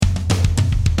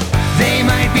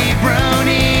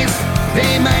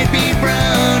They might be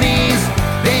bronies.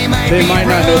 They might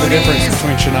not know the difference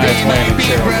between Shania Twain and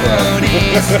Sheryl Crow.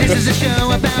 This is a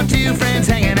show about two friends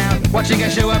hanging out, watching a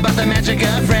show about the magic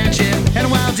of friendship.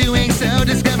 And while doing so,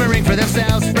 discovering for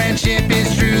themselves friendship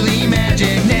is truly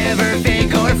magic. Never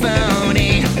fake or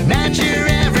phony, not your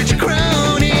average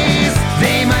cronies.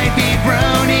 They might be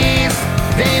bronies.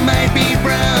 They might be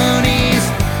bronies.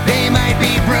 They might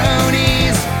be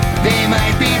bronies. They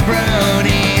might be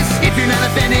bronies. If you're not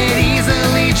offended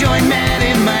easily, join Matt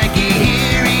and Mikey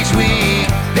here each week.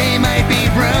 They might be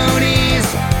bronies.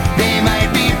 They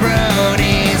might be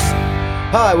bronies.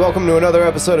 Hi, welcome to another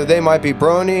episode of They Might Be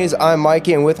Bronies. I'm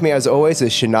Mikey, and with me, as always,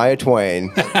 is Shania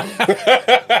Twain.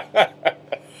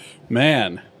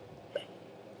 Man,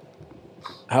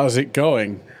 how's it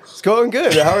going? It's going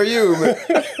good. How are you,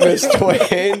 Miss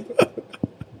Twain?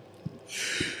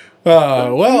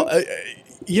 Let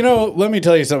me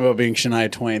tell you something about being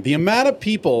Shania Twain. The amount of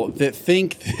people that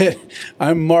think that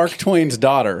I'm Mark Twain's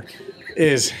daughter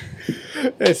it's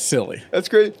silly. That's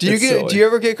great. Do you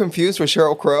ever get confused with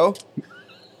Sheryl Crow?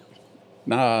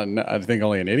 Nah, no, I think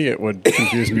only an idiot would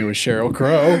confuse me with Sheryl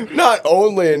Crow. Not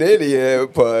only an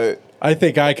idiot, but I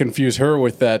think I confuse her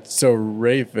with that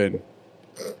Raven.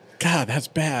 God, that's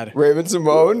bad. Raven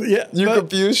Simone? Yeah, You but-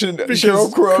 confuse because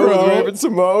Sheryl Crow Crow- with Raven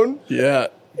Simone? Yeah.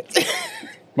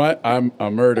 I'm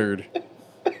murdered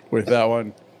with that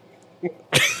one.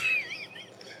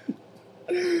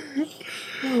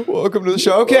 Welcome to the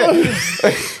show. Okay.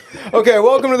 Okay,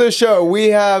 welcome to the show. We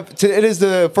have, it is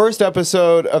the first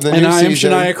episode of the new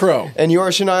season. And I am Shania Crow. And you're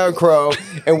Shania Crow.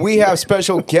 And we have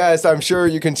special guests, I'm sure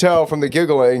you can tell from the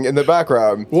giggling in the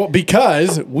background. Well,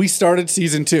 because we started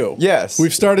season 2. Yes.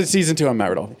 We've started season 2. I'm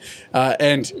married.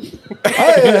 And I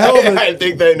had a hell of a- I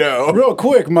think they know. real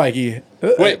quick, Mikey.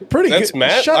 Wait, pretty that's good.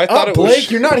 Matt? Shut I thought up, it was-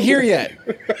 Blake. You're not here yet.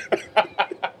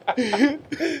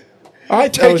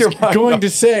 Take your mind going to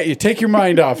say, you take your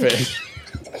mind off it.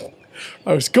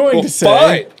 I was going to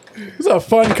say, fine. it was a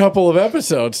fun couple of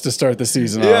episodes to start the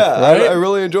season Yeah, off, right? I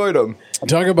really enjoyed them.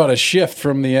 Talk about a shift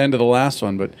from the end of the last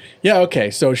one, but yeah,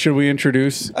 okay. So should we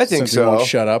introduce? I think since so. We won't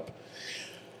shut up.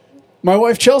 My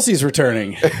wife Chelsea's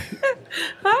returning.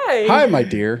 Hi. Hi, my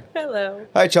dear. Hello.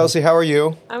 Hi, Chelsea. How are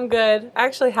you? I'm good. I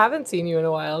actually haven't seen you in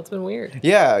a while. It's been weird.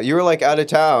 Yeah, you were like out of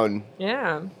town,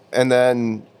 Yeah. and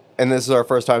this is our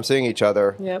first time seeing each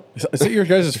other. Yep. Is it your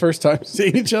guys' first time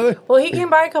seeing each other? Well, he came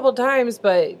by a couple times,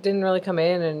 but didn't really come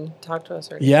in and talk to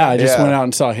us or anything. Yeah, I just Yeah. went out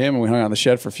and saw him, and we hung out in the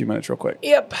shed for a few minutes, real quick.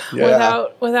 Yep. Yeah.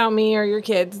 Without me or your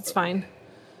kids, it's fine.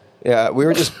 Yeah, we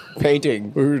were just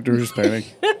painting. We were just painting,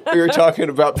 We were talking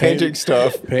about painting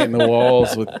stuff. painting the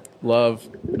walls with love.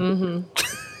 Mm-hmm.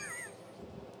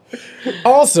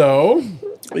 Also,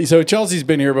 so Chelsea's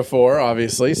been here before,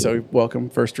 obviously. So welcome,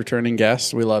 first returning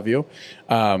guest. We love you.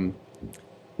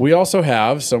 We also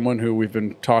have someone who we've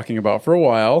been talking about for a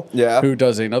while. Yeah. Who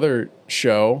does another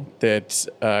show that's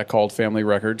called Family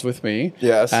Records with me.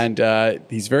 Yes. And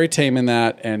he's very tame in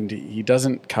that, and he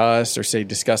doesn't cuss or say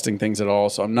disgusting things at all.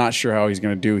 So I'm not sure how he's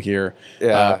going to do here.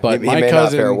 Yeah, but he my may not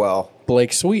cousin fare well.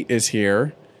 Blake Sweet is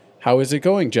here. How is it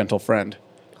going, gentle friend?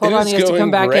 Hold It on, is he has to going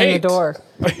come back in the great. door.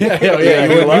 Yeah,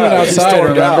 you went outside,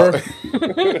 stormed out.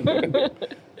 remember?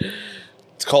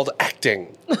 It's called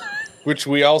acting, which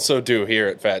we also do here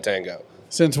at Fat Tango.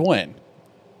 Since when?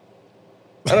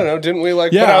 I don't know. Didn't we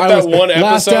put Yeah, out that one episode?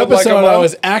 last like a episode I month?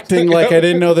 was acting like I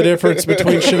didn't know the difference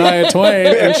between Shania Twain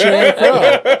and Sheryl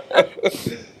Crow.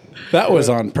 That was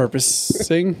on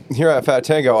purposing. Here at Fat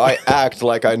Tango, I act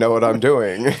like I know what I'm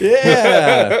doing.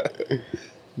 Yeah.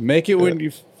 Make it when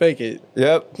you fake it.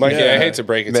 Yep. Mikey, Yeah. I hate to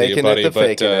break it to Making you, it buddy, the but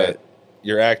faking it.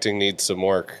 your acting needs some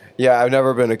work. Yeah, I've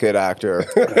never been a good actor.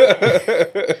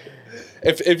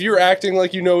 If you're acting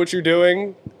like you know what you're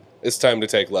doing, it's time to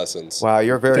take lessons. Wow,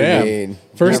 you're very Damn. mean.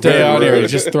 First You're day very out here, rude. you're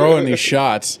just throwing these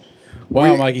shots.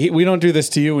 Wow, Mikey, we don't do this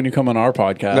to you when you come on our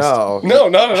podcast. No. No,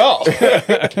 not at all.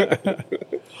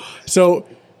 So,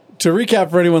 to recap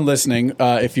for anyone listening,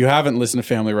 if you haven't listened to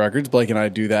Family Records, Blake and I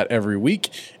do that every week,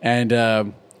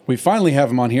 and we finally have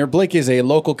him on here. Blake is a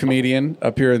local comedian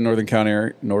up here in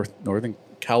Northern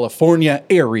California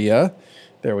area.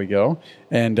 There we go.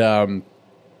 And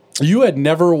you had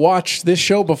never watched this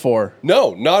show before.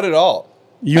 No, not at all.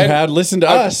 You And had listened to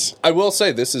us. I will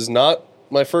say this is not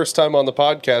my first time on the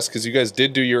podcast because you guys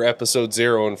did do your episode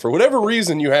 0, and for whatever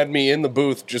reason, you had me in the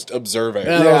booth just observing.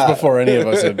 That Yeah. was before any of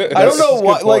us had. I don't know That's a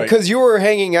what, good like, point. because you were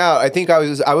hanging out. I think I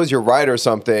was your ride or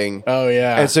something. Oh,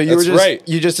 yeah. And so you were That's right.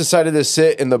 you just decided to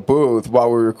sit in the booth while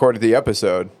we recorded the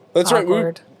episode. That's right.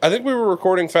 awkward. I think we were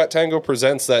recording Fat Tango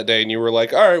Presents that day, and you were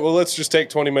like, all right, well, let's just take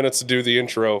 20 minutes to do the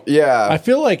intro. Yeah. I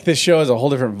feel like this show has a whole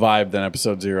different vibe than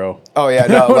episode 0. Oh yeah,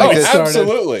 no, When like we this, started.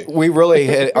 Absolutely. we really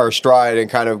hit our stride and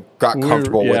kind of got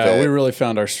comfortable with it. We really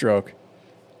found our stride.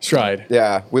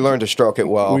 Yeah, we learned to stroke it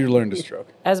well. We learned to stroke.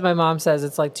 As my mom says,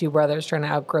 it's like two brothers trying to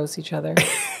outgross each other.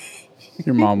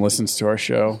 Your mom listens to our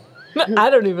show. I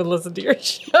don't even listen to your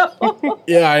show.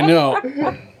 Yeah, I know.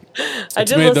 I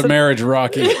It's did made the listen. marriage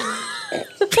rocky.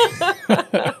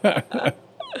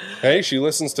 Hey, she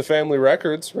listens to Family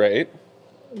Records, right?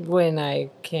 When I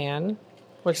can,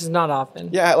 which is not often.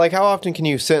 Yeah, like how often can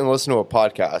you sit and listen to a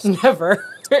podcast? Never.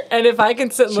 And if I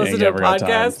can sit and She listen ain't to a never got time.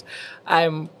 podcast,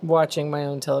 I'm watching my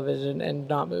own television and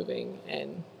not moving.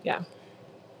 And yeah,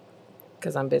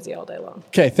 because I'm busy all day long.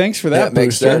 Okay, thanks for that, That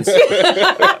makes Booster.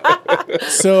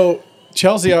 sense. So,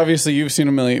 Chelsea, obviously, you've seen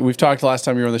a million. We've talked last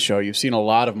time you were on the show. You've seen a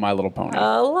lot of My Little Pony.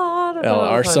 A lot of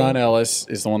Our fun. son Ellis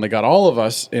is the one that got all of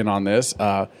us in on this.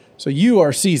 So you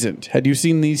are seasoned. Had you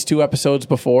seen these 2 episodes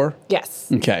before?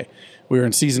 Yes. Okay. We're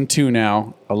in season 2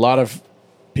 now. A lot of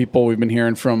people we've been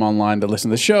hearing from online that listen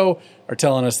to the show are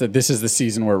telling us that this is the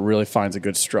season where it really finds a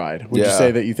good stride. Would you Yeah. say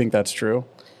that you think that's true?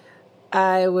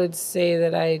 I would say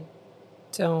that I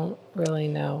don't really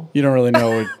know. You don't really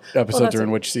know what episodes that's are in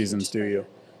a- which seasons, do you?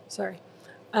 Sorry.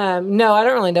 No, I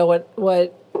don't really know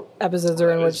what episodes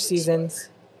are in which seasons.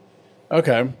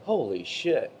 Okay. Holy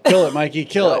shit! Kill it, Mikey.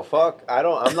 Kill No, it. fuck!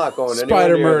 I'm not going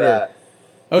Spider anywhere near murder. that.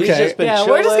 He's Okay. just been Yeah,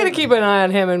 we're just chilling. going to keep an eye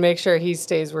on him and make sure he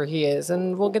stays where he is,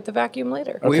 and we'll get the vacuum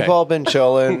later. Okay. We've all been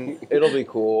chilling. It'll be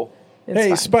cool. It's Hey,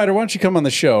 fine. Spider, why don't you come on the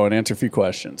show and answer a few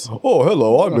questions? Oh,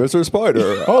 hello! I'm Mr.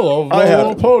 Spider. Hello, I have-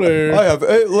 Little Pony. I have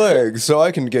 8 legs, so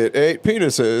I can get 8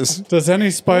 penises. Does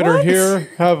any spider What? here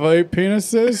have 8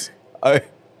 penises? I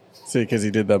See, because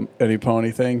he did the any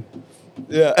pony thing.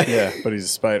 yeah Yeah, but he's a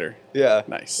spider. yeah.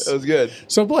 Nice. That was good.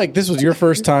 So, Blake, this was your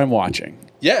first time watching.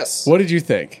 Yes. What did you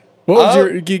think? What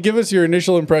was give us your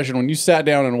initial impression when you sat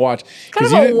down and watched? Kind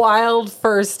 'Cause of you a didn't- wild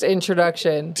first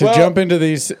introduction. to jump into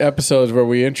these episodes where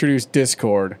we introduce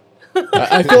Discord.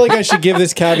 I feel like I should give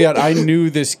this caveat. I knew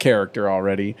this character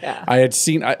already. Yeah. I had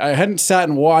seen. I hadn't sat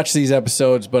and watched these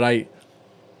episodes, but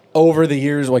over the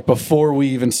years, like before we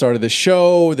even started the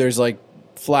show, there's like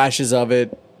flashes of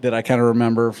it that I kind of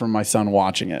remember from my son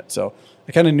watching it. So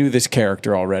I kind of knew this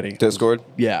character already. Discord.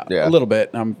 Yeah, Yeah. a little bit.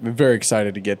 I'm very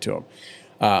excited to get to him.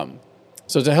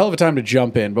 So it's a hell of a time to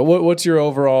jump in. But what's your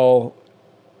overall?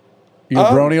 You a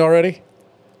brony already?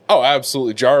 Oh,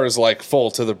 absolutely. Jar is like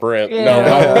full to the brim.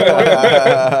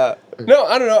 Yeah. No,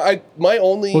 I don't know. My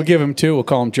only. We'll give him 2. We'll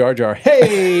call him Jar Jar.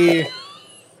 Hey,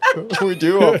 We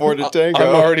do afford a tango.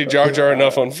 I'm already Jar Jar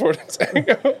enough on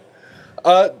Fortnite.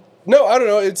 No, I don't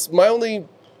know. It's my only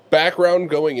background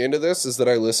going into this is that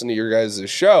I listen to your guys'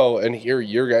 show and hear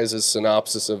your guys'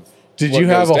 synopsis of. did what you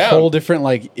have goes a down. whole different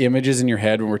like images in your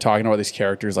head when we're talking about these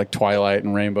characters like Twilight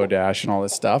and Rainbow Dash and all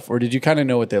this stuff, or did you kind of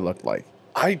know what they looked like?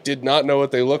 I did not know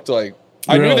what they looked like.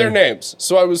 I knew Really? their names,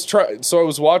 so I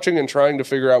was watching and trying to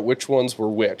figure out which ones were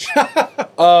which.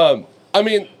 I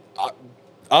mean,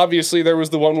 obviously there was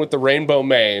the one with the rainbow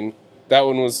mane. That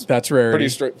one was That's Rarity. pretty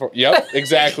straightforward. Yep,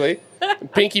 exactly.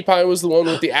 Pinkie Pie was the one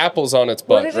with the apples on its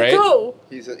Where butt, did right? it go?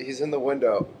 He's in the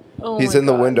window. Oh He's my in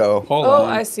the God. window. Hold Oh, on.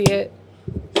 I see it.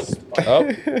 Oh,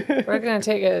 We're going to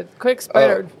take a quick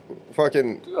spider.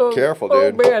 Fucking Oh, careful,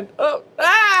 oh, dude. man. Oh,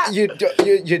 ah! You just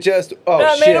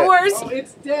That shit. made it worse.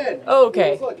 It's dead. Oh,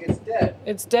 okay. Look, it's dead.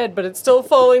 It's dead, but it's still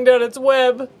falling down its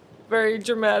web very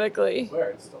dramatically.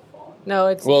 Where it's still falling. No,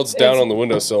 it's well, it's down on the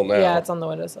windowsill now. Yeah, it's on the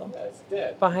windowsill. It's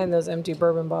dead. Behind those empty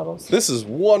bourbon bottles. This is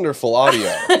wonderful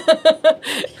audio.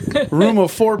 Room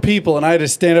of 4 people, and I had to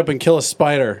stand up and kill a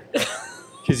spider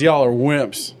because y'all are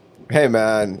wimps. Hey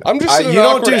man, I'm just at an you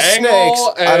don't do awkward snakes.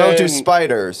 angle I don't do and-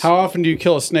 spiders. How often do you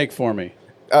kill a snake for me?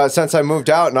 Since I moved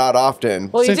out, not often.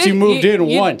 Well, Since you moved in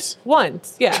once.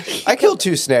 Once, yeah. I killed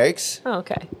 2 snakes. Oh,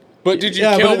 okay. But did you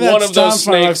Yeah, kill but in that one of those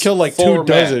time frame, snakes? I've killed like for 2 Matt?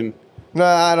 dozen. No,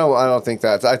 I don't think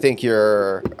that's. I think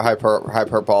you're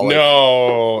hyperbolic.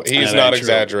 No, he's That not ain't true.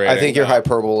 exaggerating. I think you're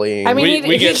hyperbole. I mean, We, he- we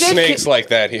he get did snakes ki- like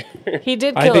that here. He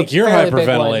did kill I think a you're fairly big one.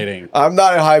 hyperventilating. I'm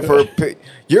not a hyper.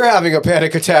 You're having a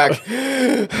panic attack.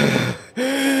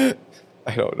 I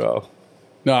don't know.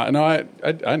 No,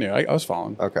 I knew. I was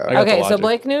following. Okay. I got the Okay, so logic.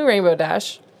 Blake knew Rainbow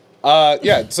Dash.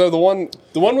 Yeah. So the one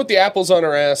with the apples on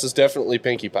her ass is definitely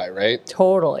Pinkie Pie, right?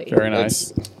 Totally. Very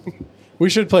nice. We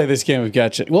should play this game of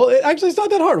Gotcha. Well, actually, it's not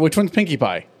that hard. Which one's Pinkie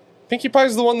Pie? Pinkie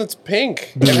Pie's the one that's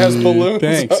pink and has balloons.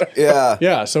 Thanks. on it. Yeah.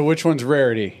 Yeah, so which one's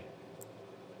Rarity?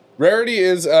 Rarity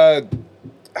is I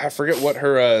forget what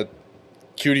her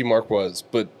cutie mark was,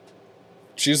 but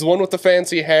She's the one with the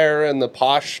fancy hair and the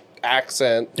posh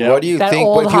accent. Yeah. What do you That think?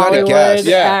 old If you had to Hollywood guess,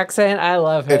 Yeah. accent, I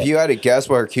love it. if you had to guess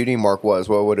what her cutie mark was,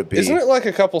 what would it be? Isn't it like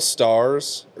a couple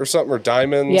stars or something, or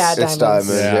diamonds? Yeah, It's diamonds.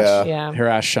 diamonds. Yeah. Yeah. Her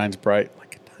ass shines bright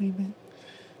like a diamond.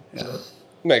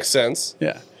 Makes sense.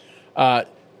 Yeah.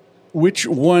 Which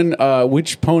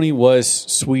pony was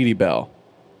Sweetie Belle?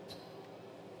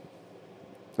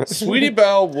 Sweetie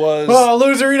Belle was. Oh,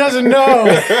 loser, he doesn't know.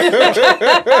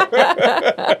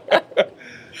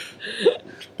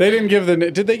 They didn't give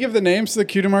did they give the names to the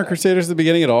Cutie Mark Crusaders at the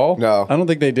beginning at all? No. I don't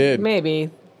think they did.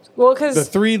 Maybe. Well, The because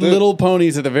three little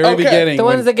ponies at the very Okay. beginning. the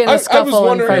ones that get in a I was scuffle in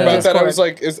wondering front of about the that. I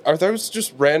Discord. was like, are those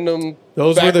just random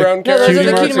those were the background No, those characters? are the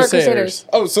Cutie Mark Cutie Mark Crusaders. Crusaders.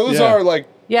 Oh, so those Yeah. are like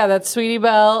Yeah, that's Sweetie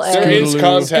Belle. there And is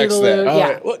context Scootaloo. there. All Yeah.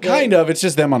 right. Well, kind of. It's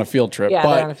just them on a field trip. Yeah,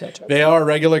 but they're on a field trip. they are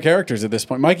regular characters at this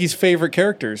point. Mikey's favorite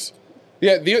characters.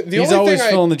 Yeah, the He's only always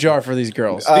thing filling the jar for these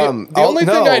girls. the only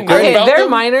thing I know Okay, about they're them,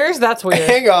 minors. That's weird.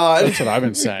 Hang on. That's what I've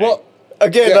been saying. well,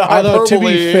 Again, Yeah, the although to be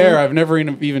hyperbole. fair, I've never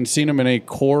even seen him in a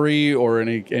quarry or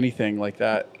anything like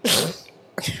that.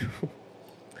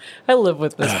 I live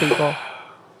with those people.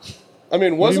 I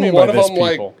mean, What do you wasn't mean one by of this them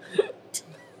like people?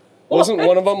 wasn't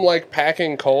one of them like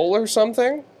packing coal or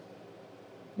something?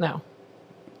 No,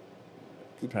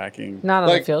 Packing? not on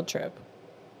Like- a field trip.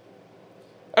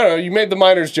 I don't know. You made the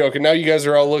miners joke, and now you guys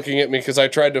are all looking at me because I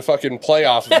tried to fucking play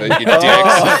off of it. You dicks.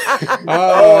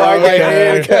 Oh, I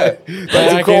get it.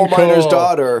 That's a Back coal in miner's coal.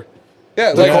 daughter.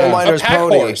 Yeah, The like coal a miner's pack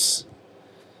pony. horse.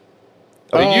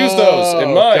 They use those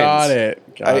in mines. Got it.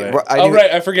 I Oh knew-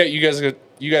 right, I forget you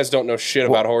guys don't know shit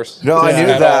about horse. No, I Yeah.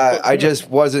 knew At that. all. I just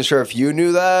wasn't sure if you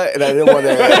knew that, and I didn't want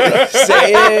to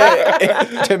say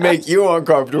it to make you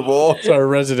uncomfortable. It's our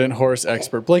resident horse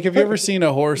expert. Blake, have you ever seen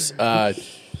a horse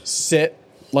sit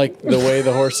like the way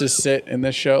the horses sit in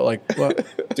this show? Like, what?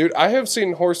 Dude, I have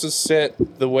seen horses sit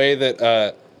the way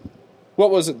that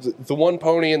what was it? The one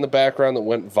pony in the background that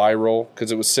went viral because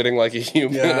it was sitting like a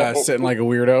human. Yeah, sitting like a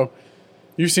weirdo.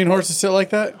 You've seen horses sit like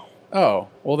that? Oh,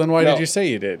 well then why No. did you say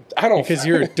you did? I don't- Because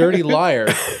you're a dirty liar.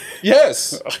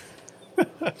 Yes.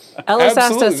 Ellis asked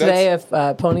Absolutely, us today if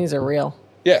ponies are real.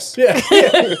 Yes. Yeah. Of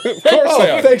course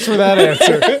they are. Thanks for that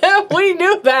answer. We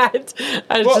knew that. It's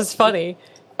Well- just funny.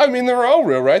 I mean, they're all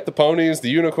real, right? The ponies, the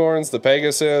unicorns, the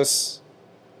Pegasus.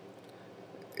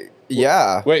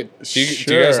 Yeah. Wait, do you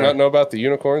guys Sure. not know about the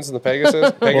unicorns and the Pegasus?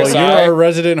 Well, Pegasi? you're our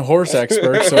resident horse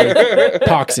expert, so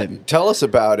Toxin. Tell us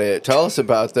about it. Tell us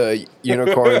about the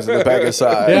unicorns and the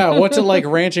Pegasi. Yeah, what's it like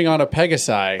ranching on a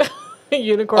Pegasi?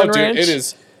 Unicorn Oh, dude, ranch. it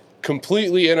is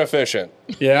completely inefficient.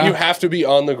 Yeah. You have to be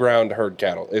on the ground to herd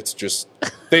cattle. It's just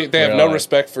they have no Really?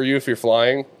 respect for you if you're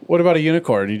flying. What about a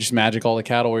unicorn? You just magic all the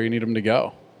cattle where you need them to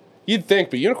go. You'd think,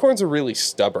 but unicorns are really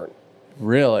stubborn.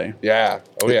 Really? Yeah.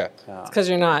 Oh yeah. It's because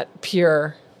you're not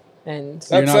pure and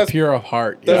You're That's- not pure of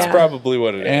heart. That's Yeah. probably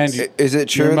what it is. And you, Is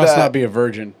it you true must that not be a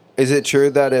virgin. is it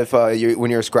true that if when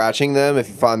you're scratching them, if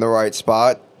you find the right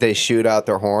spot, they shoot out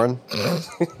their horn?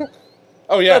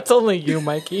 oh yeah. that's only you,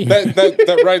 Mikey.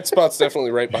 that right spot's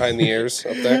definitely right behind the ears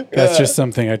up there. That's just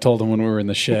something I told him when we were in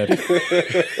the shed.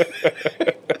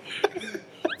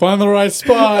 Find the right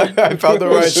spot. I found the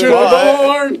right Shoot out spot.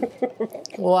 the horn.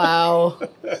 Wow.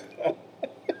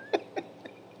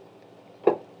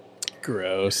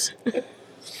 Gross.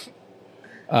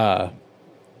 Yeah.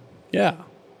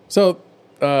 So,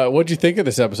 what'd you think of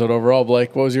this episode overall,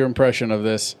 Blake? What was your impression of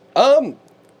this? I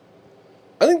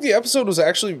think the episode was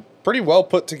actually pretty well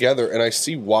put together, and I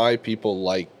see why people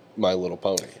like My Little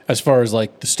Pony. As far as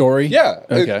like the story? Yeah.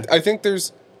 Okay. I think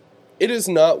it is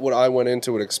not what I went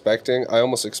into it expecting. I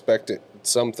almost expected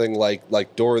something like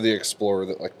Dora the Explorer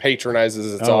that like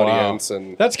patronizes its Oh, wow. audience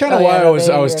and That's kind of Oh, why yeah, I was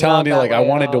you're telling not you that like I way at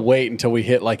wanted to all. wait until we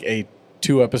hit like a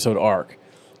 2-episode arc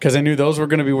because I knew those were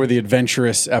going to be where the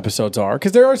adventurous episodes are.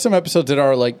 Because there are some episodes that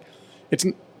are like it's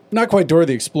not quite Dora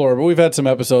the Explorer, but we've had some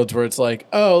episodes where it's like,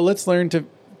 oh, let's learn to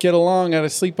get along at a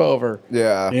sleepover.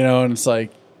 Yeah. You know, and it's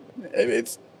like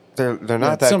it's They're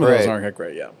not that some great. of those aren't that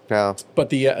great. Yeah. No. But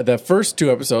the first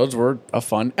 2 episodes were a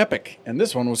fun epic, and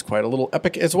this one was quite a little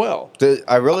epic as well.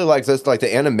 I really like this. Like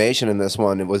the animation in this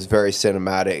one, it was very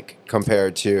cinematic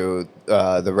compared to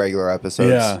the regular episodes.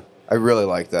 Yeah. I really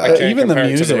like that. I can't even the compare it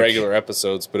to music. the regular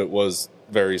episodes, but it was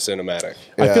very cinematic.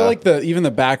 I feel Yeah. like even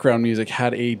the background music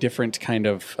had a different kind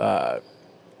of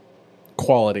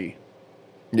quality.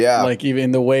 Yeah. Like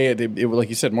even the way it like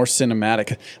you said, more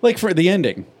cinematic. Like for the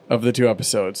ending of the 2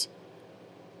 episodes,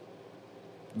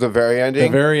 the very the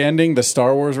ending. very ending, the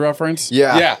Star Wars reference.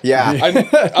 Yeah.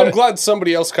 I'm glad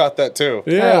somebody else caught that too.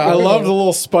 Yeah, I love the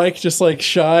little Spike just like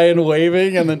shy and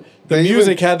waving, and then the They even-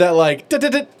 music had that like.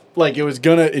 "Dut-dut-dut." like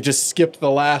it just skipped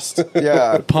the last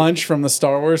Yeah. punch from the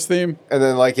Star Wars theme. And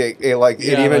then like it Yeah,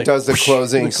 even like, does the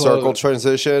closing the circle closing.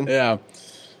 transition. Yeah.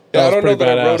 Yeah, I was don't know pretty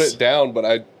that I wrote badass. it down, but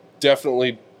I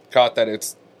definitely caught that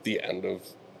it's the end of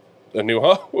A New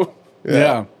Hope.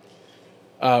 Yeah.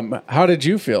 How did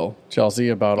you feel, Chelsea,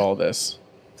 about all this?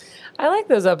 I like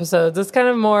those episodes. It's kind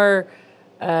of more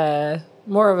of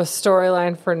a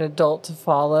storyline for an adult to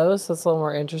follow, so it's a little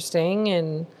more interesting.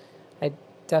 And I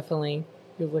definitely,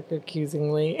 you look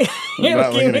accusingly. I'm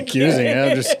not looking accusing.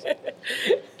 I'm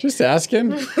just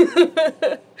asking.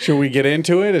 Should we get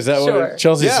into it? Is that Sure. what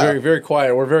Chelsea's Yeah. very, very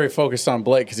quiet. We're very focused on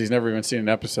Blake because he's never even seen an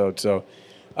episode. So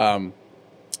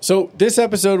this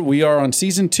episode, we are on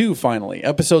season 2 finally.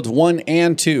 Episodes 1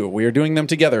 and 2. We are doing them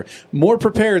together. More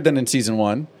prepared than in season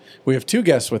 1. We have 2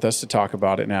 guests with us to talk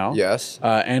about it now. Yes.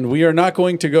 And we are not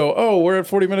going to go, oh, we're at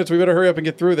 40 minutes. We better hurry up and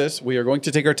get through this. We are going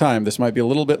to take our time. This might be a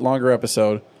little bit longer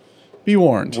episode. Be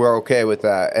warned. We're okay with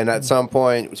that. And at some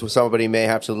point, somebody may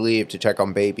have to leave to check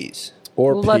on babies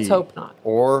Or Well, pee. let's hope not.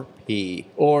 or pee.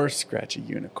 Or scratch a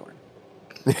unicorn.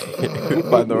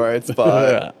 Find the right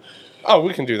spot. Yeah. Oh,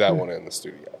 we can do that one in the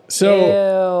studio.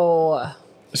 So, Ew.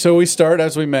 so we start,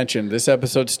 as we mentioned, this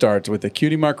episode starts with the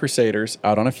Cutie Mark Crusaders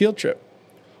out on a field trip.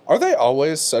 Are they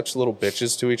always such little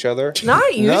bitches to each other?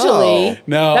 Not usually.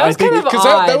 No, that I was think kind of Because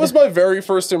odd. that was my very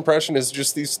first impression is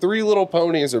just these 3 little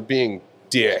ponies are being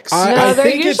dicks. no, I they're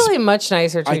think it's- usually much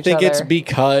nicer to I each think other. it's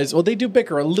because, well, they do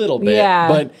bicker a little bit, Yeah.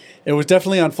 but it was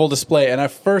definitely on full display. And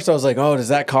at first I was like, oh, does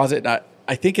that cause it?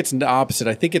 I think it's the opposite.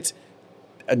 I think it's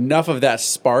enough of that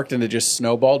sparked and it just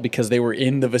snowballed because they were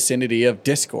in the vicinity of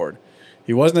Discord.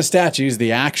 He wasn't a statue; he's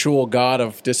the actual god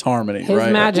of disharmony, His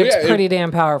right? magic's Yeah, it- pretty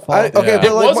damn powerful. Okay, Yeah. but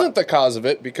it like, wasn't the cause of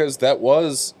it because that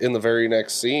was in the very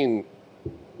next scene.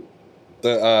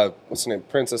 The what's her name,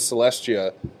 Princess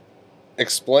Celestia,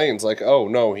 explains like, "Oh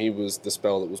no, he was the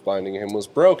spell that was binding him was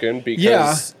broken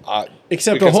because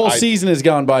Except because the whole I- season has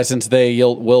gone by since they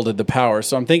wielded the power.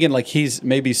 So I'm thinking like he's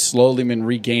maybe slowly been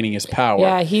regaining his power.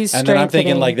 Yeah, he's and then I'm thinking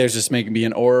strengthening. like there's just maybe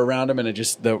an aura around him, and it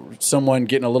just someone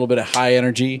getting a little bit of high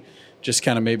energy just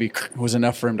kind of maybe was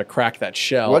enough for him to crack that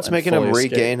shell. what's and making him fully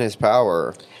escape. regain his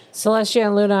power? Celestia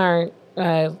and Luna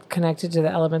aren't connected to the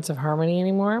elements of harmony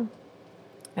anymore.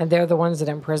 And they're the ones that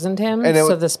imprisoned him. And it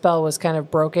So wa- the spell was kind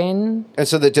of broken. And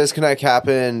so the disconnect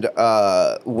happened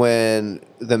when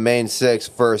the main 6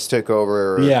 first took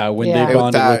over. Yeah, when Yeah. they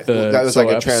bonded That- with the that was like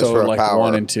a episode transfer of like power.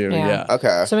 1 and 2. Yeah.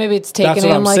 Okay. So maybe it's That's taken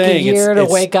what him I'm like saying. a year to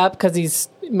It's- wake up because he's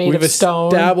made We've of stone.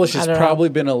 established I it's don't know. probably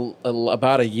been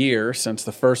about a year since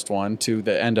the first one to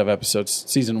the end of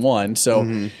season 1. So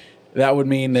that would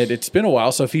mean that it's been a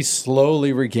while. So if he's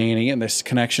slowly regaining it and this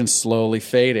connection's slowly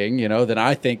fading, then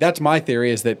I think that's my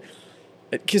theory is that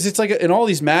because it's like in all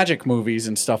these magic movies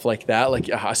and stuff like that, like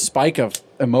a spike of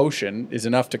emotion is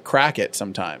enough to crack it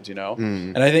sometimes,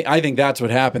 And I think that's what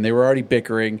happened. They were already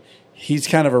bickering. He's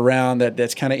kind of around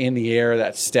that's kind of in the air,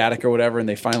 that static or whatever, and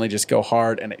they finally just go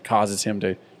hard, and it causes him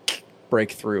to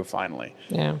break through finally.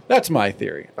 Yeah. That's my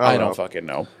theory. I I don't don't know. fucking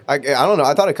know. I don't know.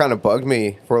 I thought it kind of bugged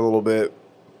me for a little bit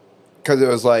because it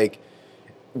was like,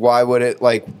 why would it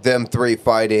like them 3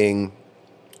 fighting?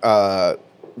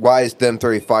 Why is them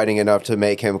 3 fighting enough to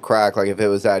make him crack? Like if it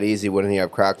was that easy, wouldn't he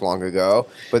have cracked long ago?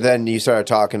 But then you started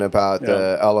talking about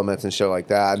the elements and shit like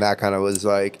that, and that kind of was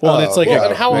like, Well, and it's like Well,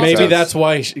 and how maybe often- that's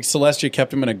why Celestia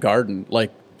kept him in a garden.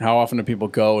 Like, how often do people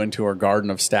go into a garden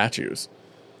of statues?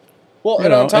 Well, You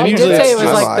and know, on top and He of usually did that, say it was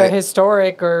I like the might.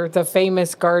 historic or the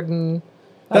famous garden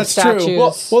of That's statues. true.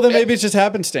 Well, then maybe it's just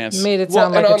happenstance. Made it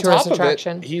sound and like a on tourist top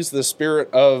attraction. of it, he's the spirit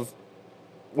of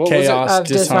what Chaos, was Of it?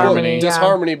 disharmony. Yeah.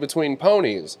 Disharmony between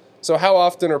ponies. So how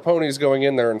often are ponies going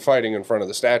in there and fighting in front of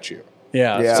the statue?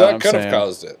 Yeah, Yeah. that's So what that I'm could have saying.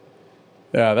 caused it.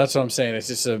 Yeah, that's what I'm saying. It's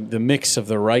just the mix of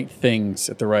the right things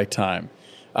at the right time.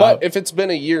 But if it's been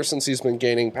a year since he's been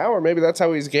gaining power, maybe that's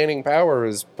how he's gaining power.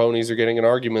 Is ponies are getting in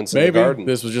arguments in the Maybe garden.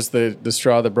 this was just the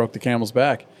straw that broke the camel's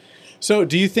back. So,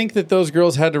 do you think that those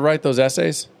girls had to write those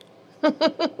essays?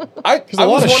 Because A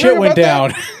lot of shit went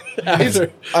down.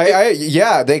 after-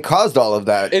 yeah, they caused all of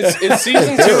that. Is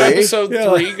season 2, theory. episode Yeah.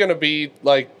 3 going to be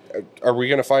like? Are we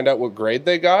going to find out what grade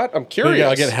they got? I'm Maybe curious.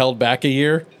 I'll get held back a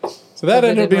year. So that If they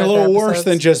ended up didn't being a write little the worse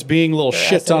than episodes, just being little their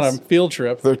shits on a essays. field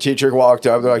trip. Their teacher walked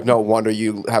up. They're like, "No wonder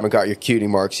you haven't got your cutie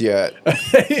marks yet."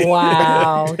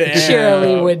 Wow. Damn.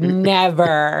 Shirley would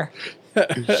never.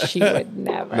 She would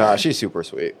never. Nah, she's super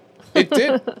sweet. It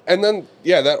did. And then,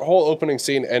 yeah, that whole opening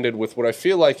scene ended with what I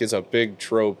feel like is a big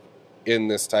trope in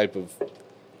this type of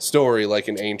story, like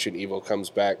an Ancient Evil comes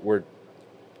back, where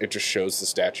it just shows the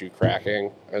statue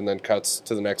cracking and then cuts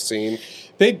to the next scene.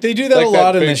 They do that Like a that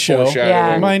lot in big this show. foreshadowing.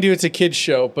 Yeah. Mind you, it's a kid's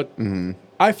show, but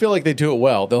I feel like they do it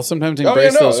well. They'll sometimes yeah,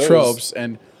 embrace no, those it was- tropes.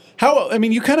 And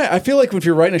you kind of, I feel like if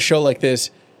you're writing a show like this,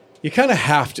 you kind of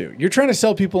have to. You're trying to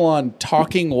sell people on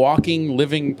talking, walking,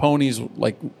 living ponies,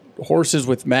 like horses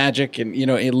with magic and,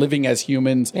 and living as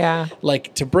humans. Yeah.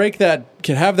 Like to break that,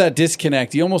 can have that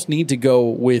disconnect, you almost need to go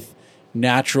with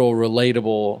natural,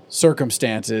 relatable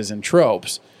circumstances and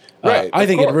tropes. Right, I of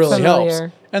think it course. really helps.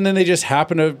 Familiar. And then they just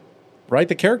happen to write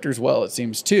the characters well, it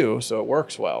seems too, so it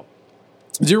works well.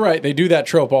 'Cause you're right, they do that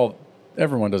trope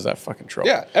everyone does that fucking trope.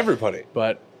 Yeah, everybody.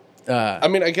 But I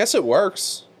mean, I guess it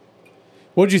works.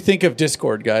 what did you think of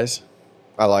Discord, guys?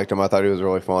 I liked him. I thought he was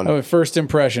really fun. Oh, first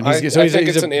impression. I He's think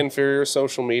it's a- an inferior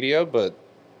social media, but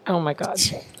Oh my god.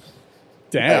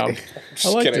 damn.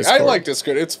 just kidding. I like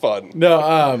Discord. It's fun.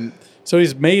 No, so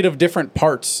he's made of different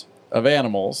parts of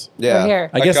animals. Yeah. Right here.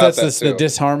 I guess got that's that the too.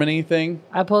 disharmony thing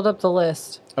I pulled up the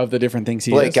list. of the different things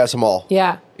he Blake, is. guess them all.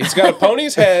 Yeah. He's got a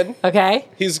pony's head. Okay.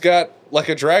 He's got like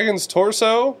a dragon's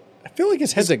torso. I feel like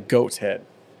his head's a goat's head.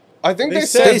 I think They they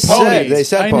said said ponies. They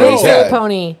said I ponies. know. They say Yeah.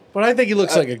 pony. But I think he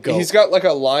looks like a goat. He's got like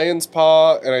a lion's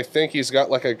paw, and I think he's got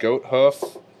like a goat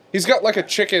hoof. He's got like a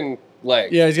chicken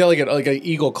leg. Yeah, he's got like an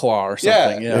eagle claw or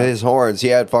something. Yeah. Yeah. His horns. He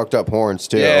had fucked up horns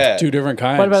too. Yeah. Two different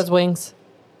kinds. What about his wings?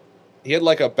 He had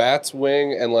like a bat's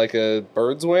wing and like a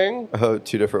bird's wing. Oh,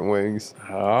 two different wings.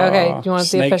 Okay, do you want the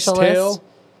Snake's official tail? list?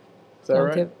 Is that I'll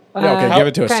right? give- Yeah, okay, give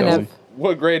it to us, kind Chelsea. of.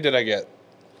 What grade did I get?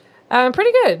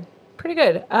 Pretty good. Pretty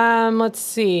good. Let's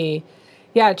see.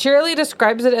 Yeah, Cheerilee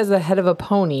describes it as the head of a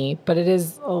pony, but it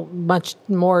is much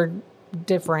more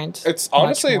different. It's Much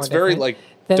honestly, more it's very different like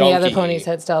than the other donkey-y. ponies'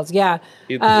 head styles. Yeah.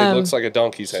 It looks like a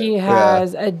donkey's head. He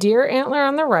has a deer antler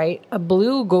on the right, a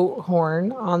blue goat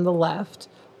horn on the left,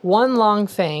 one long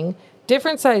fang,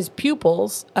 different sized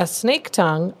pupils, a snake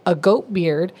tongue, a goat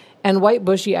beard, and white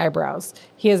bushy eyebrows.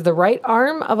 He has the right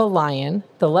arm of a lion,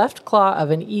 the left claw of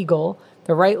an eagle,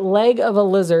 the right leg of a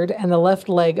lizard, and the left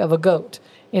leg of a goat.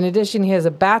 In addition, he has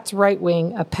a bat's right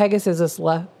wing, a Pegasus's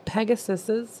left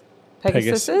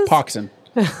Poxin.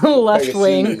 left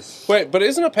wing. Wait, but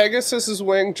isn't a Pegasus's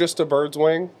wing just a bird's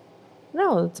wing?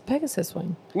 No, it's a Pegasus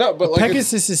wing. No, but like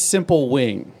Pegasus's simple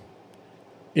wing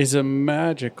is a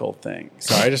magical thing.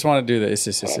 Sorry, I just want to do the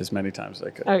as many times as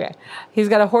I could. Okay. He's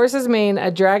got a horse's mane, a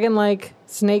dragon-like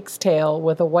snake's tail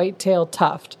with a white tail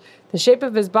tuft. The shape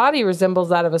of his body resembles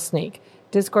that of a snake.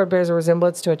 Discord bears a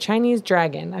resemblance to a Chinese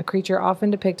dragon, a creature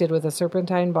often depicted with a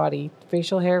serpentine body,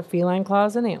 facial hair, feline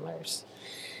claws, and antlers.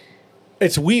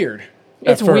 It's weird.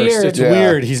 It's at first. weird. It's Yeah.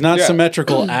 weird. He's not Yeah.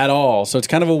 symmetrical at all. So it's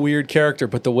kind of a weird character,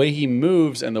 but the way he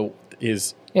moves and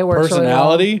his It works really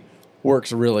personality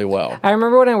works really well. I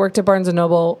remember when I worked at Barnes &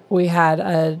 Noble, we had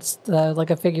a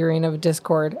figurine of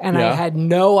Discord, and I Yeah. had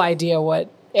no idea what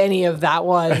any of that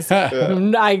was.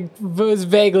 I was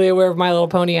vaguely aware of My Little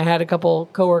Pony. I had a couple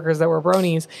coworkers that were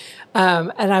bronies,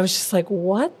 and I was just like,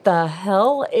 "What the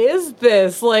hell is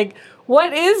this? Like,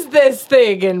 what is this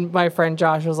thing?" And my friend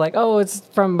Josh was like, "Oh, it's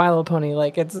from My Little Pony.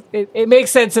 Like, it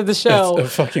makes sense in the show."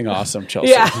 It's fucking awesome,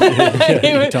 Chelsea. Yeah,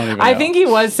 You don't even I know. think he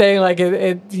was saying like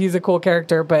he's a cool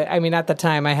character, but I mean at the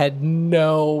time I had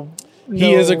no.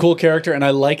 He is a cool character, and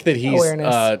I like that he's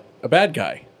Awareness. a bad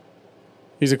guy.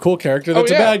 He's a cool character that's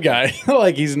yeah. a bad guy.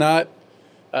 Like, he's not...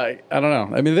 I don't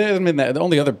know. I mean, the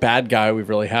only other bad guy we've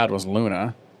really had was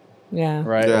Luna, Yeah.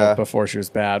 right? Yeah. Well, before she was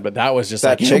bad, but that was just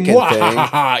That like... chicken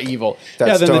 "Wah, evil. That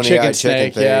yeah, then the stony-eyed chicken chicken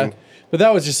snake, yeah. thing. But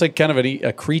that was just like kind of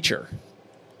a creature.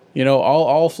 You know,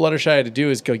 all Fluttershy had to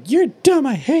do is go, "You're dumb,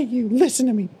 I hate you, listen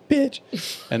to me, bitch."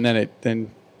 And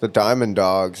then The Diamond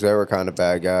Dogs, they were kind of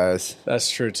bad guys. that's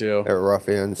true, too. They were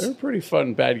ruffians. They're pretty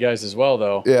fun bad guys as well,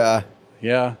 though. Yeah.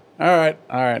 Yeah. All right,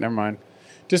 never mind.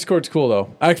 Discord's cool though.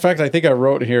 In fact, I think I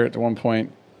wrote here at one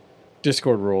point,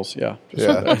 Discord rules. Yeah,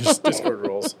 Yeah. just Discord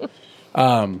rules.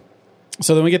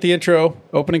 So then we get the intro,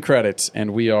 opening credits,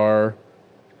 and we are.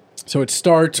 So it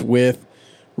starts with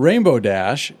Rainbow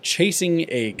Dash chasing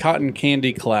a cotton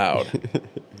candy cloud.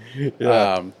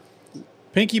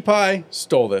 Pinkie Pie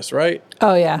stole this, right?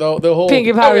 Oh yeah. The whole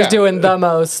Pinkie Pie Oh, was yeah. doing the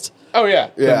most. Oh yeah.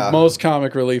 Yeah. the most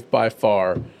comic relief by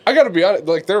far. I gotta be honest.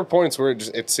 Like there were points where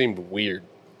it seemed weird.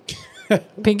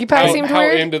 Pinkie Pie How, seemed how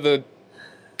weird. into the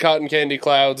cotton candy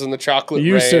clouds and the chocolate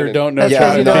You rain. sir and- don't know That's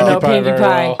because you don't know Pinkie very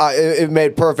Pie. well. It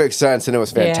made perfect sense and it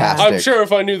was Yeah. fantastic. I'm sure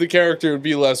if I knew the character, it would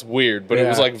be less weird. But it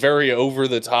was Yeah. like very over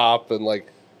the top and like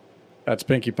That's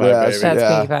Pinkie Pie, Yeah, baby. That's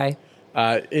Yeah. Pinkie Pie.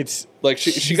 It's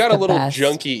she got a the little best.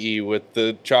 junkie-y with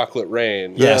the chocolate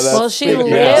rain. Yeah, Yes. that's Well, she Pinkie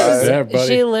Yeah, lives. buddy.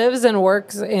 She lives and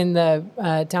works in the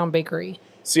town bakery.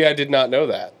 See, I did not know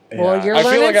that. Well, you're I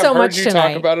feel learning like I've so heard much you tonight.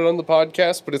 talk about it on the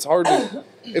podcast, but it's hard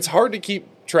to keep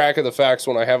track of the facts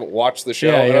when I haven't watched the show.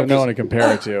 Yeah, you and have I'm no just- one to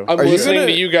compare it to. I'm Are you listening gonna-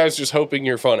 to you guys just hoping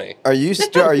you're funny. Are you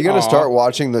going to start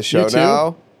watching the show You too?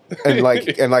 now and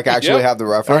actually Yep. have the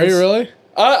reference? Are you really?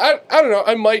 I don't know.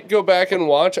 I might go back and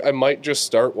watch. I might just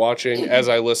start watching as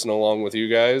I listen along with you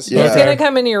guys. Yeah. He's gonna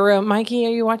come into your room, Mikey. Are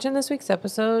you watching this week's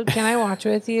episode? Can I watch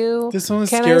with you? This one's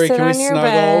Can scary. I sit Can we on your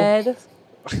snuggle? bed?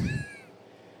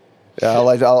 Yeah,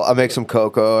 I'll make some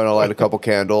cocoa and I'll light a couple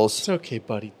candles. It's okay,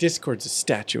 buddy. Discord's a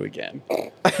statue again. He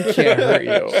can't hurt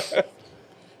you.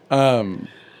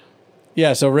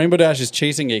 Yeah, so Rainbow Dash is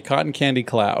chasing a cotton candy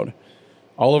cloud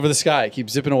all over the sky. It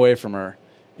keeps zipping away from her.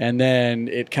 And then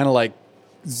it kind of like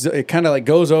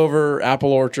goes over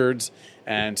apple orchards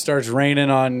and starts raining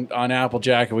on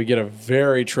Applejack, and we get a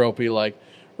very tropey like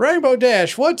Rainbow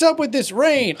Dash, what's up with this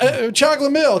rain?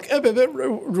 Chocolate milk. What? Okay,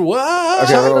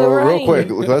 Chocolate real rain. quick.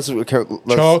 Let's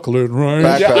Chocolate rain.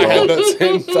 back Yeah, I had up. that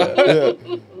same thought.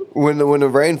 When the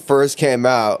rain first came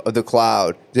out of the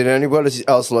cloud, did anybody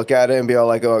else look at it and be all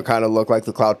like, "Oh, it kind of looked like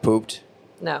the cloud pooped"?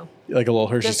 No. Like a little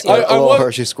Hershey Just squirt. A little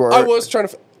Hershey squirt. I was trying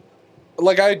to,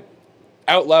 I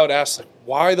out loud asked, like,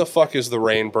 why the fuck is the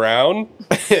rain brown?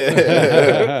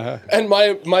 And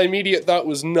my immediate thought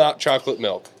was not chocolate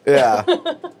milk. Yeah.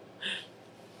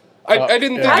 I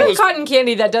didn't think Out it of was. cotton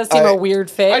candy, that does seem I- a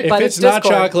weird fit, If but it's not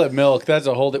Discord. chocolate milk, that's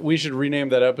a whole. We should rename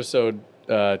that episode.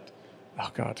 Oh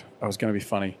God, I was gonna be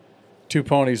funny. 2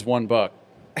 ponies, $1.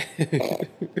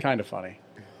 Kind of funny,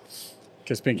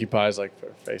 because Pinkie Pie's like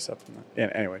face up.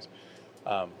 Anyways,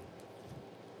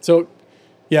 so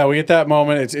yeah, we get that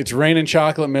moment. It's raining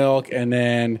chocolate milk, and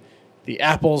then the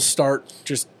apples start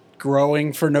just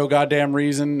growing for no goddamn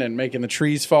reason and making the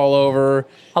trees fall over.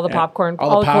 All the And popcorn- all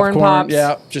all the the corn popcorn, pops.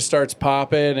 yeah, just starts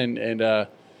popping, and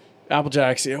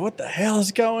Applejack's, what the hell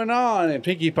is going on? And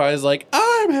Pinkie Pie's like,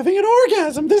 I'm having an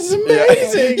orgasm. This is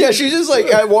amazing. Yeah, she's just like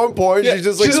at one point she's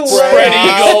just like she's a spread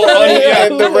eagle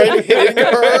and the rain hitting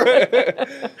her.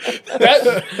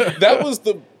 That was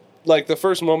the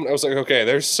first moment I was like, okay,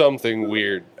 there's something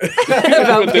weird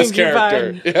About with this Pinkie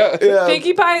character. Pie. Yeah.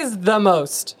 Pinkie Pie is the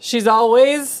most. She's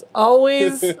always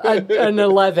an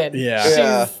 11. Yeah. She's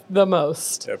Yeah. the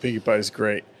most. Yeah, Pinkie Pie's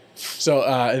great. So,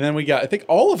 and then we got, I think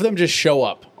all of them just show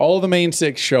up. All of the main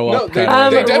 6 show No, up. they- kinda.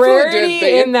 they definitely Rarity did.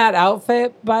 They- in that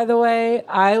outfit, by the way.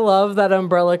 I love that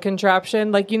umbrella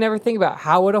contraption. Like, you never think about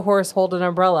how would a horse hold an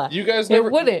umbrella. You guys It never.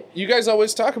 wouldn't. You guys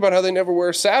always talk about how they never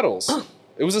wear saddles.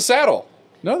 It was a saddle.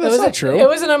 No, It that's was not true. It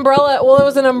was an umbrella. Well, it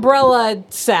was an umbrella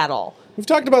saddle. We've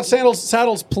talked about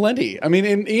saddles plenty. I mean,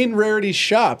 in Rarity's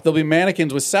shop, there'll be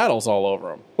mannequins with saddles all over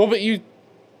them. Well, but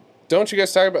don't you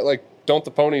guys talk about don't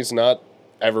the ponies not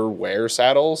ever wear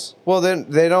saddles? Well, then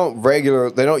they don't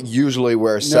usually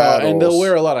wear saddles. No, and they'll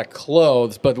wear a lot of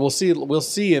clothes, but we'll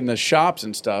see in the shops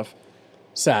and stuff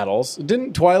saddles.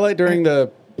 Didn't Twilight during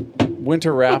the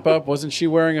winter wrap up, wasn't she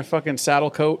wearing a fucking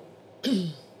saddle coat?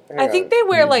 I think they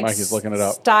wear Mikey's looking it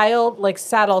up.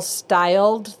 saddle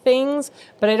styled things,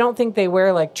 but I don't think they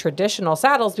wear traditional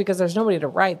saddles because there's nobody to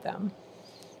ride them.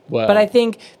 Well, But I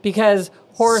think because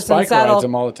horse Spike and saddle rides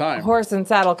them all the time. horse and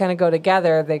saddle kind of go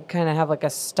together, they kind of have a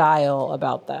style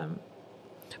about them.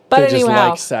 But They just anyhow,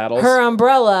 like saddles? her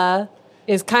umbrella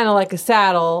is kind of like a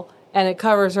saddle and it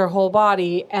covers her whole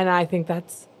body, and I think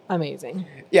that's amazing.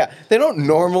 Yeah, they don't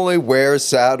normally wear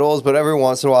saddles, but every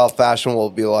once in a while, fashion will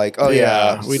be like, "Oh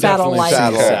yeah, we Saddle definitely life. see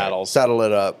saddle, saddles. saddle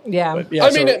it up." Yeah. But yeah,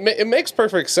 I mean, so- it makes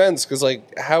perfect sense because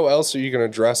how else are you going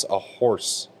to dress a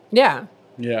horse? Yeah.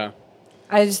 yeah.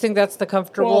 I just think that's the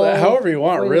comfortable. Well, however you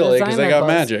want, way to really, design because they their got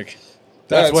clothes. magic.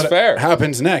 That's what fair.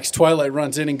 happens next. Twilight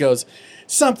runs in and goes,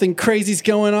 something crazy's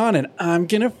going on, and I'm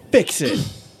going to fix it.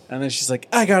 And then she's like,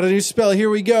 I got a new spell. Here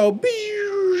we go.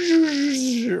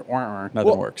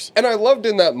 Nothing works. And I loved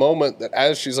in that moment that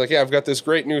as she's like, yeah, I've got this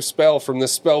great new spell from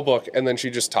this spell book, and then she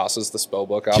just tosses the spell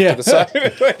book off Yeah. to the side.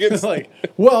 It's like,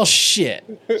 well, shit.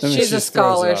 And then she She's a just throws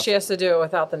it scholar. off. She has to do it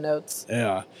without the notes.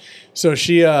 Yeah. So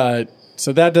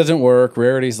so that doesn't work.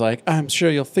 Rarity's like, I'm sure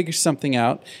you'll figure something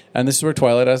out. And this is where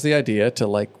Twilight has the idea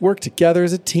to work together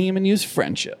as a team and use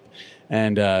friendship.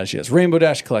 And she has Rainbow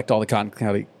Dash collect all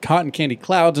the cotton candy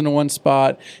clouds into one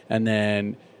spot. And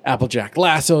then Applejack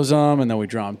lassos them. And then we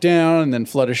draw them down. And then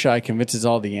Fluttershy convinces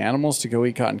all the animals to go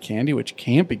eat cotton candy, which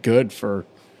can't be good for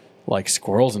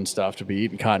squirrels and stuff to be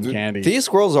eating cotton candy. These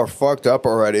squirrels are fucked up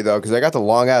already though, because they got the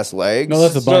long ass legs. No,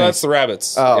 that's the bunny. No, that's the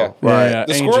rabbits. Oh, Yeah. right. Yeah,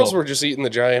 The Angel. squirrels were just eating the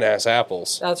giant ass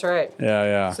apples. That's right.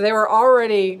 Yeah. So they were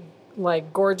already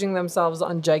gorging themselves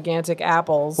on gigantic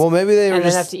apples. Well, maybe they were and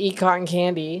then have just to eat cotton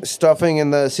candy. stuffing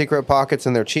in the secret pockets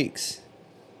in their cheeks.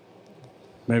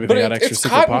 Maybe But they got extra it's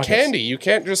secret cotton pockets. candy. You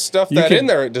can't just stuff You that could- in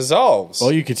there. It dissolves.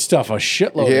 Well, you could stuff a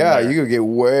shitload. Yeah, in there. you could get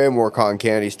way more cotton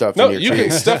candy stuff no, in your you can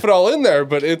cheeks. stuff it all in there,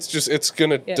 but it's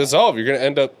going to Yeah. dissolve. You're going to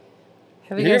end up.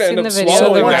 Have you You're guys gonna seen end the up video of the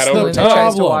swallowing that raccoon over that time.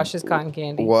 tries to Problem. wash his cotton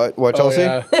candy? What Oh, Chelsea?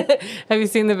 yeah. Have you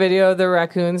seen the video of the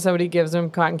raccoon? Somebody gives him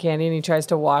cotton candy and he tries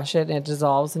to wash it and it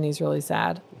dissolves and he's really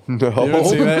sad. You haven't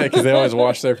seen that because they always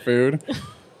wash their food.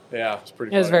 Yeah, it's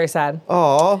pretty. It was funny. very sad.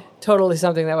 Aw. Totally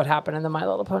something that would happen in the My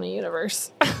Little Pony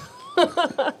universe.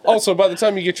 Also, by the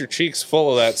time you get your cheeks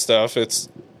full of that stuff, it's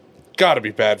got to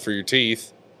be bad for your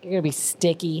teeth. You're gonna be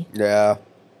sticky. Yeah.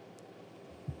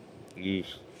 Oof.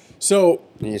 So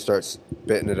And you start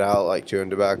spitting it out like chewing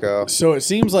tobacco. So it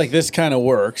seems like this kind of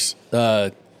works.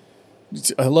 I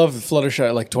love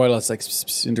Fluttershy, like Twilight's like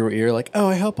into her ear, like, "Oh,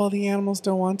 I hope all the animals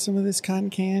don't want some of this cotton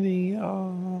candy."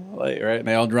 Oh, like, right? And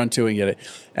they all run to and get it.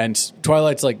 And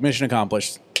Twilight's like, "Mission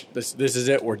accomplished. This is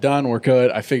it. We're done. We're good.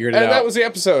 I figured it And out." that was the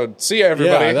episode. See ya,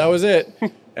 everybody. Yeah, that was it.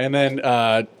 and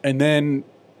then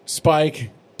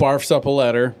Spike barfs up a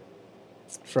letter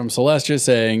from Celestia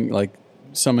saying, like,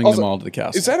 summoning Also, them all to the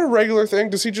castle. Is that a regular thing?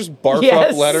 Does he just barf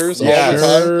Yes. up letters all Yeah. the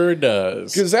time? Sure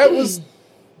does. Because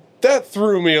that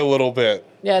threw me a little bit.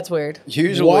 Yeah, it's weird.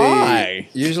 Usually, Why?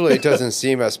 Usually it doesn't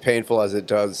seem as painful as it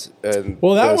does in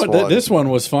Well, that this one, this one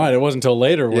was fine. It wasn't until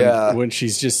later when, Yeah. when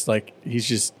she's just like he's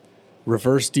just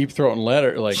reverse deep throating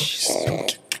letter, like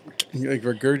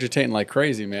regurgitating like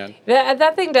crazy, man.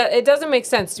 That thing, it doesn't make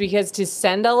sense because to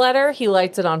send a letter, he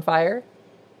lights it on fire.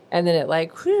 And then it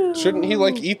like, whew. Shouldn't he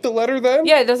like eat the letter then?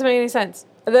 Yeah, it doesn't make any sense.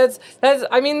 That's.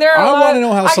 I mean, there are. I a lot wanna of-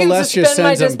 know how I can Celestia suspend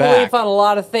my sends them disbelief back. on a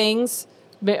lot of things.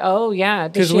 But, oh yeah,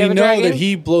 does Because she we have a know dragon? that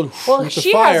he blew Well, with the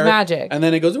she has fire, magic. and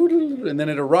then it goes, and then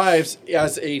it arrives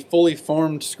as a fully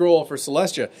formed scroll for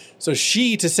Celestia. So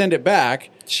she to send it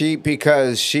back,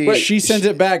 because she sends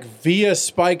it back via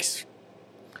Spike's.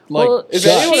 Like, Well, Is She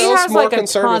anyone else has, more like, a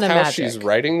concerned ton with of how magic. she's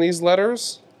writing these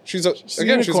letters? She's a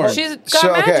unicorn. She's got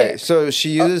So magic. okay, so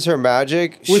she uses her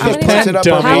magic. With she a puts pen it up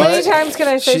dummy. her How butt. many times can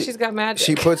I say She- she's got magic?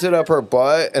 She puts it up her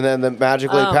butt, and then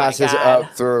magically Oh my passes God.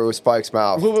 up through Spike's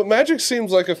mouth. Well, but magic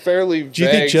seems like a fairly do you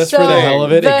think vague just for the hell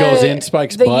of it, it goes in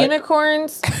Spike's the butt?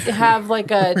 unicorns have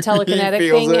like a telekinetic He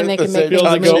feels thing, it and they at the can make same things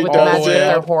time. move with the All the magic of way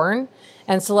their up. horn.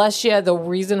 And Celestia, the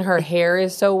reason her hair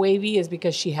is so wavy is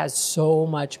because she has so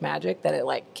much magic that it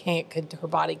like her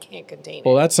body can't contain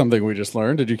Well, it. that's something we just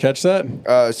learned. Did you catch that?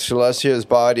 Celestia's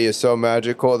body is so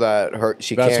magical that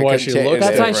she That's can't why she contain looks it.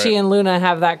 That's why different. she and Luna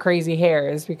have that crazy hair,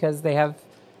 is because they have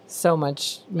so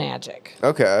much magic.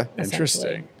 Okay.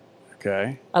 Interesting.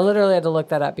 Okay. I literally had to look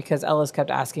that up because Ellis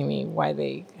kept asking me why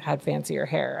they had fancier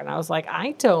hair, and I was like,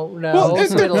 I don't know. Well, So I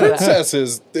they're looked it up.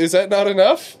 princesses. Is that not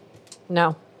enough?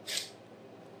 No,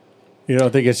 You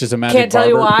don't think it's just a magic can't tell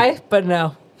you barber? why, but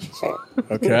no.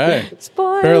 Okay.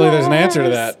 Spoilers. Apparently there's an answer to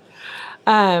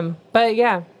that. But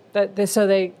yeah, so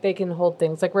they can hold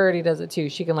things. Like Rarity does it too.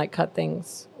 She can like cut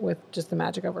things with just the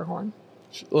magic of her horn.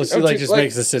 Well, she Oh, like she- just like-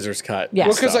 makes the scissors cut. Yeah.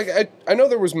 Well, because stuff. like I know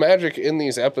there was magic in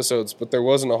these episodes, but there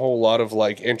wasn't a whole lot of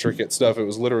like intricate stuff. It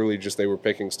was literally just they were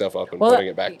picking stuff up and Well, putting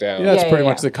it back down. Yeah, that's Yeah, pretty yeah,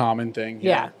 much yeah. the common thing.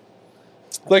 Yeah.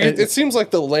 Like it seems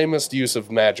like the lamest use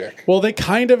of magic. Well, they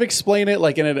kind of explain it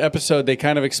like in an episode. They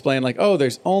kind of explain like, oh,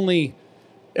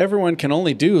 everyone can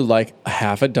only do like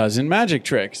half a dozen magic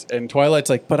tricks, and Twilight's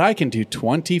like, but I can do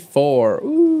 24.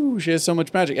 Ooh, she has so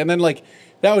much magic, and then like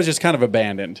that was just kind of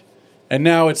abandoned. And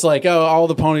now it's like, oh, all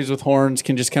the ponies with horns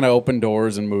can just kind of open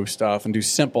doors and move stuff and do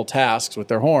simple tasks with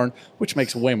their horn, which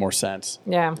makes way more sense.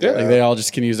 Yeah. Yeah. Like they all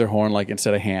just can use their horn like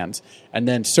instead of hands. And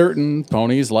then certain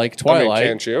ponies like Twilight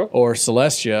can't you? or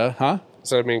Celestia, huh?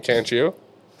 Does that mean can't you?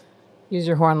 Use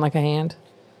your horn like a hand.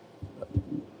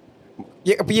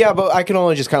 Yeah, but I can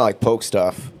only just kind of like poke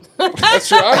stuff. That's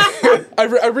true.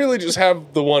 I really just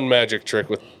have the one magic trick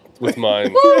with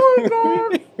mine.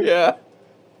 Yeah.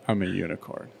 I'm a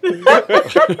unicorn.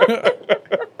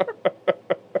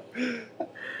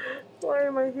 Why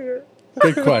am I here?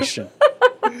 Good question.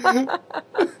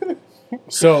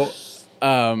 So,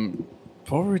 what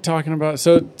were we talking about?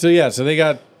 So they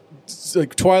got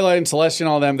like Twilight and Celestia and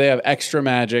all them. They have extra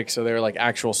magic, so they're like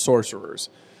actual sorcerers.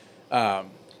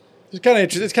 It's kind of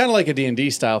interesting. It's kind of like a D&D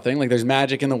style thing. Like there's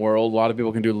magic in the world. A lot of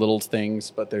people can do little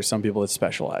things, but there's some people that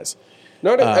specialize.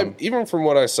 No, even from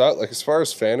what I saw, like as far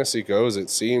as fantasy goes, it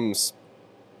seems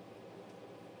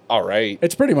all right.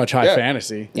 It's pretty much high Yeah.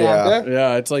 fantasy. Yeah.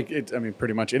 Yeah, it's like I mean,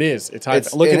 pretty much it is. It's high.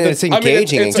 It's, Look and at it's the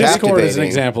engaging it's and Discord captivating. is an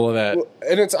example of that.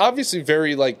 And it's obviously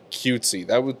very like cutesy.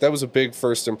 That was a big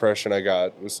first impression I got.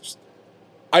 It was just,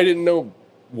 I didn't know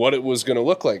what it was going to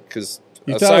look like because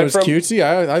You thought it was cutesy?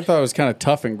 I thought it was kind of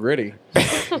tough and gritty.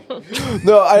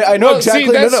 No, I know exactly.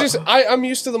 See, that's no. just I'm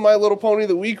used to the My Little Pony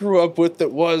that we grew up with.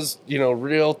 That was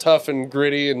real tough and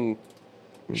gritty, and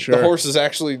Sure. the horses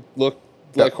actually look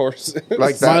like horses.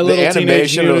 Like that. My The Little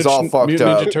animation Teenage was all Mutant fucked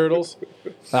up. Ninja Turtles.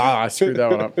 I screwed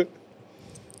that one up.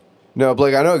 No,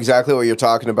 Blake, I know exactly what you're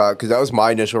talking about because that was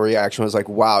my initial reaction. Was like,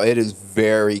 wow, it is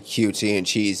very cutesy and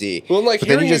cheesy. Well, like but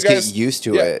then you hearing just guys, get used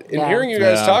to yeah, it. And hearing you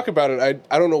guys Yeah. talk about it,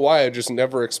 I don't know why I just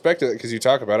never expected it because you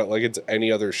talk about it like it's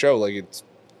any other show. Like it's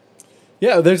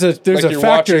Yeah, there's a like factor you're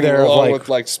watching there of along like with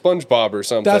like SpongeBob or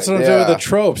something. that's what I'm saying with Yeah. the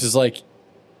tropes is like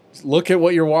look at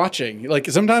what you're watching. Like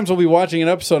sometimes we'll be watching an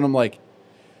episode and I'm like,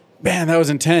 man, that was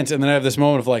intense, and then I have this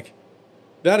moment of like,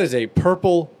 that is a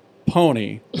purple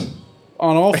pony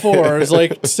on all fours,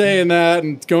 like saying that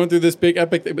and going through this big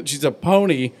epic thing, but she's a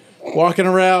pony walking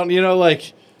around,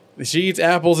 like she eats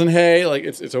apples and hay. Like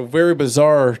it's a very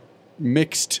bizarre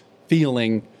mixed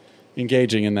feeling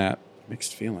engaging in that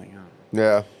mixed feeling.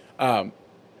 Yeah.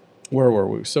 Where were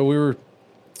we? So we were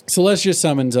Celestia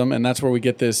summons him, and that's where we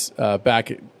get this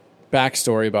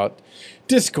backstory about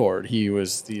Discord.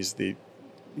 He's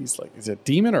like, is it a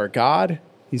demon or a god?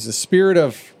 He's the spirit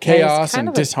of chaos kind and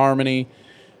of a- disharmony.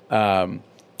 And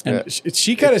Yeah.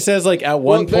 she kind of says like at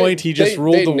one point he just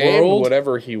ruled the named world.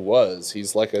 whatever he was.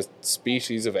 He's like a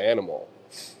species of animal.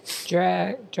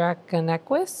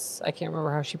 Draconequus? I can't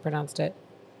remember how she pronounced it.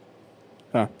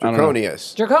 Huh, I don't know.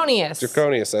 Draconius. Draconius.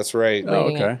 Draconius, that's right. Oh,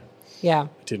 reading okay. it. Yeah. I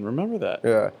didn't remember that.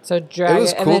 Yeah. So dragon. It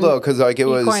was cool though because like it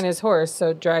was. equine is horse,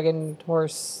 so dragon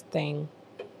horse thing.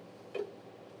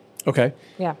 Okay.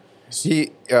 Yeah.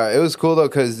 It was cool though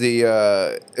because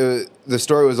the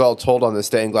story was all told on the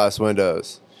stained glass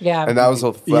windows, Yeah. and that was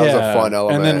a fun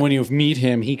element. And then when you meet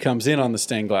him, he comes in on the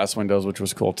stained glass windows, which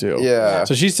was cool too. Yeah.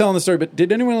 So she's telling the story, but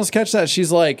did anyone else catch that?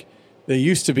 She's like, they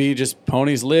used to be just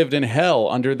ponies lived in hell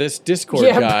under this Discord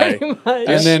Yeah, guy. pretty much.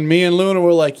 And then me and Luna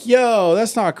were like, yo,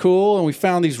 that's not cool. And we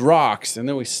found these rocks and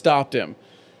then we stopped him.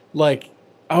 Like,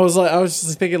 I was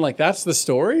just thinking, like, that's the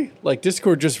story? Like,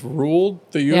 Discord just ruled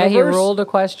the Yeah, universe? he ruled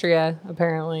Equestria,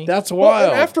 apparently. That's Well,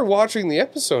 wild. and after watching the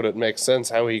episode, it makes sense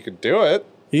how he could do it.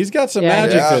 He's got some yeah,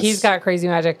 magic. Yeah. That's, he's got crazy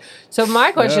magic. So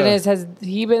my question Yeah. is, has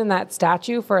he been in that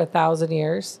statue for 1,000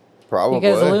 years? probably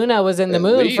Because Luna was in the At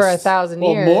moon for least. 1,000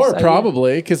 well, years. more I mean,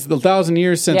 probably, because the 1,000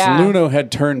 years since Yeah. Luna had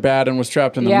turned bad and was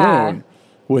trapped in the Yeah. moon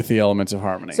with the elements of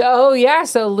harmony. So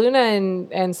Luna and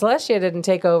Celestia didn't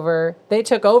take over. They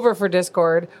took over for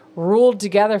Discord, ruled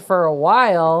together for a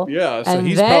while. Yeah, so and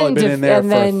he's then probably been in there and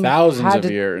for then thousands had of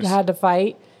to- years. Had to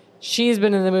fight. She's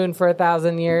been in the moon for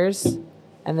 1,000 years,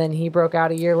 and then he broke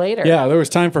out a year later. Yeah, there was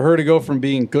time for her to go from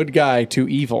being good guy to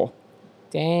evil,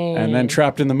 Dang. and then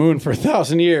trapped in the moon for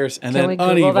 1,000 years, and Can we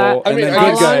then Google unevil, that? I and mean, then I How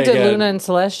good guess- guy long did again. Luna and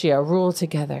Celestia rule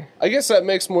together? I guess that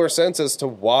makes more sense as to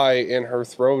why in her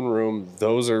throne room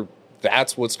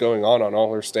that's what's going on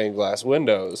all her stained glass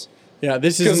windows. Yeah,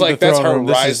 this 'Cause, isn't like, the that's throne her room.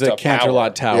 This rise is the to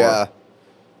Canterlot Tower. Yeah.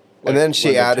 And then she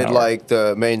Lego added Tower. like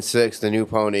the main six, the new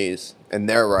ponies, and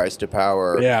their rise to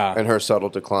power. Yeah. And her subtle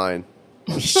decline.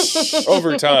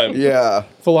 Over time. Yeah.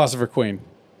 Philosopher Queen.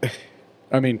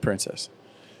 I mean Princess.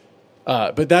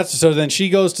 But that's so. Then she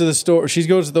goes to the store. She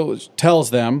goes to tells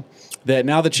them that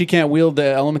now that she can't wield the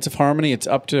elements of harmony, it's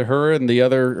up to her and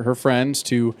her friends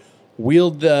to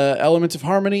wield the elements of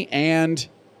harmony and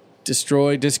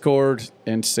destroy Discord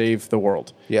and save the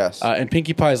world. Yes. And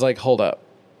Pinkie Pie's like, hold up,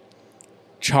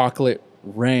 chocolate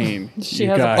rain. She you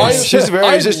has a guys. point. She's very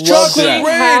I just love chocolate that. She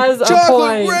rain. has a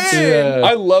chocolate point. rain. Yeah.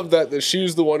 I love that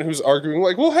she's the one who's arguing,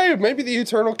 like, well, hey, maybe the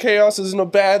eternal chaos isn't a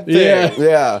bad thing. Yeah.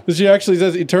 Yeah. She actually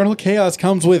says eternal chaos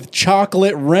comes with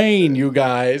chocolate rain, you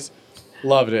guys.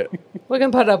 Loved it. We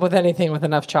can put up with anything with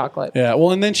enough chocolate. Yeah.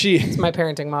 Well, and then she It's my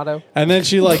parenting motto.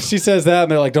 she says that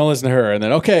and they're like, don't listen to her. And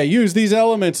then, okay, use these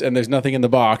elements. And there's nothing in the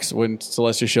box when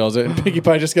Celestia shows it. And Pinkie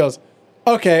Pie just goes,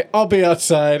 okay, I'll be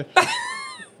outside.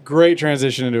 Great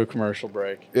transition into a commercial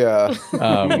break. Yeah.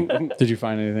 Did you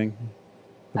find anything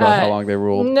about how long they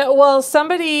ruled? No, well,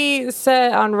 somebody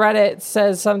said on Reddit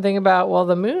says something about, well,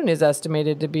 the moon is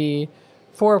estimated to be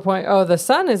the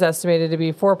sun is estimated to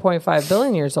be 4.5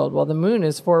 billion years old. Well, the moon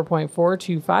is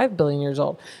 4.425 billion years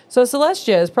old. So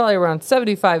Celestia is probably around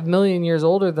 75 million years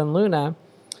older than Luna.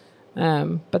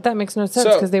 But that makes no sense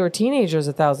So- because they were teenagers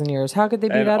 1,000 years. How could they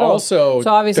be And that old? also, So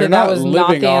obviously they're that not was not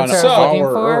living the on answer I was looking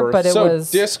our for, Earth. but it So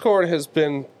was. Discord has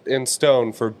been in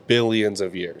stone for billions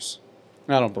of years.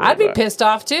 I don't believe I'd be that. pissed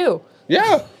off too.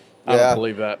 Yeah. I Yeah. don't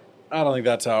believe that. I don't think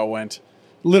that's how it went.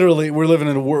 Literally, we're living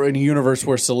in a universe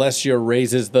where Celestia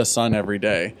raises the sun every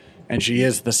day, and she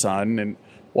is the sun. And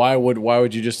why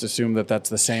would you just assume that that's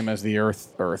the same as the Earth?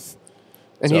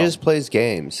 And So- he just plays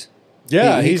games.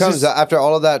 Yeah, he he's comes just- out after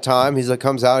all of that time.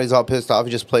 Comes out. He's all pissed off.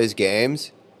 He just plays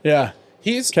games. Yeah,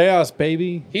 He's chaos,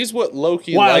 baby. he's what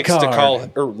Loki Wild likes to card. call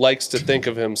or likes to think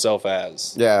of himself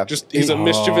as. Yeah. just he's a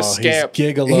mischievous Oh, scamp.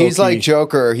 He's Giga He's Loki. like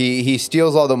Joker. He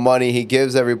steals all the money. He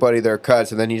gives everybody their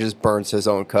cuts, and then he just burns his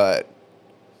own cut.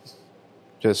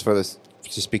 Just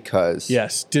because.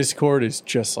 Yes, Discord is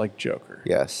just like Joker.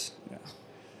 Yes.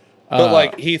 But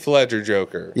like Heath Ledger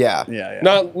Joker. Yeah. Yeah, yeah.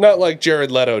 Not like Jared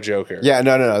Leto Joker. Yeah.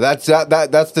 No. That's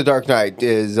the Dark Knight.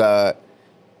 Is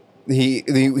he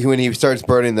when he starts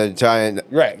burning the giant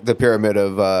Right. the pyramid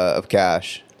of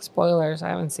cash. Spoilers. I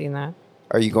haven't seen that.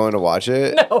 Are you going to watch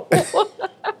it? No.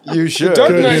 You should. Dark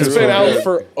Good Knight's news. been out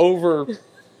for over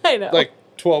I know. like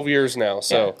 12 years now.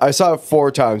 So I saw it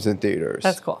 4 times in theaters.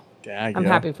 That's cool. Yeah, I'm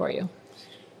happy for you.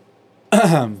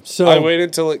 So I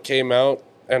waited till it came out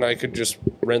and I could just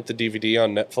rent the DVD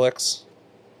on Netflix.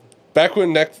 Back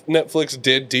when Netflix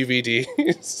did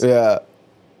DVDs. Yeah.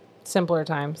 Simpler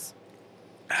times.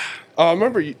 I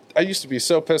remember I used to be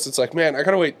so pissed. It's like, man, I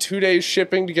gotta wait 2 days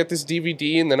shipping to get this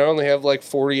DVD, and then I only have like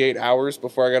 48 hours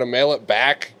before I gotta mail it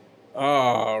back.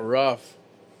 Oh, rough.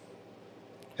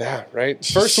 Yeah, right.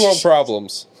 First world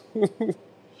problems.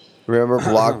 Remember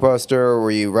Blockbuster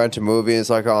where you rent a movie and it's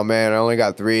like, oh man, I only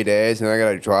got 3 days and I got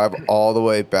to drive all the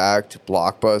way back to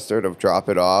Blockbuster to drop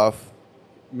it off.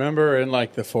 Remember in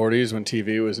like the 40s when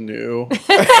TV was new?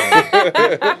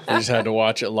 You just had to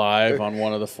watch it live on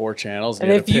one of the 4 channels. And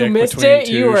you had if to you pick missed between it,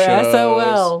 you 2 were shows.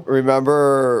 SOL.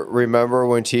 Remember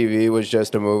when TV was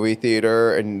just a movie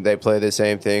theater and they play the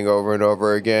same thing over and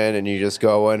over again and you just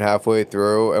go in halfway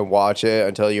through and watch it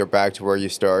until you're back to where you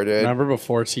started? Remember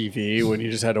before TV when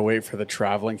you just had to wait for the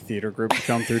traveling theater group to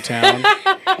come through town?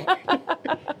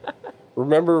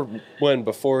 Remember when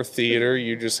before theater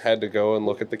you just had to go and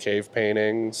look at the cave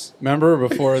paintings? Remember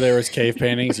before there was cave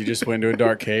paintings, you just went to a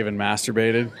dark cave and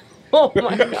masturbated? Oh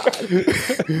my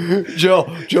god.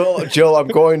 Jill, I'm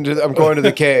going to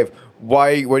the cave.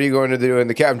 Why? What are you going to do in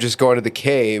the cave? I'm just going to the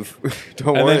cave.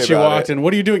 Don't And worry then she about walked it. in.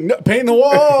 What are you doing? No, painting the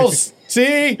walls.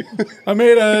 See? I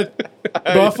made a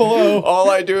buffalo. All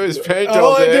I do is paint All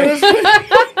all I do day. is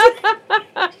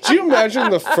paint. Do you imagine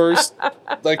the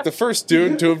first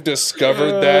dude to have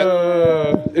discovered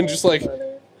that and just like,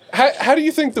 how do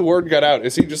you think the word got out?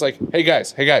 Is he just like, hey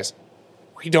guys,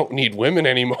 we don't need women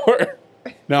anymore?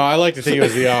 No, I like to think it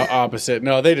was the opposite.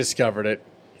 No, they discovered it.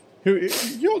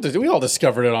 We all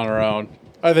discovered it on our own.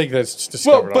 I think that's just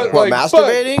discovered on our own. What,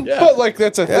 masturbating? But like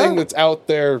that's a thing Yeah. that's out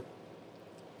there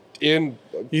in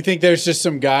You think there's just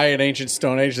some guy in ancient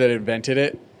Stone Age that invented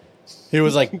it? He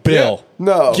was like, Bill,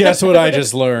 No. guess what I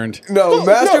just learned? No,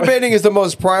 masturbating is the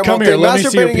most primal Come here, thing. let me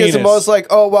see your Masturbating is the penis. most like,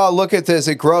 oh wow, look at this,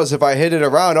 it grows. If I hit it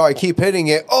around, oh, I keep hitting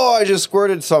it. Oh, I just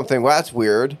squirted something. Well, that's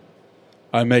weird.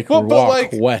 I make Well, her but walk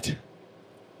like- wet.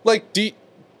 like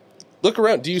look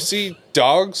around. Do you see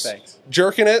dogs Thanks.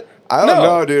 jerking it? I don't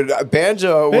know, dude.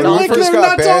 Banjo. They When we lick first their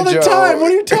got nuts all Banjo, the time.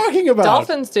 What are you talking about?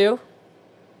 Dolphins do.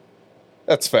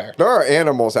 That's fair. there are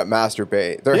animals that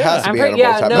masturbate. There Yeah. has to I'm be pretty,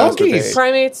 animals yeah, that no. masturbate.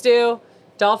 Primates do.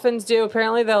 Dolphins do.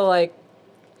 Apparently, they'll like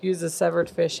use a severed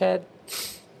fish head.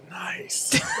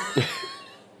 Nice.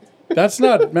 That's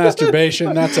not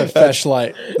masturbation. That's a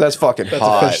fleshlight. That's fucking That's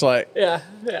hot. a fleshlight. Yeah,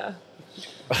 yeah.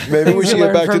 Maybe we Things should you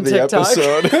get learn back to from the TikTok.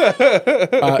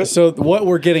 episode. So what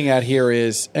we're getting at here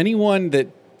is anyone that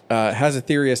has a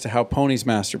theory as to how ponies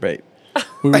masturbate.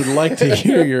 We would like to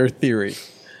hear your theory.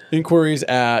 Inquiries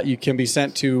you can be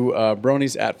sent to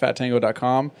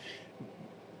bronies@fattango.com.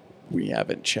 We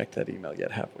haven't checked that email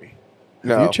yet, have we?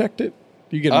 No. Have you checked it?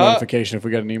 Do you get a notification if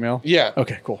we get an email? Yeah.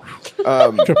 Okay, cool.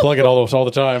 Try to plug it all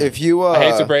the time. If you I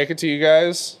hate to break it to you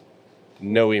guys.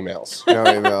 No emails. no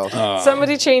emails.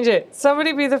 Somebody change it.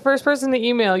 Somebody be the first person to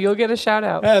email. You'll get a shout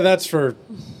out. That's for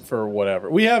whatever.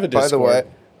 We have a By Discord.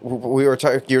 the way,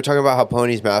 you were talking about how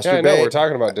ponies masturbate. Yeah, I know. We're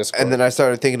talking about Discord. And then I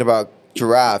started thinking about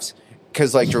giraffes.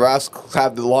 Because like giraffes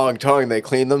have the long tongue, they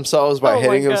clean themselves by Oh my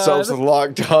hitting themselves God. with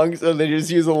long tongues, and they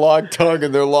just use a long tongue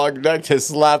and their long neck to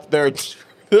slap their.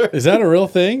 Is that a real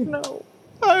thing? No.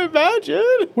 I imagine.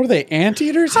 What are they,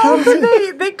 anteaters? How could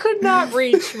they? They could not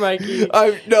reach, Mikey.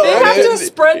 No, They have to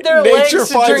spread their legs to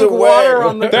finds drink a way. water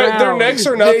on the their ground. necks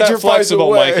are not Nature that finds a flexible,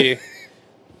 way. Mikey.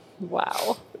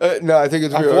 Wow. No, I think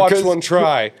it's I've real. watched one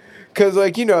try. Because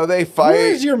like they fight.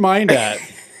 Where's your mind at?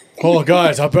 Oh,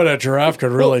 guys, I bet a giraffe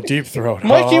could really deep throat.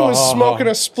 Mikey was smoking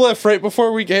a spliff right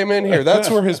before we came in here. That's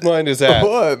where his mind is at.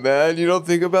 What, man? You don't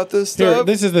think about this Here, stuff?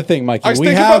 this is the thing, Mikey. I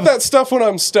think about that stuff when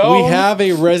I'm stoned. We have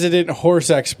a resident horse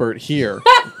expert here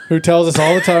who tells us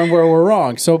all the time where we're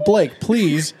wrong. So, Blake,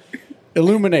 please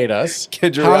illuminate us.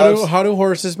 Can giraffes- How do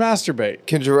horses masturbate?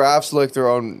 Can giraffes lick their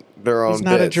own their own He's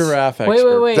not a bits. giraffe Wait,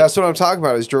 expert. wait. That's what I'm talking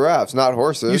about is giraffes, not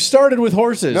horses. You started with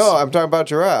horses. No, I'm talking about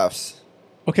giraffes.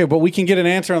 Okay, but we can get an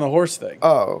answer on the horse thing.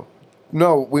 Oh.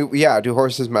 No, do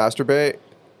horses masturbate?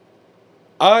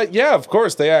 Yeah, of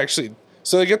course. They actually.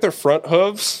 So they get their front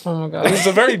hooves. Oh my god. It's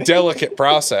a very delicate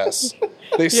process.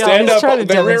 They Yeah, stand he's up, trying to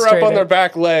they rear up demonstrate on their it.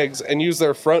 back legs and use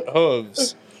their front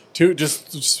hooves.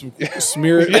 Just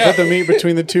smear it, put the meat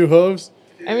between the two hooves.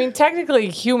 I mean, technically,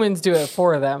 humans do it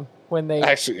for them when they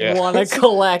Actually, yeah. want to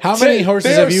collect. How many horses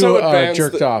they are have you so advanced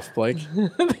jerked that- off, Blake?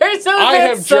 There's no I way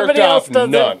have somebody jerked else off does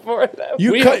none. it for them.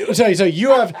 You We- cut. So you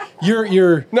have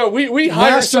your. No, we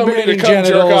hire somebody to Masturbating come jerk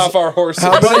genitals. off our horses.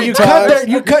 How But many you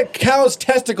times- cut cows'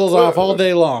 testicles off all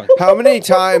day long. How many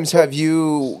times have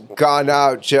you gone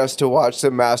out just to watch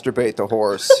them masturbate the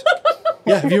horse?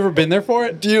 Yeah, have you ever been there for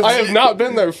it? I have not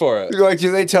been there for it. Like,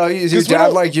 do they tell you? Is your 'Cause we dad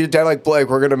don't- like Blake?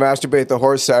 We're gonna masturbate the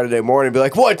horse Saturday morning. Be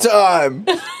like, what time?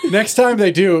 Next time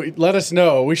they do, let us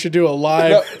know. We should do a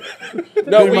live.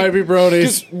 No, They might be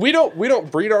bronies. Because we don't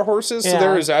breed our horses, so Yeah.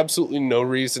 there is absolutely no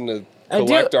reason to I do-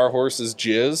 collect our horses'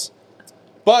 jizz.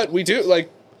 But we do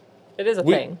It is a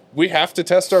we thing. we have to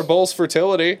test our bull's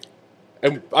fertility,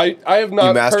 and I have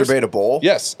not You masturbate a bull?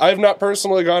 Yes, I have not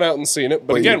personally gone out and seen it,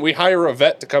 but Wait, again, you- we hire a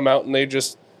vet to come out, and they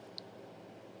just.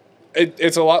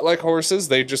 It's a lot like horses.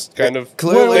 They just kind of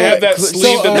Clearly- they have that So,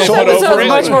 sleeve that This they put episode over is it.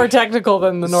 much more technical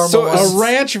than the normal So- one. A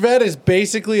ranch vet is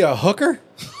basically a hooker.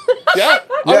 Yeah.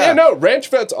 Oh Yeah. yeah, no. Ranch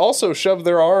vets also shove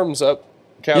their arms up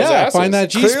cows' Yeah, asses. find that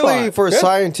G Clearly, spot. for Yeah.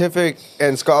 scientific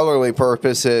and scholarly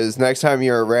purposes, next time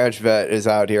your ranch vet is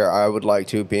out here, I would like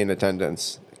to be in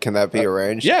attendance. Can that be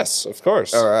arranged? Yes, of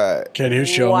course. All right. Can you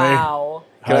show me Wow.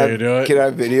 how you do it? Can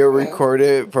I video record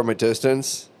it from a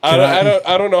distance? I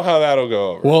don't know how that'll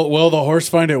go over. Will the horse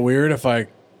find it weird if I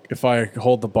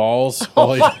hold the balls?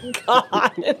 while he-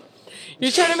 God. You're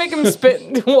trying to make him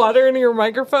spit water into your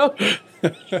microphone?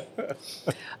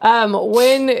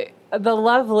 When the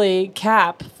lovely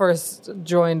Cap first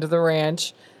joined the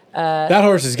ranch, that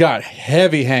horse has got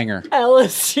heavy hanger.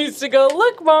 Ellis used to go,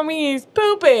 "Look, Mommy, he's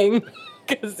pooping."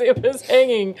 Because it was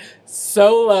hanging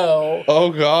so low.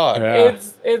 Oh God. Yeah.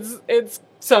 It's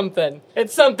something.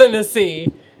 It's something to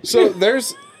see. So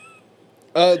there's,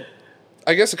 I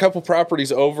guess a couple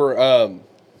properties over,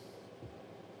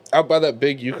 out by that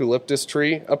big eucalyptus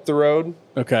tree up the road.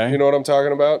 Okay. You know what I'm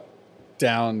talking about?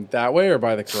 Down that way or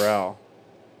by the corral?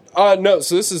 No.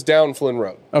 So this is down Flynn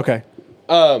Road. Okay.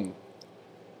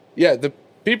 Yeah, the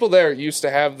people there used to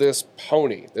have this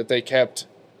pony that they kept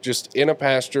just in a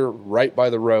pasture right by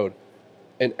the road.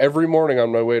 And every morning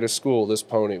on my way to school, this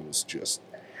pony was just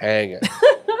hanging.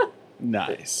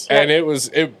 Nice. And it was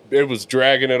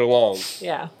dragging it along.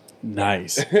 Yeah.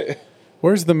 Nice.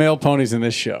 Where's the male ponies in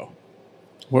this show?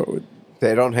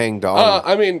 They don't hang dong.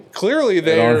 I mean, clearly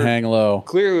They don't they're hang low.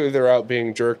 clearly they're out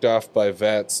being jerked off by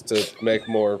vets to make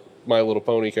more My Little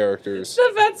Pony characters.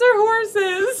 The vets are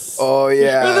horses. Oh The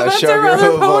yeah, vets shove are your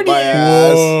other hoof up my ponies.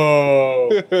 ass.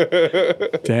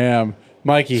 Whoa. Damn.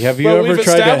 Mikey, have you But ever we've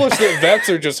tried established to... that vets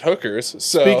are just hookers.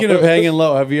 So Speaking of hanging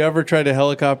low, have you ever tried to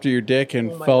helicopter your dick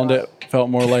and my felt God. it felt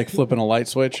more like flipping a light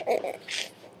switch?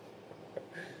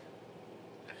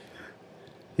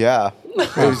 Yeah,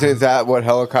 is that what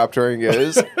helicoptering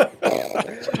is?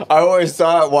 I always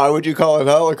thought, why would you call it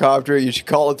helicopter? You should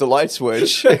call it the light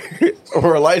switch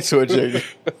or light switching.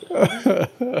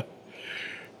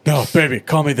 No, baby,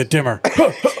 call me the dimmer.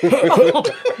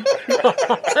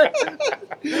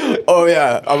 Oh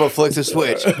yeah, I'm gonna flick the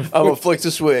switch. I'm gonna flick the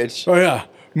switch. Oh yeah,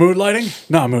 mood lighting?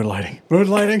 No, mood lighting. Mood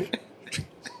lighting.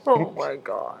 Oh my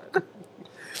God.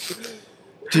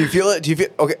 Do you feel it? Do you feel?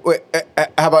 Okay, wait.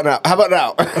 How about now? How about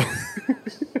now?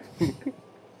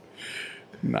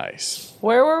 Nice.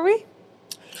 Where were we?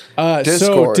 So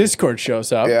Discord. Discord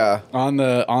shows up. Yeah. On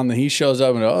the he shows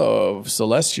up and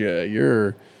Celestia,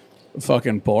 you're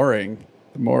fucking boring.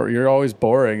 You're always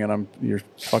boring, and you're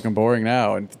fucking boring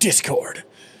now. And Discord.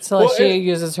 Celestia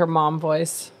uses her mom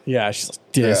voice. Yeah, she's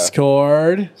like,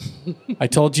 Discord. I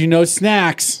told you no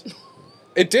snacks.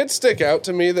 it did stick out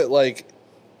to me that, like,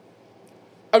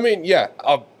 I mean, yeah,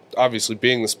 obviously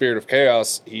being the spirit of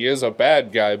chaos, he is a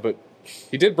bad guy, but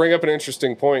he did bring up an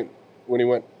interesting point when he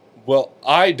went, well,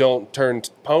 I don't turn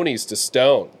ponies to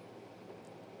stone.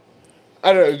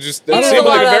 I don't know, just that There's seemed a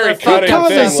like lot a of very other cutting He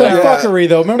causes thing. some Like, fuckery,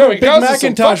 though. Remember, No, he Big causes some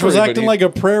Macintosh was fuckery, but acting he- like a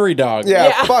prairie dog. Yeah,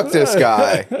 Yeah. fuck this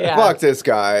guy. Yeah. Fuck this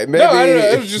guy. Maybe, I don't know,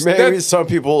 it was just maybe that- some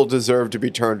people deserve to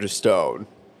be turned to stone.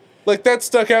 like, that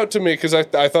stuck out to me because I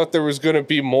thought there was going to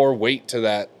be more weight to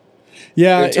that.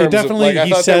 Yeah, in terms it definitely. of, like, I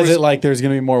he thought there says was- it like there's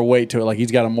going to be more weight to it, like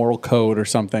he's got a moral code or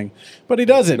something, but he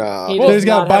doesn't. Nah. He Well, does he's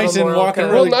got not have a bison moral walking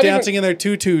code. around, Well, not dancing even- in their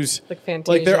tutus, Like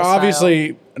Fantasia like they're style.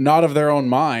 obviously not of their own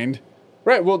mind.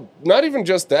 Right. Well, not even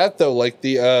just that though. Like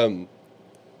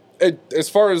as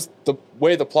far as the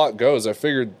way the plot goes, I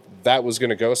figured that was going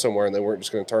to go somewhere, and they weren't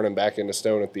just going to turn him back into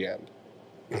stone at the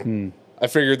end. I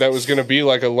figured that was going to be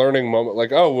like a learning moment.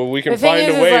 Like, oh, well, we can The thing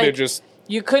find is, a way to like, just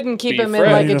You couldn't keep Be him in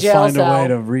friends. like You a need to jail find a way cell.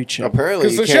 to reach him. Apparently,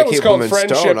 because you the can't show was keep called them in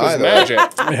Friendship stone is either. Magic.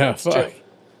 Yeah, fuck.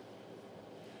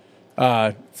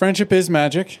 Friendship is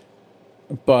magic,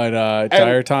 but And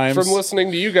dire times. From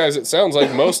listening to you guys, it sounds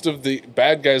like most of the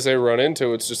bad guys they run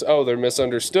into, it's just, oh, they're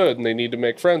misunderstood and they need to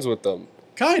make friends with them.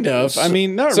 Kind of. I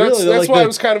mean, not So really. that's Like why I the-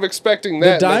 was kind of expecting The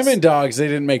that. Diamond Dogs, they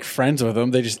didn't make friends with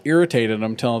them. They just irritated them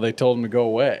until they told them to go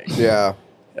away. Yeah.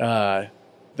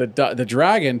 The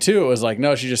dragon, too, was like,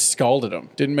 no, she just scalded him.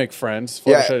 Didn't make friends.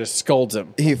 Yeah. Fluttershy just scolds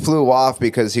him. He flew off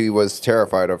because he was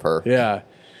terrified of her. Yeah.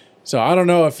 So I don't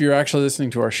know if you're actually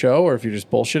listening to our show or if you're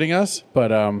just bullshitting us, but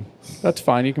that's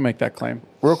fine. You can make that claim.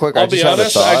 Real quick, I'll I just be had a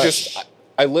honest, thought.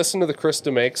 I listened to the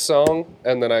Krista Makes song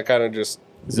and then I kind of just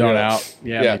Zone yeah. out.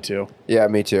 Yeah, Yeah. me too. Yeah,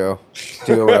 me too.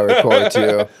 Do what I record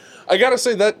too. I gotta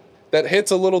say that hits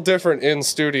a little different in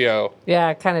studio. Yeah,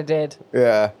 I kind of did.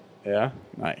 Yeah. Yeah.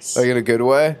 Nice. Like in a good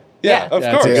way. Yeah, Yeah. of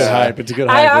yeah, course. it's a good Yeah. hype. It's a good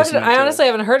hype. listening to I it. honestly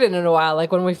haven't heard it in a while.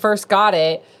 Like when we first got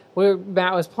it,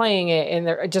 Matt was playing it in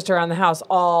there just around the house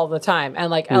all the time,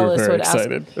 and like We were Ellis very would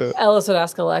excited. Ellis would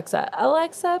ask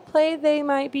Alexa, play "They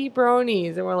Might Be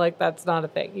Bronies," and we're like, that's not a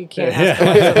thing. You can't ask Yeah.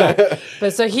 Alexa that.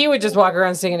 But so he would just walk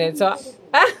around singing it. So,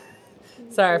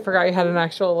 sorry, I forgot you had an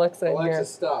actual Alexa in here.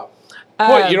 stop.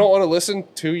 What, you don't want to listen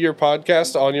to your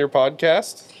podcast on your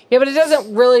podcast? Yeah, but it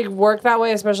doesn't really work that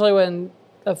way, especially when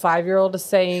a 5-year-old is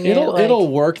saying it. Like, It'll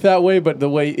work that way, but the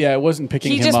way, yeah, it wasn't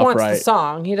picking he him just up wants right. the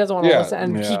song. He doesn't want to Yeah. listen,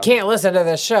 and Yeah. he can't listen to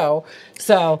this show.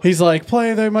 So He's like,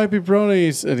 play, they might be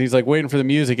bronies. And he's like waiting for the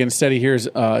music. Instead, he hears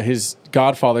his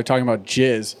godfather talking about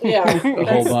jizz. yeah,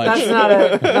 whole bunch.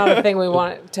 that's not a thing we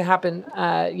want to happen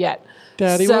yet.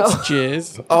 Daddy, So- what's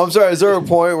jizz? Oh, I'm sorry. Is there a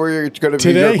point where you're going to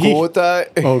be Today, cool with that?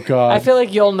 Oh, God. I feel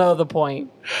like you'll know the point.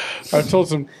 I've told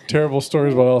some terrible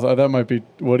stories about Ellis. That might be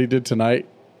what he did tonight.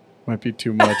 Might be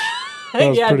too much. That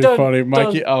was Yeah, pretty don't- funny.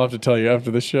 Mikey, don't- I'll have to tell you after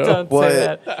the show. Don't What?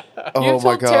 say that. Oh You've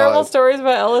my told terrible god. stories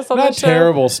about Ellis on Not the show.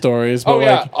 terrible stories, but Oh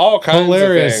yeah, like all kinds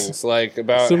hilarious. of things, like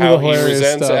about Some of how the he hilarious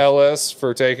resents stuff. Ellis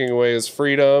for taking away his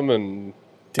freedom, and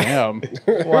Damn.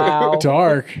 Wow,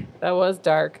 Dark. that was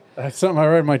dark. That's something I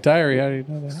write in my diary. How do you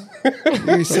know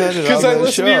that? You said it 'Cause on I the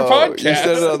listen to your show. You podcast.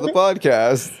 said it on the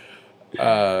podcast.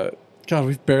 God,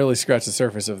 we've barely scratched the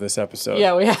surface of this episode.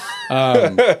 Yeah, we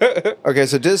Okay,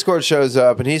 so Discord shows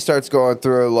up and he starts going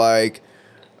through like,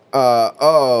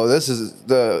 this is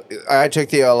I took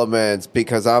the elements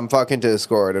because I'm fucking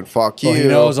Discord and fuck you. Well, he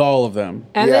knows all of them.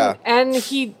 and Yeah. then, and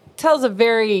he tells a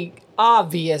very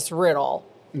obvious riddle.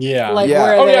 Yeah. Like Yeah.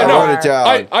 where Oh, they yeah, no. are. I wrote it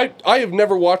down. I have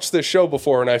never watched this show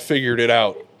before, and I figured it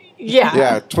out. Yeah.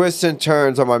 Yeah, twists and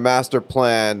turns on my master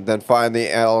plan, then find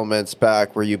the elements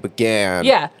back where you began.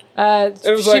 Yeah. It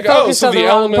was she like, focused so on the the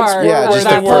wrong elements part. were Yeah, where just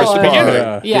they the were first at the part.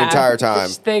 beginning. Yeah. The entire time.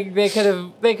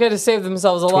 They could have saved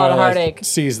themselves a lot of Twilight heartache.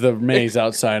 sees the maze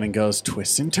outside and goes,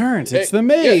 twists and turns. It's the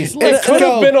maze. It Let's could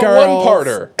go, have been a girls.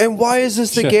 one-parter. And why is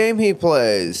this the game he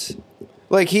plays?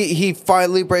 Like he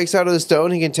finally breaks out of the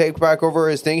stone. He can take back over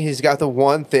his thing. He's got the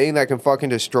one thing that can fucking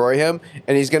destroy him,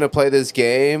 and he's gonna play this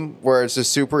game where it's a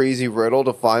super easy riddle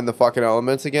to find the fucking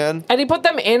elements again. And he put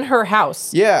them in her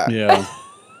house. Yeah, Yeah.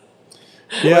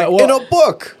 Yeah, in well, a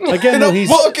book. again, in though, a he's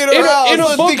book in her in a- house. in a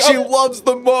The book thing she of- loves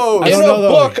the most. I In don't a know,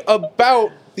 though. book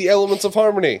about the elements of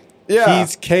harmony. Yeah,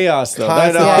 he's chaos, though.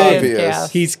 Kinda That's the Yeah, thing. he is obvious.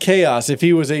 chaos. He's chaos. If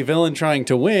he was a villain trying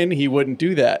to win, he wouldn't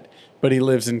do that. But he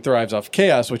lives and thrives off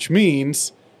chaos, which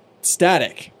means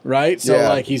static, right? So Yeah.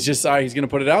 like he's just he's going to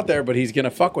put it out there, but he's going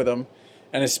to fuck with them.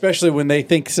 And especially when they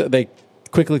think they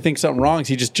quickly think something wrong,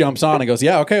 he just jumps on and goes,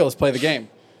 "Yeah, okay, let's play the game."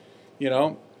 You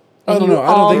know? I don't You know. I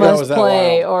don't think that almost was that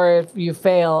play, wild. or if you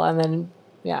fail, and then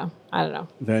I don't know.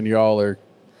 Then y'all are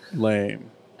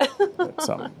lame. That's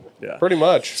something. Yeah. Pretty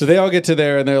much. So they all get to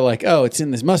there and they're like, "Oh, it's in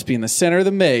this must be in the center of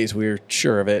the maze. We're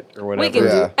sure of it, or whatever." We can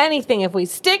Yeah. do anything if we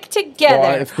stick together.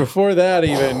 Well, if before that,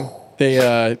 even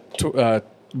they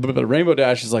Rainbow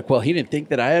Dash is like, "Well, he didn't think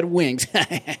that I had wings,"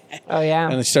 oh yeah.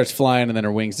 and then she starts flying, and then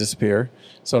her wings disappear.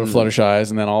 So do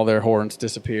Fluttershy's, and then all their horns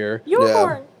disappear. Your Yeah.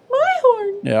 horn, my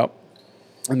horn. Yep.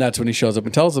 And that's when he shows up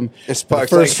and tells them, And the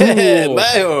Spark's like, first rule. my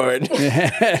horn.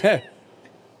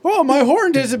 "Oh, my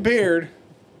horn disappeared."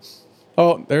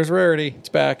 Oh, there's Rarity. It's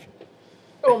back.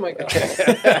 Oh my god.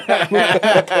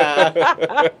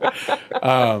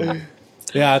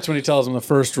 Yeah, that's when he tells him the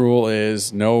first rule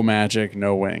is no magic,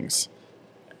 no wings.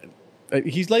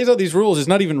 He lays out these rules. It's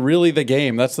not even really the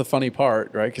game. That's the funny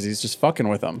part, right? Because he's just fucking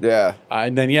with them. Yeah.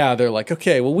 And then, they're like,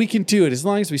 okay, well, we can do it as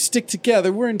long as we stick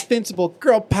together. We're invincible.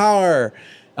 Girl power.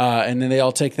 And then they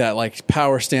all take that, like,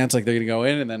 power stance, like they're going to go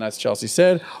in. And then, as Chelsea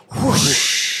said,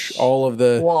 whoosh, all of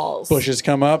the Walls. bushes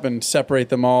come up and separate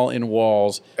them all in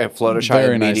walls. And Fluttershy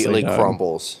Very nicely immediately done.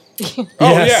 crumbles. Oh,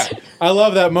 Yes. yeah. I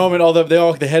love that moment.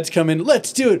 The heads come in.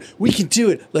 Let's do it. We can do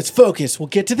it. Let's focus. We'll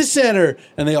get to the center.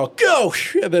 And they all go.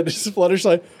 And then just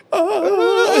Fluttershy.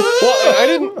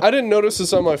 Well, I didn't notice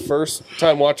this on my first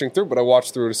time watching through, but I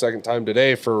watched through it a second time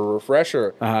today for a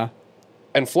refresher. Uh-huh.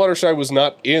 And Fluttershy was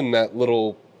not in that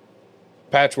little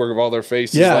patchwork of all their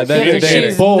faces. Yeah, like, then communicating. they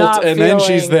She's bolt, not and then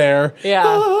she's feeling- there.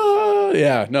 Yeah.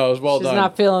 Yeah, no, it was well She's done.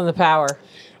 not feeling the power.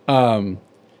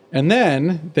 And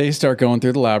then they start going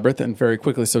through the labyrinth, and very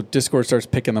quickly, so Discord starts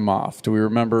picking them off. Do we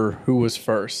remember who was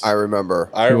first? I remember.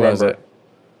 I Who remember. was it?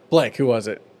 Blake, who was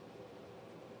it?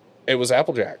 It was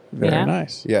Applejack. Very Yeah.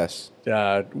 nice. Yes. Do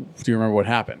you remember what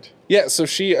happened? Yeah, so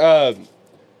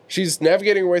she's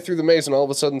navigating her way through the maze, and all of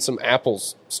a sudden some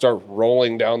apples start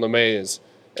rolling down the maze.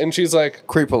 And she's like,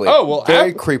 Creepily. Oh, well,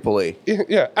 Very creepily.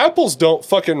 yeah, apples don't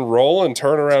fucking roll and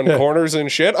turn around corners and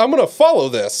shit. I'm going to follow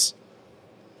this.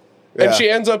 Yeah. And she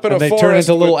ends up in And a they forest. turn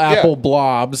into little with- yeah. apple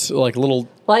blobs, like little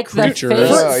Like the creatures.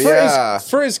 face. Oh, yeah.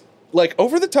 For as like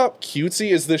over the top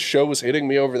cutesy as this show was hitting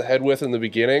me over the head with in the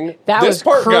beginning, That this was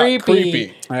part creepy. got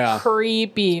creepy. Yeah.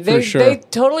 Creepy. For They sure. they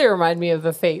totally remind me of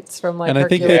the Fates from like And I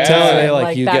think Hercules they tell her, and, they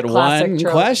like, you that get classic one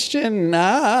trope. question.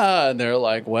 And they're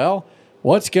like, well,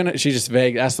 what's gonna? She just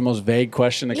asks the most vague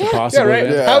question that could Yeah. possibly Yeah, right.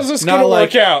 be. Yeah. How's this Not going to like,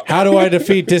 work out? how do I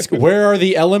defeat Disc? Where are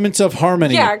the elements of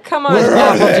harmony? Yeah, come on,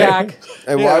 Applejack.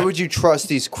 And why would you trust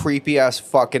these creepy ass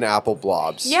fucking apple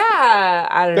blobs? Yeah,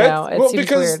 I don't know. It seems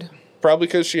weird. Probably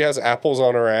because she has apples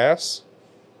on her ass.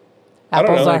 I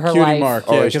don't Apples know. are her Cutie life. mark.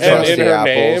 Oh, Yeah, she 'cause trusts And in the her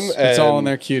name, apples. it's all in and-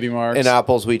 their cutie marks. In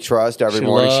apples we trust. Every She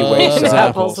morning she loves wakes In up.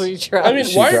 apples apples. we trust. I mean,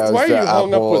 She why does are the you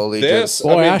hung up apple with allegiance. this?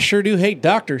 Boy, I I mean, sure do hate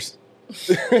doctors.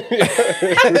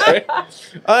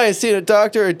 I ain't seen a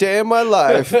doctor a day in my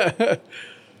life.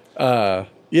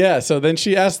 Yeah, so then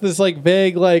she asks this like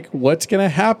vague, like, what's gonna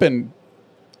happen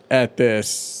at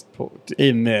this,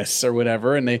 in this, or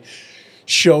whatever, and they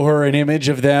show her an image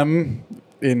of them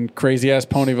in crazy ass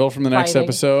Ponyville from the next Fighting.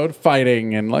 episode,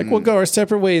 fighting, and like, we'll go our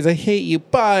separate ways. I hate you.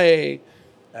 Bye.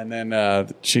 And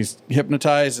then she's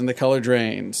hypnotized, and the color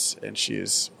drains, and she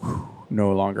is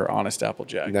no longer honest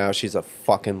Applejack. Now she's a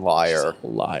fucking liar.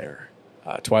 Liar.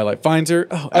 Twilight finds her.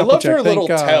 Oh, I love Applejack, her thank little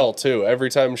God. tell too. Every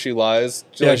time she lies,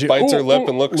 she like bites ooh, her lip ooh,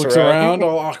 and looks around.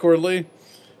 all awkwardly.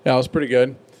 Yeah, it was pretty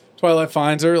good. Twilight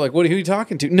finds her. Like, who are you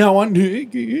talking to? No one.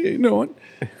 No one.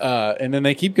 And then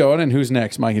they keep going. And who's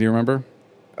next, Mikey? Do you remember?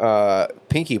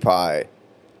 Pinkie Pie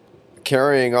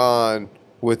carrying on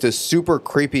with this super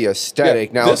creepy aesthetic.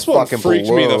 Yeah, Now this it's one fucking freaked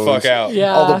me the fuck balloons. out.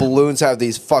 Yeah. All the balloons have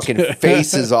these fucking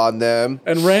faces on them.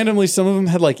 And randomly, some of them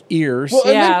had like ears. Well,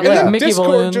 Yeah, and like then Mickey Discord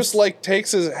balloons. just like takes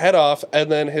his head off,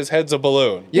 and then his head's a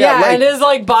balloon. Yeah, like- and his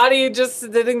like body just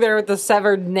sitting there with the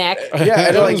severed neck. Yeah,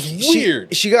 and That like was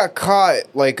weird. She got caught,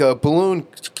 like a balloon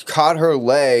caught her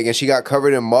leg, and she got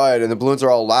covered in mud, and the balloons are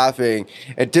all laughing.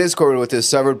 And Discord with his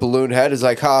severed balloon head is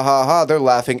like, ha ha ha! They're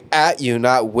laughing at you,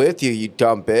 not with you, you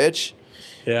dumb bitch.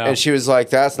 Yeah. And she was like,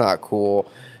 "That's not cool.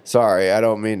 Sorry, I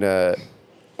don't mean to."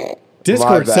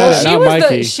 Discord My said bad. it, not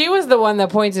Mikey. She was the one that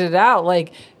pointed it out.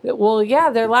 Like, well,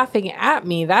 yeah, they're laughing at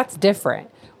me. That's different.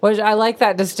 Which I like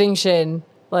that distinction.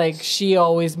 Like, she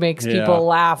always makes Yeah. people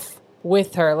laugh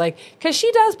with her. Like, because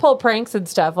she does pull pranks and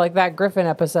stuff. Like that Griffin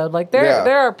episode. Like, there Yeah.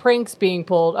 are pranks being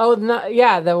pulled. Oh, no,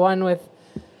 yeah, the one with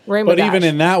Rainbow But even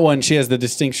Dash. in that one, she has the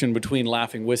distinction between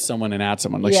laughing with someone and at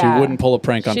someone. Like, Yeah. she wouldn't pull a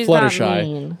prank on She's not Fluttershy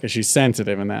mean. because she's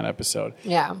sensitive in that episode.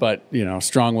 Yeah. But,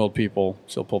 strong-willed people,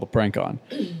 she'll pull the prank on.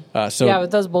 So yeah, but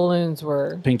those balloons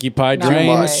were. Pinkie Pie Not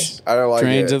drains. I don't like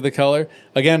drains it. of the color.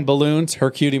 Again, balloons,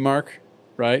 her cutie mark,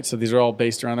 right? So these are all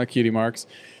based around their cutie marks.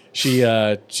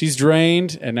 She's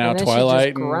drained, and now And then she's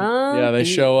Twilight. just Yeah, they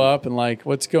show up and like,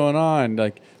 what's going on?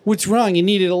 Like, what's wrong? You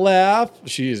needed a laugh.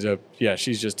 She's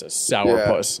just a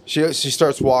sourpuss. She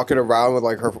starts walking around with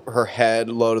like her head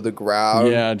low to the ground.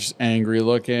 Yeah, just angry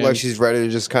looking. Like she's ready to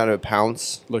just kind of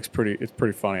pounce. It's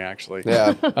pretty funny actually.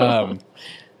 Yeah.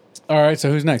 All right, so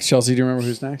who's next? Chelsea, do you remember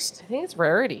who's next? I think it's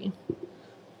Rarity.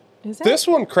 Is it? This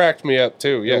one cracked me up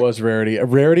too. Yeah, It was Rarity.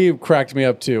 Rarity cracked me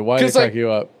up too. Why did it 'Cause, crack like, you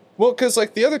up? well, because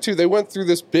like the other two, they went through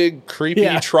this big creepy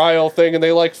Yeah. trial thing, and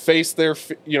they like faced their,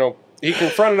 he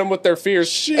confronted them with their fears.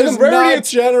 She and is then Rarity, not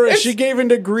it's generous. it's- She gave in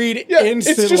to greed Yeah,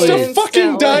 instantly. it's just a fucking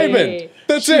Instantly. diamond.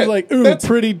 That's She's it. like, ooh, That's-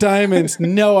 pretty diamonds.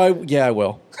 No, I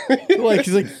will. Like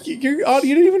he's like, you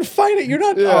didn't even fight it. You're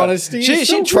not honest. She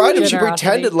tried to. She Generosity.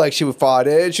 pretended like she fought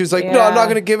it. She was like, "No, Yeah. I'm not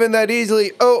going to give in that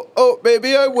easily." Oh,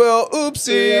 maybe I will.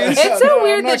 Oopsies. It's so No, I'm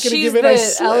weird not that gonna she's give in, I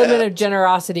the element slipped. of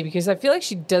generosity because I feel like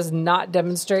she does not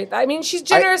demonstrate. I mean, she's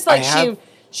generous. I Like have-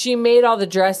 she made all the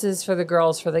dresses for the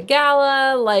girls for the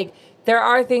gala. Like there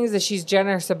are things that she's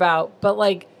generous about, but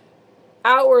like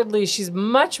outwardly, she's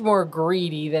much more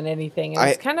greedy than anything. And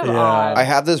it's kind of odd. I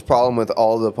have this problem with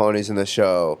all the ponies in the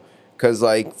show because,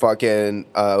 like, fucking,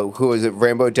 who is it?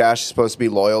 Rainbow Dash is supposed to be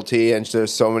loyalty, and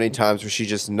there's so many times where she's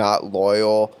just not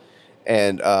loyal.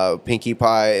 And Pinkie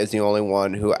Pie is the only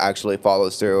one who actually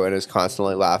follows through and is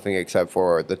constantly laughing, except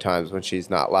for the times when she's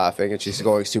not laughing and she's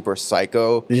going super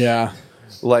psycho. Yeah.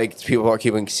 Like people are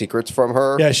keeping secrets from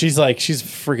her. Yeah, she's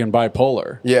freaking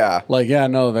bipolar. Yeah. Like, yeah,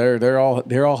 no,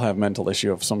 they all have mental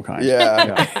issue of some kind.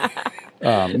 Yeah.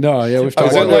 No, yeah, we've I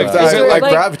talked wonder about if that. that, Is it like,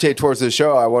 like- gravitate towards the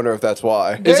show. I wonder if that's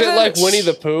why. Is There's it a- like Winnie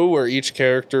the Pooh, where each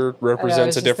character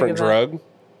represents a just different thinking that. drug?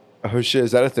 Oh shit,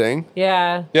 is that a thing?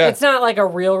 yeah. Yeah. It's not like a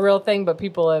real thing, but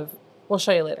people have. We'll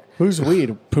show you later. Who's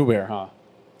weed? Pooh Bear, huh?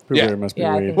 Pooh Yeah. Bear must be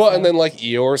Yeah, I weed. think Well, and then like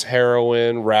Eeyore's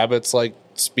heroin, Rabbit's like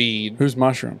speed. Who's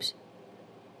mushrooms?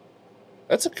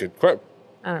 That's a good question.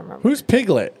 I don't remember. Who's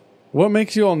Piglet? What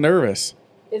makes you all nervous?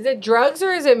 Is it drugs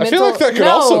or is it mental? I feel like that could no,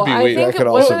 also be I weed. think That could it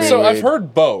also wasn't- be So weed. I've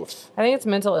heard both, I think it's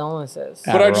mental illnesses.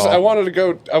 Ah. but I Adderall.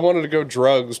 wanted to go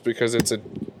drugs because it's a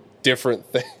different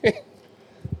thing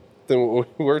than what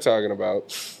we're talking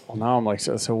about. Well, now I'm like,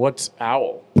 so what's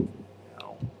owl?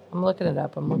 I'm looking it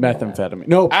up. I'm looking it up. Methamphetamine.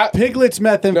 No, Ah. Piglet's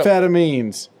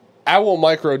methamphetamines. Owl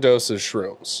microdoses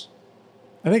shrooms.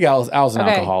 I think Owl's an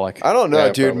Okay. alcoholic. I don't know,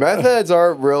 Yeah, dude. probably. Meth heads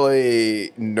aren't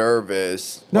really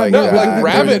nervous. No, like no, that. like They're,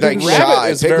 Rabbit- like, Rabbit shy.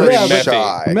 is Piglet's very methy.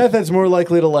 shy. Meth head's more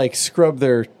likely to like scrub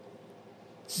their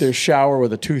shower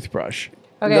with a toothbrush.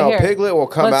 Okay, No, here. Piglet will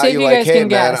come Let's at see if you you like, guys "Hey, can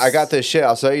man, guess." I got this shit.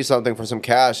 I'll sell you something for some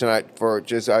cash." And I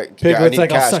Piglet's need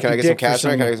like, "I'll cash. suck Can I your get some dick for cash,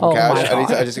 man? Can I get some Oh cash? my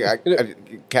I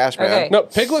need cash, man." Okay. No,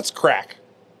 Piglet's crack.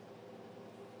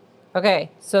 Okay,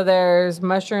 so there's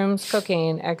mushrooms,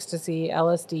 cocaine, ecstasy,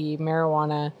 LSD,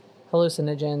 marijuana,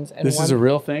 hallucinogens, and This is a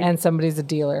real thing? And somebody's a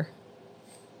dealer.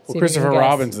 Well, See if you Christopher can guess.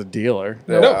 Robin's the dealer.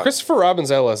 No, Christopher Robin's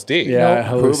LSD. Yeah,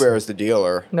 Pooh Bear's the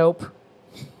dealer. Nope.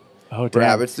 Oh, damn.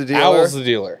 Rabbit's the dealer. Owl's the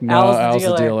dealer. No, Owl's the Owl's the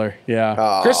dealer. dealer. Yeah.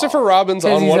 Oh. Christopher Robin's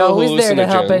Because on he's one of the always there to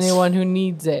help hallucinogens. anyone who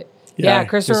needs it. Yeah, Yeah,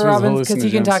 Christopher this was Robbins, because he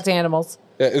can hallucinogens. talk to animals.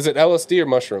 Yeah, is it LSD or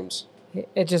mushrooms?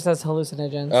 It just says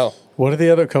hallucinogens. Oh, What are the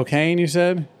other cocaine you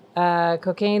said? Cocaine,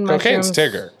 cocaine's mushrooms.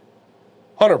 Tigger.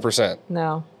 100%.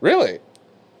 No. Really?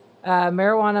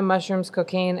 Marijuana, mushrooms,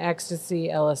 cocaine, ecstasy,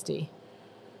 LSD.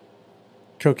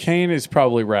 Cocaine is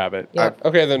probably rabbit. Yep.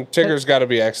 Okay, then Tigger's got to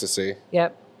be ecstasy.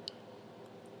 Yep.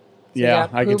 Yeah,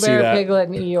 I Pooh can see Bear, that. Piglet,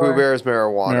 and Eeyore. Pooh Bear's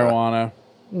marijuana. Marijuana.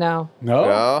 No. No.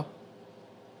 No?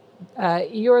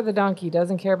 Eeyore the donkey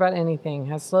doesn't care about anything,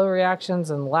 has slow reactions,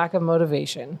 and lack of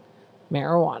motivation.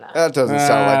 Marijuana. That doesn't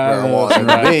sound like that's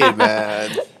marijuana to me,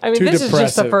 man. I mean, too this is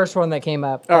just the depressive. first one that came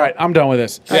up. All right, I'm done with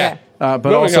this. Yeah. But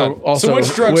Moving also, on. also, So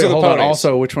which drugs wait, are the hold on. ponies?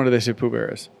 Also, which one do they say Pooh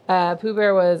Bear is? Pooh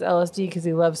Bear was LSD because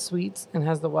he loves sweets and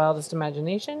has the wildest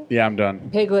imagination. Yeah, I'm done.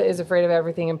 Piglet is afraid of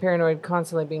everything and paranoid,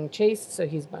 constantly being chased, so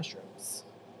he's mushrooms.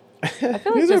 I feel like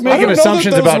These this are one- making I don't know that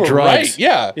assumptions those about were drugs. Right.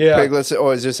 Yeah. Yeah. Piglet's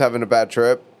always just having a bad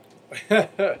trip.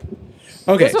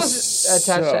 Okay. This one's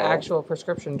attached so- to actual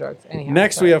prescription drugs. Anyhow,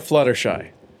 Next, sorry. we have Fluttershy,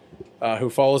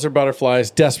 who follows her butterflies,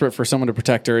 desperate for someone to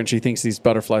protect her, and she thinks these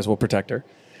butterflies will protect her.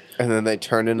 And then they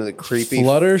turn into the creepy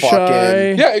Fluttershy.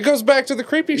 fucking... Yeah, it goes back to the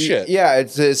creepy shit. Yeah,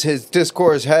 it's his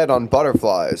Discord's head on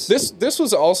butterflies. This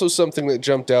was also something that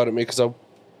jumped out at me because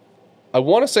I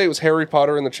want to say it was Harry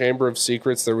Potter and the Chamber of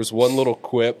Secrets. There was one little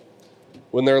quip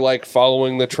when they're like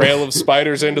following the trail of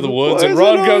spiders into the woods, Why and is it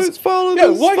Ron always goes, follow "Yeah,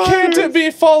 the why can't spiders?" it be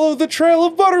follow the trail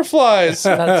of butterflies?"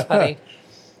 That's funny.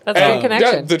 That's a good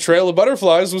connection. Yeah, the trail of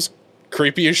butterflies was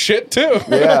creepy as shit too.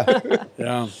 Yeah.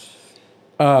 Yeah.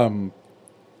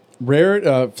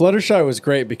 Fluttershy was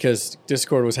great because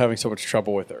Discord was having so much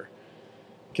trouble with her.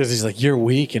 Because he's like, you're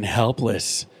weak and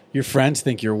helpless. Your friends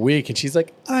think you're weak. And she's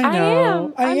like, I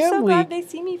know. I am so weak. glad they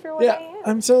see me for what I Yeah, am.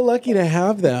 I'm so lucky to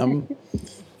have them.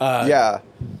 Yeah.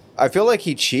 I feel like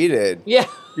he cheated. Yeah.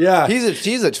 Yeah.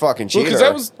 He's a fucking cheater. Because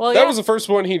that was Well, that yeah. was the first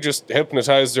one he just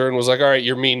hypnotized her and was like, "All right,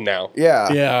 you're mean now."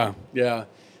 Yeah. Yeah.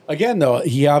 Again, though,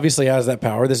 he obviously has that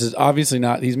power. This is obviously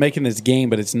not. He's making this game,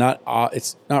 but it's not.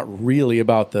 It's not really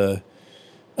about the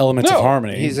elements No, of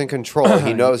harmony. He's in control.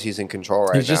 He knows he's in control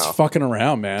right He's just now. fucking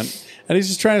around, man, and he's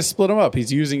just trying to split them up.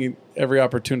 He's using every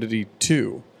opportunity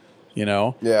to, you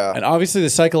know. Yeah. And obviously, the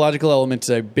psychological element is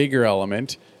a bigger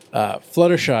element.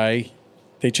 Fluttershy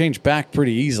they change back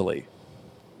pretty easily.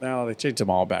 Well, they changed them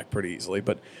all back pretty easily,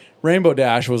 but Rainbow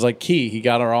Dash was like key. He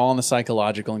got her all on the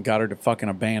psychological and got her to fucking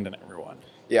abandon everyone.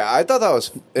 Yeah, I thought that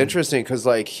was interesting because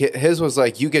like his was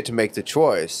like you get to make the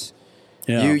choice.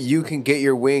 Yeah. You can get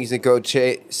your wings and go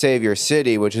save your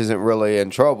city, which isn't really in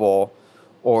trouble,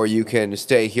 or you can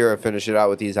stay here and finish it out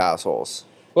with these assholes.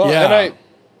 Well, Yeah.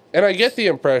 and I get the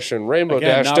impression Rainbow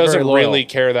Again, Dash not very doesn't loyal. really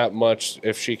care that much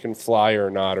if she can fly or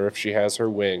not, or if she has her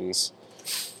wings.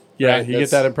 Yeah, Right, you get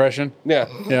that's- that impression? Yeah.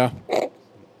 Yeah.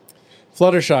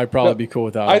 Fluttershy probably be cool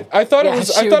without it. I thought Yeah, it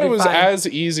was she I thought would it be was fine. as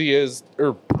easy as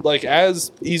or like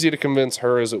as easy to convince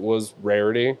her as it was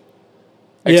Rarity.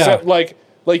 Except like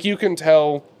you can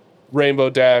tell Rainbow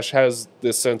Dash has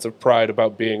this sense of pride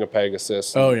about being a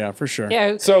Pegasus. Oh, yeah, for sure.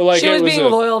 Yeah. So, like, she it was was being a-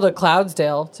 loyal to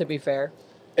Cloudsdale, to be fair.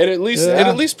 And at least Yeah, it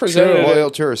at least presented Loyal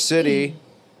it, to her city,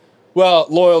 well,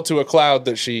 loyal to a cloud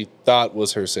that she thought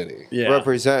was her city. Yeah.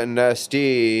 representing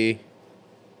SD,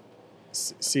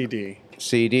 CD.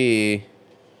 CD,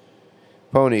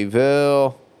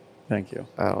 Ponyville. Thank you.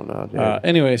 I don't know, dude.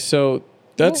 Anyway, so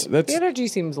that's The energy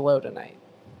seems low tonight.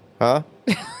 Huh?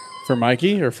 for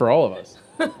Mikey or for all of us?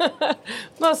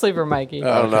 Mostly for Mikey.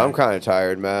 I don't know. I'm kind of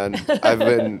tired, man. I've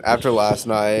been after last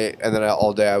night, and then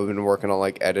all day I've been working on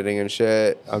like editing and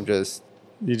shit. I'm just.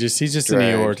 He's just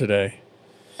Dragged. an Eeyore today.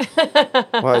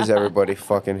 Why does everybody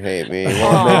fucking hate me?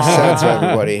 Well, it makes sense.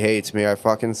 Everybody hates me. I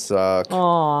fucking suck.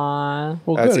 Aww.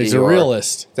 Well, That's good. He's a Eeyore.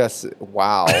 realist. That's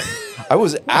wow. I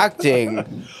was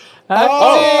acting.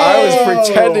 I was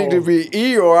pretending to be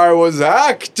Eeyore. I was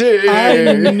acting.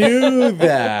 I knew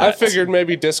that. I figured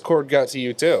maybe Discord got to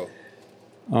you too.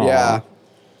 Yeah.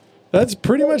 That's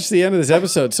pretty much the end of this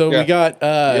episode. So Yeah. we got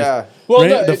Yeah.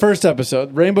 Well, the first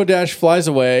episode. Rainbow Dash flies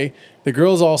away. The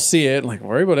girls all see it. Like,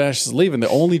 Rainbow Dash is leaving. The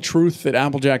only truth that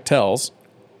Applejack tells.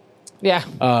 Yeah.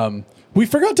 We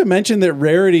forgot to mention that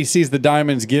Rarity sees the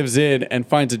diamonds, gives in, and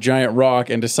finds a giant rock,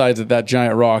 and decides that that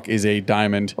giant rock is a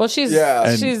diamond. well, she's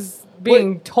Yeah. she's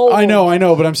being told. I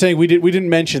know, but I'm saying we didn't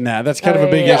mention that. That's kind of a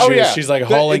big yeah. issue. Oh, yeah. She's like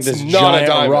That hauling it's this not a giant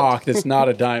diamond. rock that's not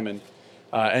a diamond.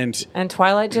 And And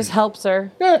Twilight just helps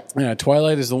her. yeah,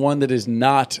 Twilight is the one that is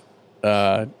not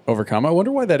overcome. I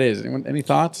wonder why that is. Anyone, any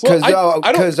thoughts? Because I don't-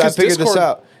 I figured this Discord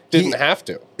out. Didn't have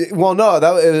to. Well, no,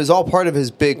 it was all part of his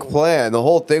big plan. The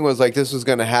whole thing was like this was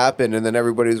going to happen, and then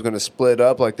everybody was going to split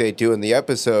up like they do in the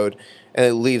episode, and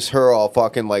it leaves her all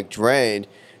fucking like drained.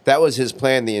 That was his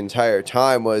plan the entire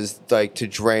time, was like to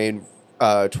drain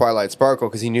Twilight Sparkle,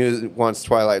 because he knew once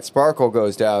Twilight Sparkle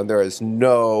goes down, there is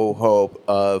no hope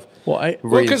of. Well, I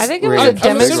think it was a I'm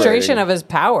demonstration of his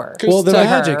power. Well, the to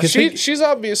magic her. is- She's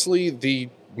obviously the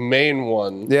main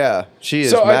one. Yeah, she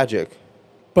is So magic.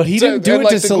 But he didn't do and, it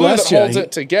like, to the glue that Celestia. holds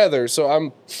it together. So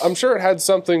I'm sure it had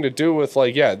something to do with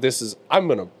like, yeah, I'm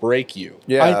gonna break you.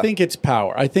 Yeah, I think it's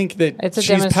power. I think that It's a she's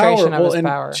demonstration of powerful his and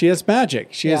power. she has magic.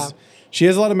 She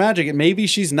has a lot of magic, and maybe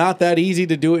she's not that easy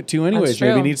to do it to anyways. true.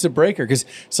 Maybe he needs to break her, because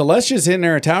Celestia's hitting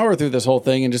her tower through this whole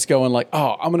thing and just going like,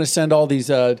 "Oh, I'm going to send all these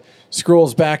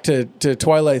scrolls back to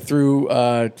Twilight through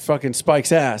fucking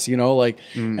Spike's ass,"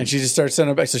 and she just starts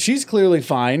sending them back. So she's clearly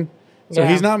fine. So Yeah.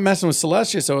 he's not messing with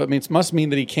Celestia. So it must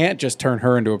mean that he can't just turn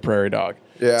her into a prairie dog.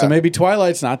 Yeah. So maybe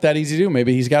Twilight's not that easy to do.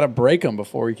 Maybe he's got to break him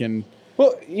before he can.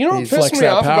 Well, you know what He pissed flexed me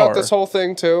that off power. about this whole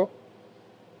thing too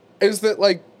is that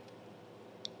like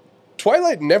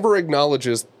Twilight never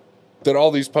acknowledges that all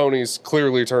these ponies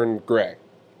clearly turn gray.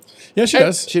 Yeah, she And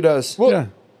does. she does. Well, Yeah.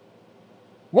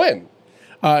 when?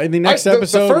 In the next The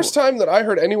episode, first time that I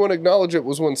heard anyone acknowledge it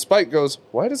was when Spike goes,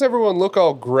 "Why does everyone look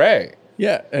all gray?"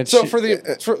 yeah, and So she- for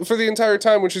the entire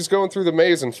time when she's going through the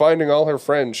maze and finding all her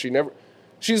friends,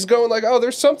 she's going like, "Oh,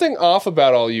 there's something off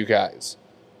about all you guys,"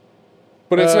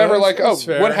 but it's never that's- like, "Oh, that's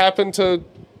fair. what happened to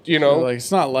like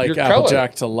it's not like your color.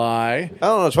 Applejack to lie. I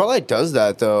don't know. Twilight does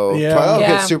that though. Yeah. Twilight Yeah.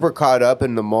 gets super caught up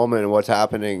in the moment and what's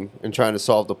happening and trying to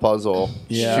solve the puzzle.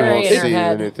 Yeah. She Very won't in her see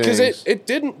head. anything. Because it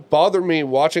didn't bother me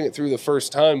watching it through the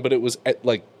first time, but it was at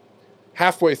like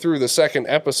halfway through the second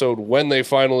episode when they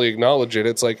finally acknowledge it.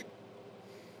 It's like,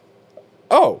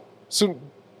 oh, so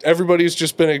everybody's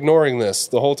just been ignoring this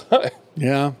the whole time.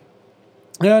 Yeah.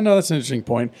 Yeah, no, that's an interesting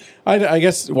point. I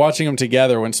guess watching them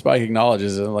together when Spike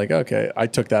acknowledges it, I'm like, okay, I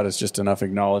took that as just enough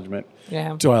acknowledgement.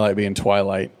 Yeah. Twilight being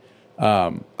Twilight. I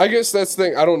guess that's the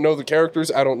thing. I don't know the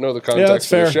characters. I don't know the that's context of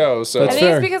fair. the show. So I That's think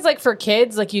fair. it's because, like, for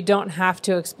kids, like, you don't have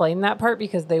to explain that part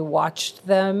because they watched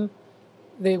the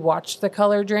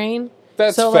color drain.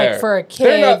 That's So, fair. like, for a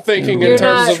they're kid, not thinking in you're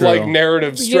terms not- of like True.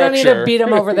 narrative You don't structure. need to beat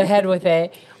them over the head with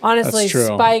it. Honestly, That's true.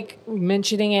 Spike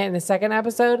mentioning it in the second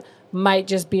episode might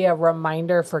just be a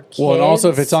reminder for kids. Well, and also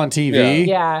if it's on TV,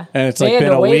 Yeah. and it's They like had been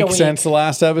to a wait week since the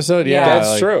last episode, yeah, Yeah. That's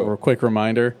like, true. A quick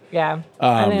reminder. Yeah.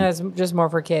 I think that's just more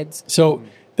for kids. So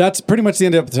that's pretty much the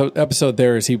end of the episode.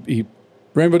 There is he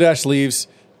Rainbow Dash leaves.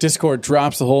 Discord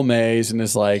drops the whole maze and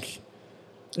is like,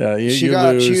 you She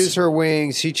lose. used her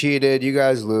wings. She cheated. You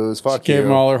guys lose. Fuck you. Gave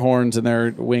them all her horns and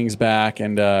their wings back,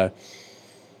 and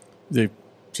they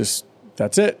just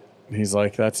that's it. He's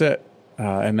like, that's it.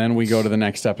 And then we go to the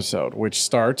next episode, which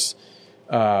starts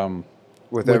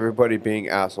with everybody being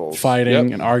assholes. fighting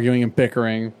Yep. and arguing and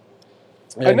bickering.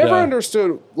 I And, never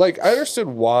understood. Like, I understood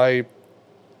why.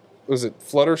 Was it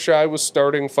Fluttershy was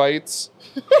starting fights?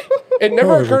 It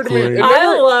never Oh, occurred to me. great.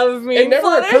 I love me. It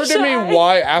never occurred to me Fluttershy.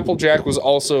 why Applejack was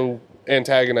also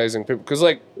antagonizing people. Because,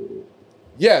 like,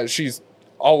 yeah, she's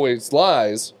always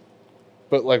lies,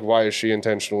 but like, why is she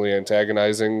intentionally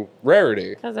antagonizing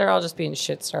Rarity? Because they're all just being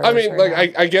shit starters. I mean, right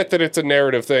like, now. I get that it's a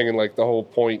narrative thing, and like the whole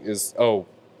point is, oh,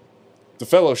 the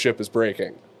Fellowship is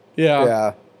breaking.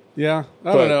 Yeah, Yeah. I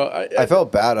But don't know. I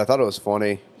felt bad. I thought it was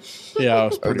funny. Yeah, it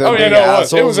was pretty. Them Oh yeah, being no, it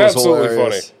was. It assholes was absolutely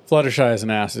hilarious. funny. Fluttershy as an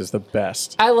ass is the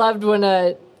best. I loved when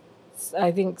I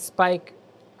think Spike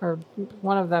or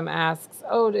one of them asks,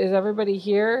 "Oh, is everybody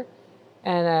here?"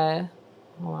 And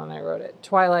hold on, I wrote it.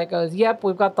 Twilight goes, "Yep,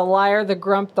 we've got the liar, the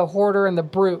grump, the hoarder, and the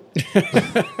brute."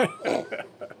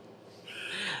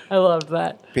 I loved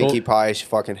that. Pinkie Pie, she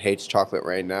fucking hates chocolate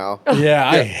rain now. Yeah,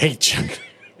 I hate chocolate.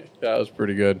 That was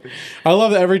pretty good. I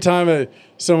love that every time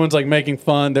someone's like making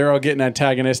fun, they're all getting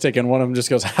antagonistic, and one of them just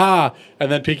goes "ha,"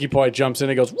 and then Pinkie Pie jumps in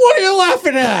and goes, "What are you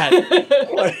laughing at?"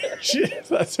 Like,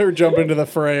 that's her jump into the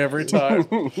fray every time.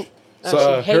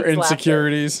 So Her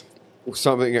insecurities.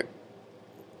 Something.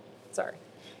 Sorry.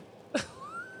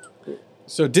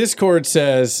 So Discord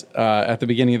says at the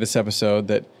beginning of this episode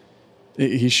that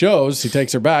he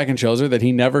takes her back and shows her that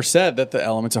he never said that the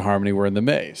elements of harmony were in the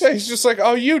maze. Yeah, he's just like,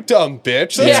 oh, you dumb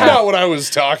bitch. That's Yeah. not what I was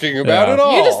talking about Yeah. at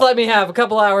all. You just let me have a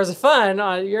couple hours of fun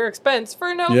on your expense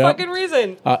for no Yep. fucking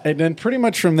reason. And then pretty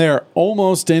much from there,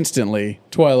 almost instantly,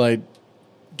 Twilight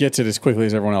gets it as quickly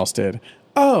as everyone else did.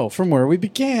 Oh, from where we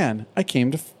began. I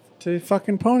came to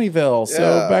fucking Ponyville, so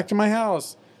Yeah. back to my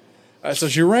house. So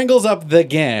she wrangles up the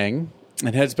gang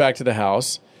and heads back to the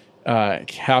house,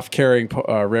 half carrying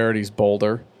Rarity's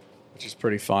boulder, which is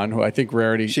pretty fun. Who I think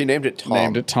Rarity She named it Tom.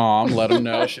 named it Tom. Let him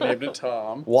know she named it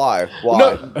Tom. Why? Why?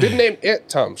 No, didn't name it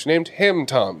Tom. She named him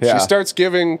Tom. Yeah. She starts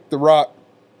giving the rock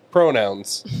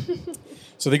pronouns.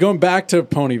 So they're going back to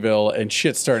Ponyville, and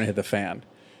shit's starting to hit the fan.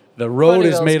 The road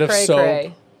is Ponyville's made of soap.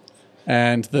 cray-cray.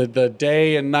 And the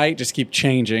day and night just keep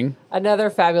changing. Another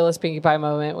fabulous Pinkie Pie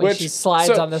moment when Which- she slides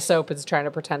so- on the soap and is trying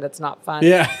to pretend it's not fun.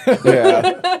 Yeah.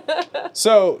 Yeah.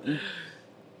 So,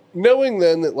 knowing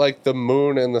then that like the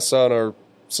moon and the sun are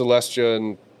Celestia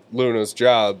and Luna's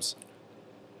jobs,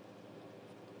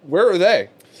 where are they?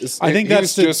 I think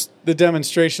that's just the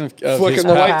demonstration of flicking his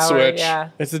the power. light switch. Yeah.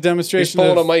 It's the He's demonstration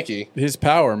pulling a of Mikey, his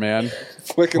power, man.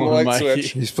 flicking the Pulling light Mikey.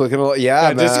 switch. He's flicking a lot.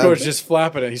 Yeah, man. Discord's just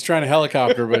flapping it. He's trying to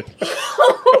helicopter, but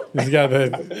he's got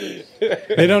the.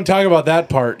 They don't talk about that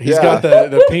part. He's Yeah. got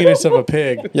the penis of a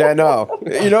pig. Yeah, no.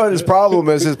 You know what his problem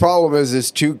is? His problem is it's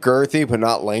too girthy but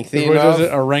not lengthy What enough. is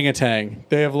it? Orangutan.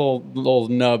 They have little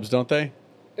nubs, don't they?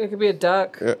 It could be a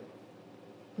duck. Yeah.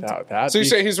 That So you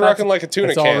say he's rocking like a tuna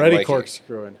It's can? already Mikey.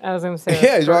 corkscrewing. I was going to say.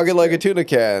 Yeah, he's rocking like a tuna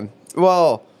can.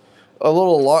 Well, a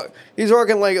little long. He's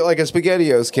rocking like a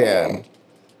SpaghettiOs can.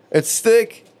 It's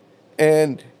thick,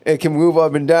 and it can move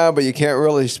up and down, but you can't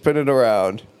really spin it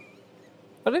around.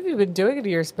 What have you been doing to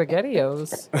your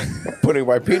SpaghettiOs? Putting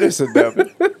my penis in them.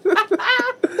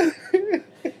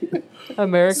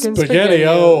 American Spaghetti,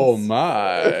 oh SpaghettiOs.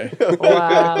 my.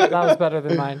 Wow, that was better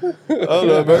than mine. Oh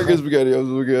no, American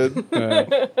SpaghettiOs were good.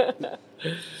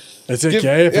 Is it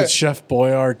gay if it's Chef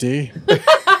Boyardee?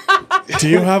 Do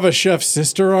you have a chef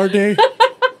sister, RD?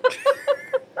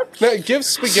 No, give Not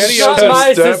SpaghettiOs,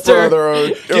 my sister. Stepbrother.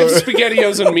 give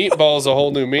SpaghettiOs and meatballs a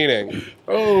whole new meaning.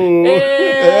 Oh.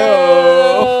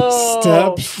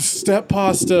 Ew. Step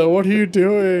pasta, what are you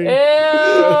doing? Ew.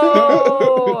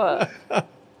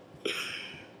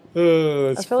 Oh,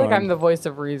 I that's feel like fun. I'm the voice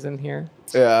of reason here.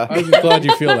 Yeah. I'm glad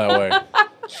you feel that way.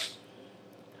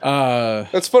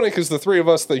 That's funny because the three of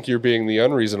us think you're being the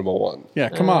unreasonable one. Yeah,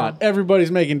 come on.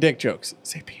 Everybody's making dick jokes.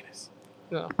 Say penis.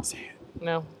 No, Say it.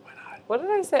 no. Why not? What did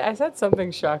I say? I said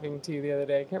something shocking to you the other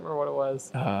day. I can't remember what it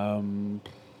was.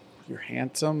 You're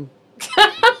handsome.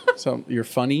 You're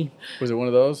funny. Was it one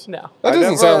of those? No. That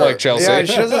doesn't sound like Chelsea. Yeah,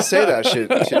 she doesn't say that shit.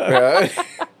 Yeah.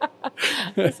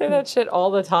 I say that shit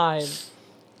all the time.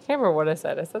 I can't remember what I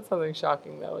said. I said something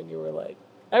shocking though, and you were like,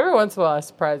 every once in a while I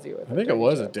surprise you with I think it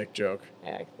was a dick joke.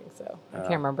 Yeah, I think so. I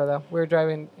can't remember though. We were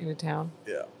driving into town.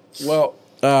 Yeah. Well,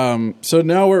 so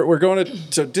now we're going to,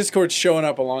 so Discord's showing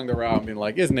up along the route and being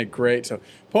like, isn't it great? So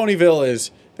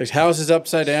Ponyville there's houses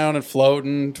upside down and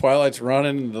floating. Twilight's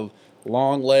running. And the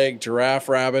long leg giraffe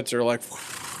rabbits are like,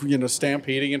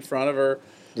 stampeding in front of her.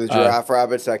 The giraffe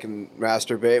rabbits that can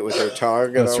masturbate with their tongue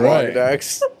and That's their right. long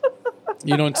necks.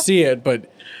 You don't see it, but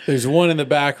there's one in the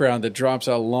background that drops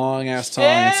out a long ass tongue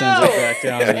and sends it back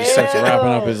down and just starts Ew. wrapping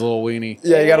up his little weenie.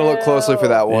 Yeah, you got to look closely for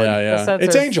that one. Yeah, yeah. That's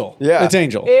It's his- Angel. Yeah. It's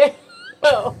Angel.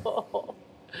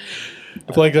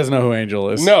 Blake doesn't know who Angel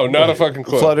is. No, not a fucking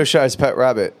clue. Fluttershy's pet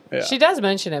rabbit. Yeah. She does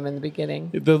mention him in the beginning.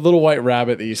 The little white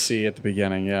rabbit that you see at the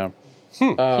beginning, yeah. He's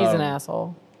an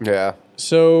asshole. Yeah.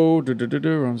 So,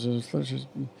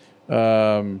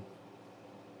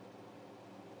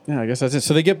 yeah, I guess that's it.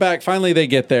 So they get back. Finally, they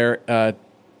get there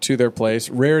to their place.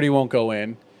 Rarity won't go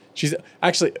in. She's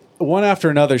actually one after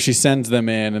another. She sends them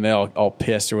in, and they all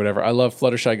pissed or whatever. I love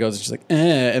Fluttershy goes, and she's like,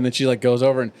 and then she like goes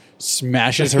over and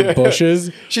smashes her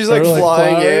bushes. She's like They're,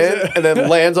 flying flowers. in and then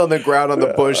lands on the ground on the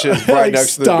bushes right Like,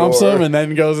 next to the door. stomps them and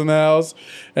then goes in the house.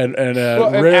 And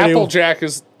Well, and Rarity, Applejack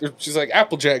she's like,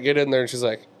 Applejack, get in there. And she's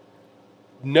like,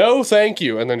 no, thank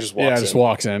you. And then just walks in. just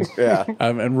walks in. Yeah.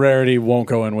 And Rarity won't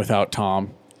go in without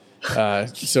Tom.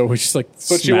 So we just like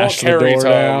But you won't smash the carry door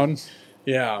Tom. down.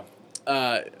 Yeah.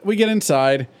 We get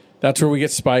inside. That's where we get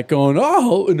Spike going,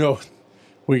 oh, no.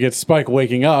 We get Spike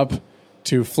waking up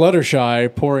to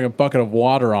Fluttershy pouring a bucket of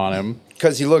water on him.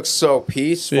 Because he looks so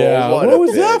peaceful. Yeah. What What a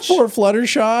was that bitch. for,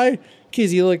 Fluttershy?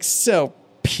 Because he looks so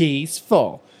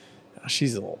peaceful.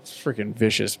 She's a little freaking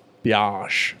vicious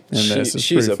biatch in this. It's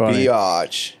She's pretty a funny.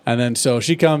 biatch. And then so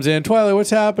she comes in, Twilight, what's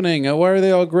happening? Why are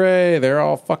they all gray? They're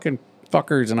all fucking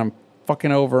fuckers and I'm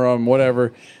fucking over them,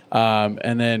 whatever.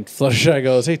 And then Fluttershy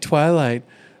goes, hey, Twilight,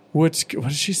 what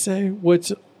did she say?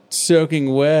 What's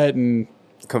soaking wet and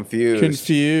confused?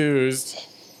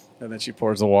 And then she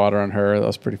pours the water on her. That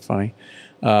was pretty funny.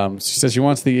 She says she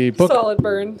wants the book. Solid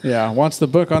burn. Yeah, wants the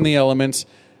book on the elements.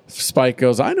 Spike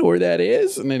goes, I know where that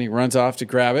is. And then he runs off to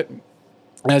grab it.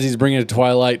 As he's bringing it to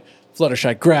Twilight,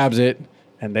 Fluttershy grabs it,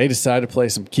 and they decide to play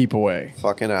some keep away.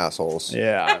 Fucking assholes.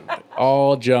 Yeah,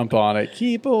 all jump on it.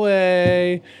 Keep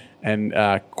away. And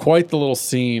quite the little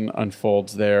scene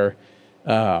unfolds there.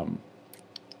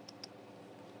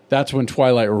 That's when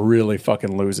Twilight really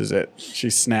fucking loses it. She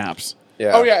snaps.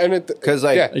 Yeah. Oh, yeah. And Because,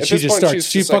 like, at She this just point, starts, she's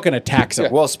she just fucking like, attacks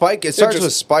him. Well, Spike, it starts just-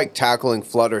 with Spike tackling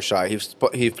Fluttershy.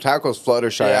 He tackles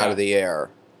Fluttershy Yeah. out of the air.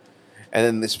 And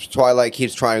then this Twilight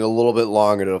keeps trying a little bit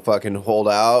longer to fucking hold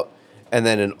out. And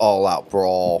then an all-out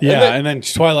brawl. Yeah, and then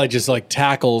Twilight just like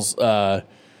tackles,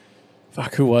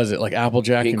 who was it? Like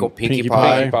Applejack and Pinkie Pinkie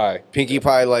Pie. Pie. Pie. Pinkie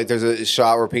Pie, like, there's a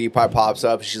shot where Pinkie Pie pops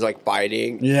up. She's, like,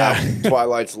 biting Yeah.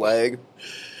 Twilight's leg.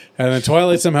 And then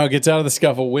Twilight somehow gets out of the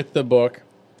scuffle with the book,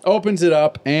 opens it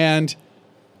up, and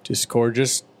Discord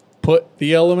just put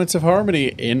the elements of harmony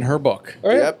in her book.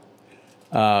 Oh, yeah.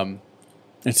 Yep.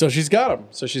 And so she's got them.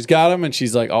 So she's got them, and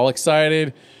she's like all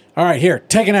excited. All right, here,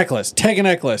 take a necklace. Take a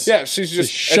necklace. Yeah, she's just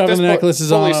shoving at this the point, necklaces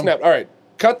fully on 'em. snapped. All right,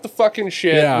 cut the fucking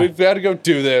shit. Yeah. We've got to go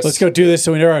do this. Let's go do this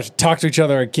so we never have to talk to each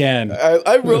other again.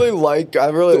 I really like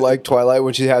Twilight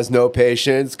when she has no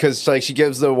patience because like she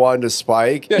gives the wand to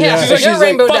Spike. Yeah, She's like, you're she's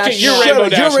Rainbow like, fuck Dash. it, you're now. Rainbow Shut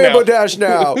up, Dash you're Rainbow now. Dash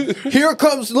now.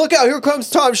 Here comes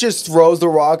Tom. She just throws the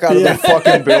rock out of the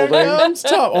fucking building. It's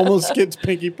tough. Almost gets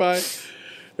Pinkie Pie.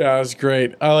 Yeah, it was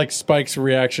great. I like Spike's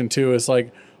reaction too. It's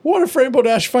like, what if Rainbow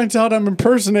Dash finds out I'm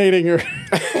impersonating her?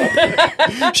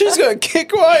 She's gonna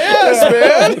kick my ass,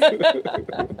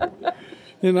 man.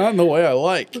 You're not in the way I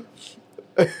like.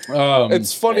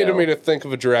 It's funny to Ew. me to think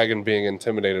of a dragon being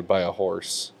intimidated by a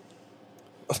horse.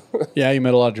 Yeah, you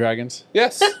met a lot of dragons.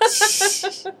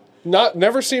 Yes.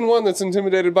 Never seen one that's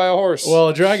intimidated by a horse. Well,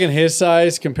 a dragon his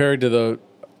size compared to the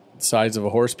size of a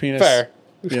horse penis. fair.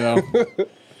 You know.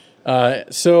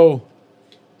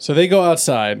 So they go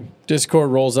outside. Discord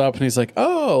rolls up and he's like,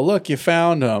 "Oh, look, you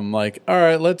found him." Like, all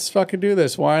right, let's fucking do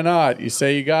this. Why not? You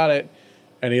say you got it,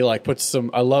 and he like puts some.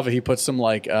 I love it. He puts some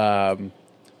like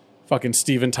fucking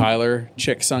Steven Tyler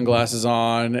chick sunglasses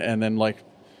on, and then like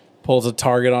pulls a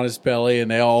target on his belly, and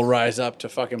they all rise up to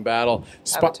fucking battle.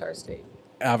 Avatar state.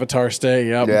 Avatar stay.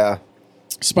 Yep. Yeah.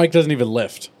 Spike doesn't even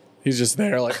lift. He's just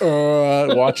there, like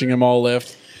watching them all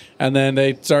lift. And then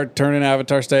they start turning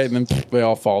Avatar state, and then they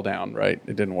all fall down. Right?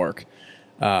 It didn't work.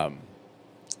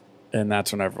 And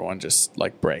that's when everyone just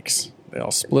like breaks. They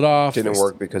all split off. Didn't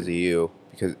work because of you.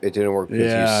 Because it didn't work because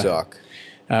Yeah. you suck.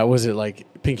 was it like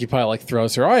Pinkie Pie like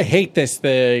throws her, oh, I hate this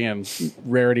thing, and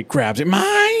Rarity grabs it,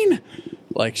 mine,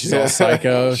 like she's all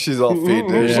psycho. She's all feeding.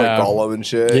 She's Yeah. like Gollum and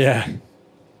shit. Yeah.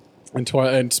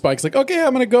 And Spike's like, okay,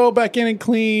 I'm gonna go back in and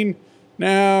clean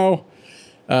now.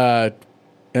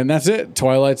 And that's it.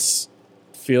 Twilight's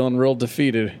feeling real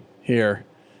defeated here.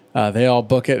 They all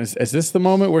book it. Is this the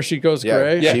moment where she goes Yeah,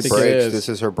 gray? she I think it breaks. is. This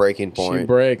is her breaking She point.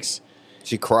 breaks.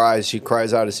 She cries. She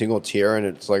cries out a single tear, and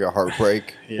it's like a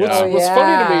heartbreak. Yeah. What's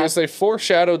funny to me yeah. is they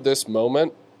foreshadowed this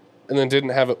moment and then didn't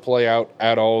have it play out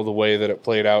at all the way that it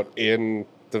played out in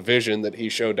the vision that he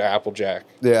showed to Applejack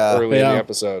Yeah. early in Yeah. the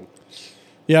episode.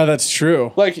 Yeah, that's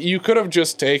true. Like, you could have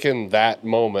just taken that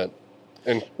moment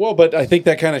and, Well, but I think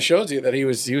that kind of shows you that he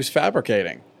was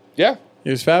fabricating. yeah. He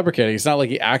was fabricating. It's not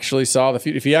like he actually saw the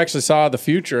future. If he actually saw the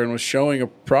future and was showing a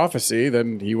prophecy,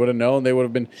 then he would have known.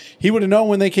 He would have known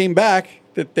when they came back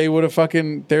that they would have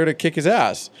fucking there to kick his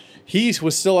ass. He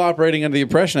was still operating under the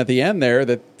impression at the end there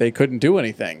that they couldn't do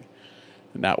anything,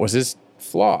 and that was his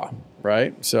flaw,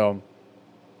 right? So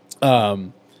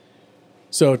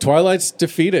Twilight's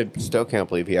defeated. Still can't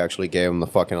believe he actually gave him the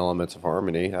fucking elements of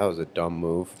harmony. That was a dumb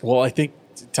move. Well, I think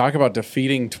talk about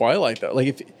defeating Twilight though. Like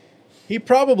if he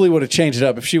probably would have changed it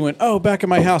up if she went, oh, back in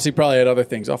my house. He probably had other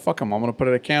things. Oh, fuck him. I'm going to put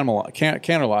it at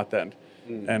Canterlot then,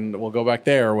 and we'll go back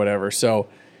there or whatever. So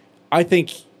I think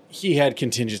he had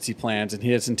contingency plans, and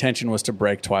his intention was to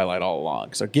break Twilight all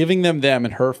along. So giving them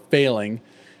and her failing,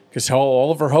 because all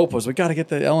of her hope was, we got to get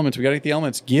the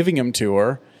elements. Giving them to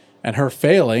her, and her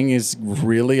failing is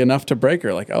really enough to break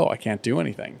her. Like, oh, I can't do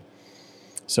anything.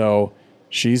 So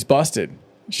she's busted.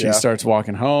 She Yeah. starts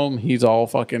walking home. He's all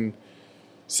fucking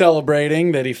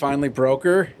celebrating that he finally broke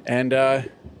her, and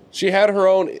She had her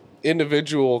own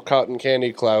individual cotton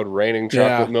candy cloud raining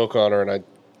chocolate Yeah. milk on her, and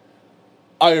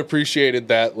I appreciated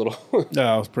that little.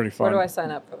 that was pretty fun. Where do I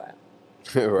sign up for that?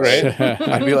 Right?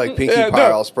 I'd be like Pinkie Yeah, Pie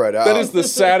no, all spread out. That is the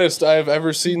saddest I've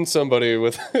ever seen somebody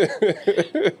with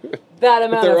That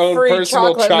amount their of own free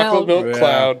personal chocolate milk. Yeah.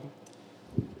 cloud.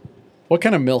 What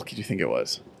kind of milk do you think it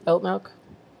was? Oat milk?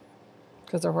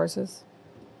 Because they're horses?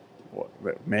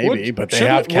 Maybe, Would- but they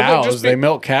shouldn't have it- wouldn't it cows. just be- they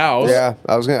milk cows. Yeah,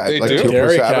 I was gonna They like do? 2%.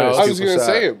 Dairy I cows. I was going to 2%.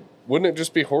 say, wouldn't it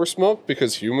just be horse milk?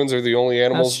 Because humans are the only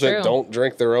animals That's that true. don't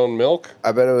drink their own milk.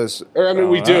 I bet it was. Or, I mean,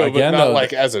 we do, but again, not though,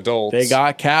 like as adults. They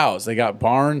got cows. They got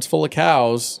barns full of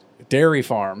cows, dairy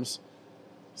farms.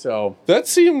 So, That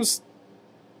seems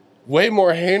way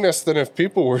more heinous than if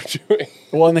people were doing.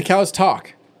 well, and the cows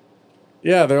talk.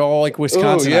 Yeah, they're all like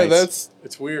Wisconsinites. yeah, that's-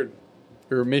 it's weird.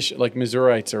 Or like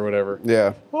Missourites or whatever.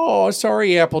 Yeah, Oh,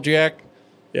 sorry, Applejack.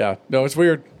 Yeah, no, it's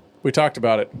weird. We talked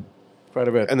about it quite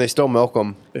a bit. and they still milk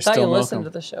them. They Thought you milk listened to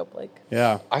 'em. the show, Blake.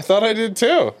 Yeah. I thought I did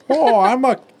too. Oh,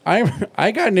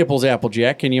 I got nipples,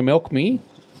 Applejack. Can you milk me?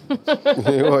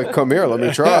 Like, come here, let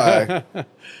me try.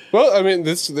 Well, I mean,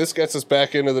 this gets us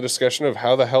back into the discussion of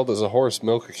how the hell does a horse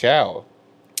milk a cow?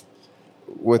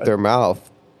 With their mouth,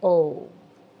 Oh.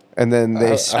 and then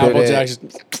they spit Applejack it.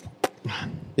 just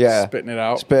Yeah, spitting it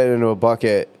out. spit it into a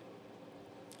bucket.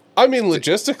 I mean,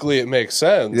 logistically, it makes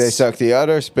sense. They suck the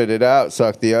udder, spit it out.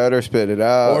 Suck the udder, spit it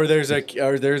out. Or there's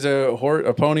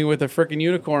a pony with a freaking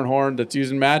unicorn horn that's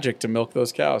using magic to milk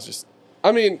those cows. Just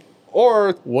I mean,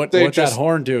 or what they that just.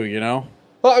 horn do? You know,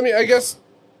 Well, I mean, I guess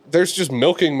there's just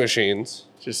milking machines.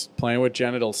 just playing with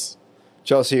genitals.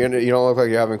 Chelsea, you don't look like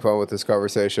you're having fun with this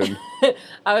conversation.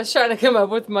 I was trying to come up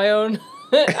with my own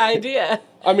idea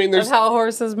I mean, of there's how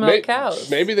horses milk may- cows.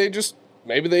 Maybe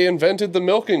they invented the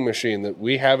milking machine that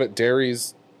we have at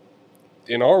dairies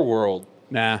in our world,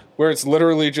 Nah, where it's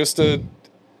literally just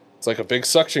it's like a big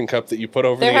suction cup that you put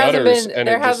over There the hasn't udders, been and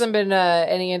there it just- hasn't been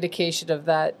any indication of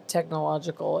that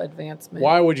technological advancement.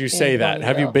 why would you say in that?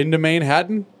 Have you Ponyville. been to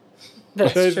Manhattan?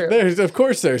 That's true. Of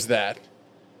course, there's that.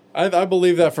 I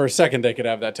believe that for a second they could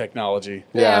have that technology.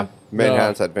 Yeah.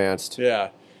 Manhattan's advanced. Yeah.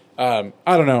 I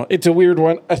don't know. It's a weird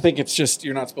one. I think it's just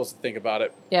you're not supposed to think about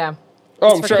it. Yeah. Oh,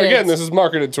 It's I'm for sure. Again, kids. this is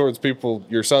marketed towards people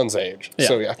your son's age. Yeah.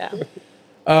 So yeah. Yeah.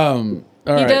 All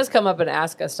He right. does come up and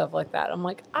ask us stuff like that. I'm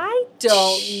like, I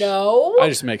don't know. I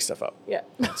just make stuff up. yeah.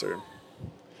 Answer.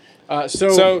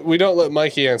 So we don't let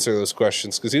Mikey answer those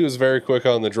questions because he was very quick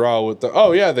on the draw with the.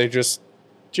 Oh yeah, they just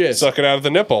jizz. suck it out of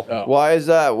the nipple. Oh. Why is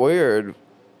that weird?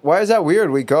 Why is that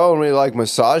weird? We go and we like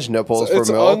massage nipples It's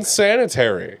for milk.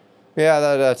 unsanitary. Yeah,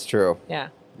 that's true. Yeah.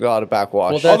 A lot of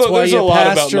backwash. Well, that's Although why there's you a lot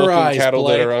about milking pasteurize, cattle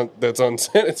that Blake. that's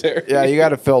unsanitary. yeah, you got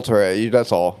to filter it.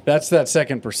 That's all. That's that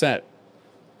 2%.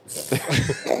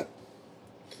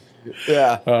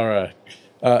 Yeah. All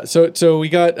right. So we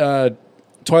got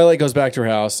Twilight goes back to her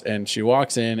house and she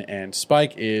walks in and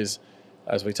Spike is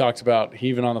as we talked about,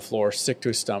 heaving on the floor, sick to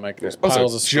his stomach. There's That was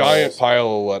piles a of giant scrolls. pile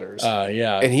of letters.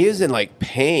 Yeah. And he is in like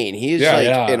pain. He is Yeah. like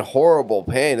Yeah. in horrible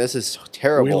pain. This is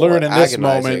terrible. We learn in this agonizing.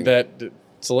 moment that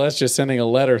Celestia sending a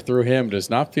letter through him does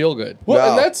not feel good.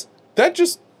 well, No. and that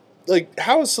just like,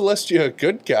 how is Celestia a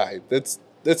good guy?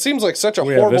 That seems like such a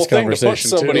We have horrible this thing to put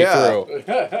conversation, too. somebody Yeah.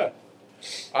 through.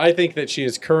 I think that she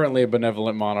is currently a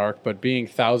benevolent monarch, but being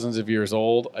thousands of years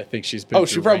old, I think she's been Oh, through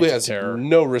she probably reigns of has terror.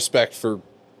 no respect for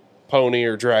pony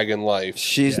or dragon life.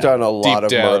 She's done a lot of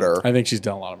down. murder. I think she's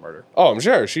done a lot of murder. Oh, I'm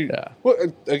sure she. Yeah. Well,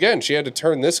 again, she had to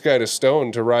turn this guy to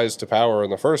stone to rise to power in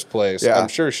the first place. Yeah. I'm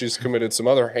sure she's committed some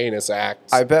other heinous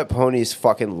acts. I bet ponies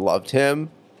fucking loved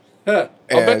him. I'll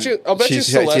bet you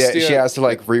Celestia. She has to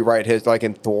like rewrite his, like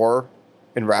in Thor,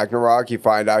 in Ragnarok. You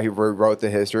find out he rewrote the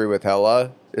history with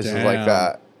Hela. This is like Damn.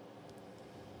 that.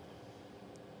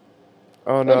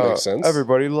 Oh That no! makes sense.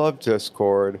 Everybody loved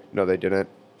Discord. No, they didn't.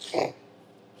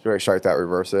 Should I strike that?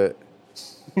 Reverse it.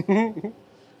 I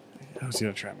was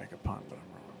going to try and make a pun, but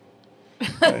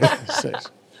I'm wrong.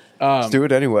 Six. Let's do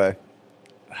it anyway.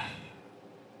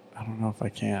 I don't know if I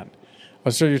can.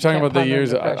 I'm sure you're talking Can't about the pun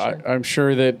years. under pressure. I'm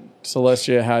sure that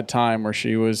Celestia had time where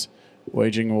she was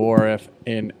waging war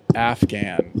in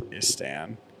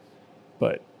Afghanistan,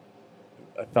 but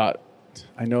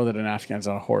I know that an Afghan's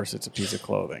on a horse. It's a piece of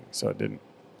clothing, so it didn't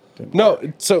No,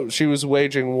 work. so she was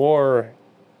waging war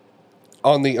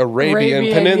on the Arabian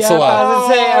Peninsula. Yeah, I was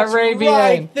gonna say Arabian.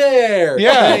 Right there.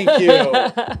 Yeah. Thank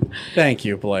you. Thank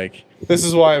you, Blake. This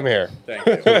is why I'm here. Thank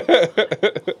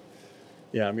you.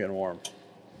 Yeah, I'm getting warm.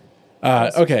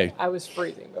 Okay. I was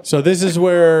freezing. Before. So this is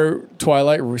where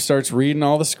Twilight starts reading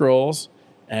all the scrolls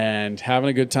and having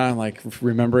a good time, like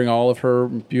remembering all of her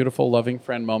beautiful, loving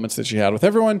friend moments that she had with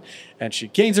everyone. And she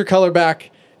gains her color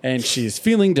back, and she's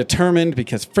feeling determined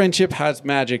because friendship has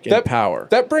magic and power.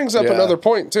 That brings up Yeah. another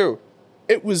point too.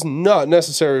 It was not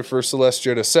necessary for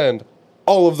Celestia to send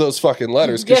all of those fucking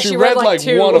letters because Yeah, she she read read, like like,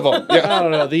 2. one of them. I Yeah.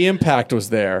 don't know. The impact was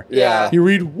there. Yeah. You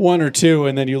read one or two,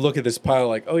 and then you look at this pile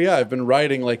like, oh, yeah, I've been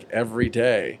writing like every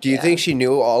day. Do you think she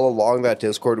knew all along that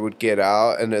Discord would get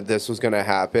out and that this was going to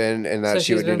happen and that So she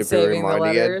she's would need been to be saving the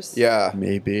reminded? letters? Yeah.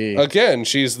 Maybe. Again,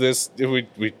 she's this. We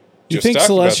you just think talked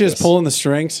about Celestia is this. pulling the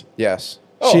strings? Yes.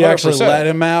 Oh, She actually 100%. let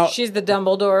him out. She's the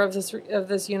Dumbledore of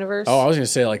this universe. Oh, I was going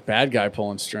to say like bad guy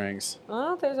pulling strings.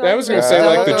 Oh, there's I was gonna always say,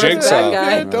 like, the Dumbledore's a Jigsaw. bad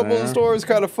guy. Yeah, Dumbledore's door is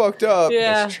kind of fucked up.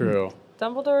 Yeah, That's true.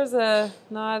 Dumbledore's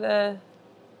not.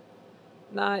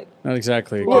 Not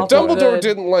exactly. a Well, good Lawful guy. Dumbledore good.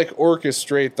 didn't like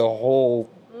orchestrate the whole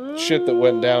shit that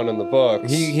went down in the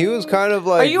books. He was kind of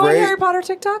like Are you on Harry Potter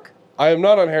TikTok? I am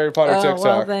not on Harry Potter Oh, TikTok.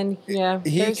 well then, yeah.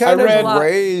 He There's- kind there's a of lot.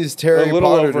 raised Harry a little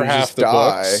Potter over to half just the die.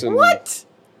 books and What?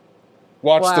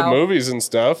 watched the Wow. movies and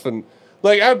stuff, and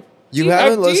like I. You Do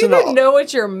haven't do you listened even to. know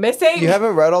what you're missing? You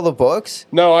haven't read all the books.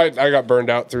 No, I got burned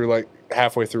out through like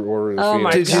halfway through Order of the Oh Phoenix.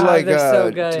 my Did you God, like they're so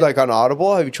good. like on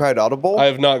Audible? Have you tried Audible? I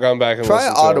have not gone back and Try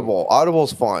listened to Audible.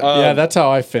 Audible's fun. Yeah, that's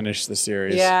how I finished the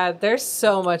series. Yeah, there's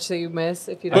so much that you miss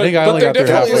if you I don't. think I But only there got through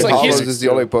definitely halfway. is, like, Hollows he's- is the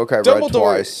only book I read Dumbledore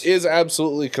twice. is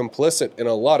absolutely complicit in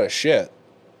a lot of shit,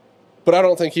 but I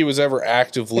don't think he was ever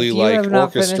actively If you like have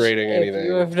not orchestrating finished, anything. If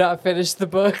you have not finished the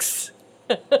books,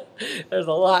 there's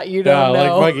a lot you Yeah, don't like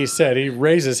know. Mikey said, he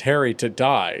raises Harry to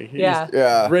die. He Yeah.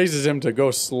 Yeah. raises him to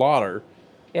go slaughter.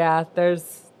 Yeah,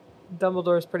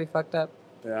 Dumbledore's pretty fucked up.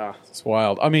 Yeah, it's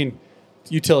wild. I mean,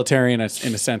 utilitarian in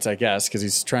a sense, I guess, because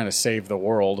he's trying to save the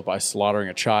world by slaughtering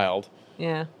a child.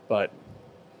 Yeah. But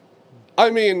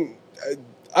I mean,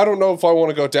 I don't know if I want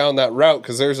to go down that route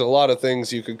because there's a lot of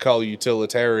things you could call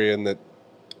utilitarian that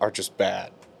are just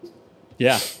bad.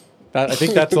 yeah, I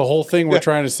think that's the whole thing we're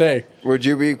trying to say. Would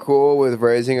you be cool with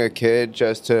raising a kid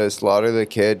just to slaughter the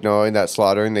kid, knowing that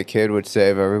slaughtering the kid would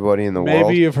save everybody in the Maybe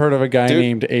world? you've heard of a guy Dude.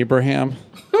 named Abraham.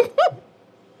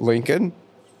 Lincoln?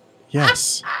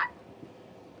 Yes,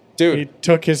 Dude, he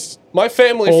took his my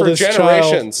family for oldest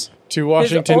generations. to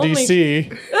Washington only- D.C.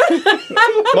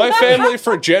 My family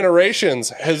for generations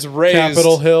has raised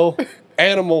Capitol Hill.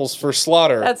 animals for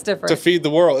slaughter. That's different. To feed the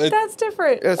world. That's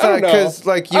different. It's I don't not because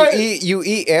know. like I- you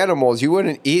eat animals. You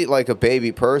wouldn't eat like a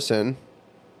baby person.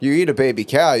 You eat a baby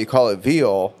cow. You call it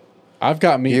veal. I've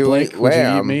got meat, You Blake. eat Would you eat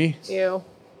lamb. me? You.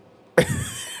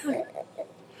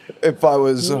 If I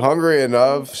was hungry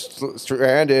enough,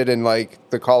 stranded in like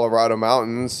the Colorado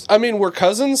mountains. I mean, we're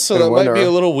cousins, so In that might be winter. a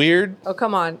little weird. Oh,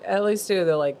 come on. At least do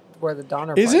the, like, where the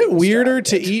Donner Is Party it was weirder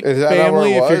to shot. eat Is that not where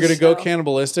family it if you're was? going to go No.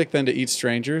 cannibalistic than to eat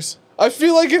strangers? I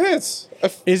feel like it is.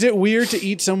 Is it weird to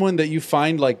eat someone that you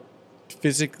find like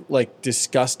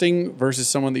disgusting versus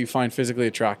someone that you find physically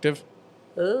attractive?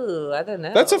 Ooh, I don't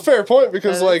know. That's a fair point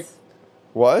because, That like, is-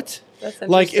 What? That's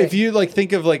Like if interesting. you like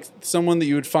think of like someone that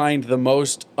you would find the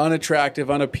most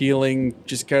unattractive, unappealing,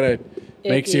 just kind of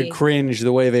makes you Icky. cringe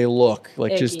the way they look,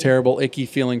 like just Icky. terrible, icky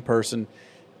feeling person,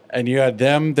 and you had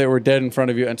them that were dead in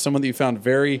front of you, and someone that you found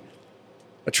very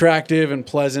attractive and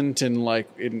pleasant and like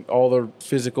in all the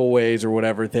physical ways or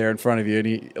whatever there in front of you, and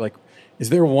he like. Is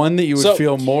there one that you would So-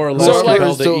 feel more or less so, like-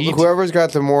 compelled to eat? Whoever's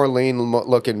got the more lean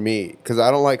looking meat, because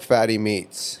I don't like fatty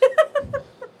meats.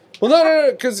 Well, no,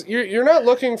 because you're not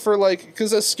looking for like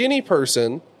because a skinny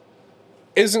person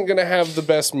isn't going to have the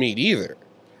best meat either.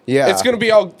 Yeah, It's going to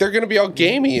be all they're going to be all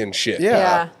gamey and shit. Yeah.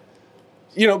 Yeah.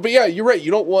 You know, but yeah, you're right.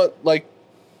 You don't want like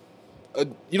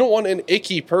you don't want an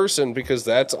icky person because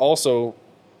that's also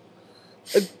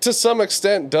to some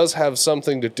extent does have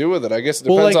something to do with it. I guess it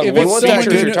Well, depends like, if on it's what someone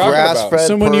features you you're know- talking about. grass-fed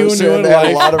Someone you person knew in that had a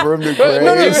life- lot of room to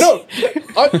No, graze.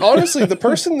 no. Honestly, the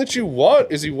person that you want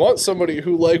is you want somebody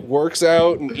who like works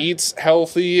out and eats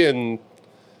healthy and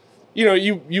you know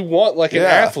you want like an Yeah.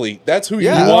 athlete. That's who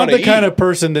Yeah. You you want want the kind of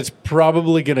person that's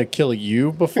probably going to kill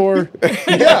you before.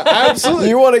 yeah, absolutely.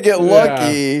 You want to get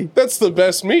lucky. That's the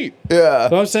best meat. Yeah.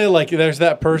 So I'm saying like there's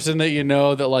that person that you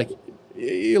know that like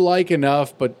you like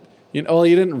enough, but you know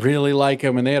you didn't really like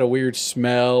them, and they had a weird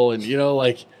smell, and you know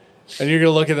like, and you're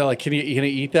gonna look at that like, can you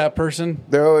eat that person?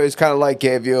 They always kind of like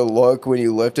gave you a look when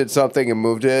you lifted something and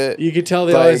moved it. You could tell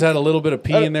they Like- always had a little bit of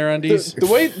pee in their undies.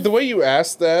 The way you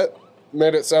asked that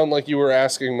made it sound like you were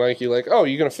asking Mikey, like, "Oh,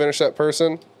 you gonna finish that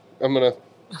person? I'm gonna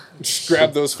just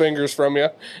grab those fingers from you."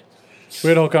 We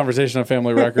had a whole conversation on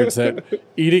Family Records that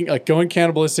eating like going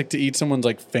cannibalistic to eat someone's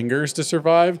like fingers to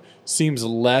survive seems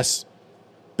less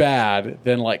bad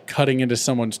than like cutting into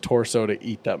someone's torso to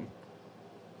eat them.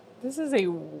 This is a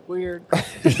weird.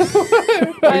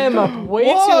 I am up way too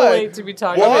Why? late to be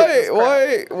talking about this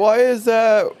crap. Why is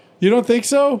that You don't think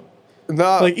so?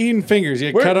 not Like eating fingers,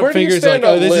 you Where- cut where up do you fingers like, stand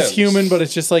oh, on this limbs? is human, but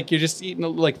it's just like you're just eating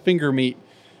like finger meat.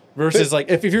 Versus like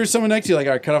if you're someone next to you, like,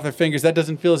 all right, cut off their fingers, that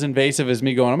doesn't feel as invasive as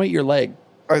me going, I'm gonna eat your leg.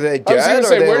 Are they I was dead? gonna Or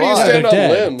say, are they where do you alive? stand They're on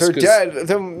dead. limbs? They're 'Cause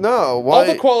dead. No. All Why?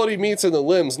 the quality meat's in the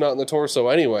limbs, not in the torso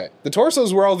anyway. The torso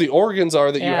is where all the organs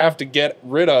are that you Yeah. have to get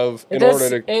rid of It in does-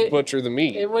 order to it- butcher the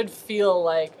meat. It would feel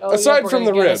like Aside we're from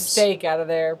gonna the get ribs. a steak out of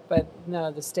there, but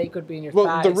no, the steak would be in your well,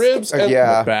 thighs. the ribs, and,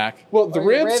 yeah. Back. well, the Or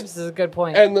your ribs, ribs is a good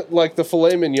point. and like the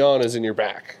filet mignon is in your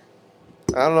back.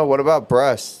 I don't know. What about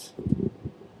breast?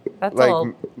 That's like-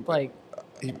 all like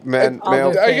Man, other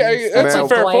male, things. that's a like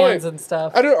fair glands point. and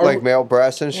stuff. I don't are- like male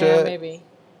breast and yeah, shit. maybe.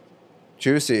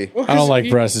 Juicy. well, I don't 'cause like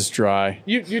you, breasts is dry.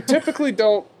 You typically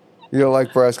don't. You don't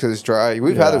like breast because it's dry.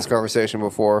 We've had Yeah. this conversation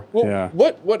before. Well, Yeah.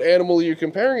 what animal are you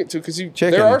comparing it to? Because Chicken.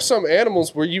 there are some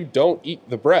animals where you don't eat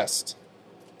the breast.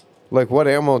 Like, what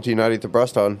animal do you not eat the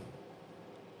breast on?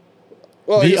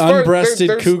 Well, The as far- unbreasted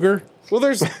there's- cougar? Well,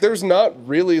 there's not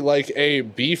really like a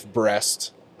beef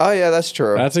breast. Oh yeah, that's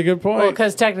true. That's a good Well, point.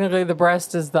 because technically the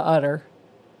breast is the udder,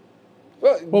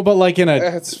 Well, but like in a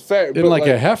That's fair. in but like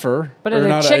a heifer. but or in a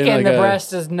not chicken, like the a-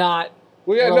 breast is not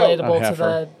Well, yeah, no. relatable A to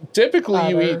heifer. the typically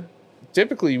you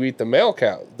udder. eat the male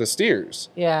cow, the steers.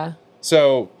 Yeah,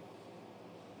 So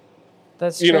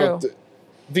that's you true. know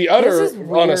the udder is on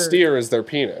a weird. steer is their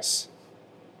penis.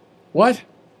 What?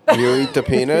 You eat the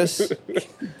penis.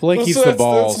 Blake Well, eats so the that's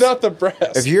balls. not the breast.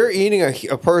 If you're eating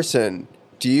a person,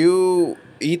 do you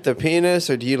eat the penis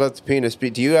or do you let the penis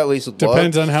be? Do you at least look?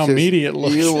 Depends on how to- meaty it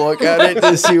looks. Do you look at it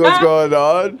to see what's going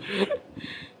on?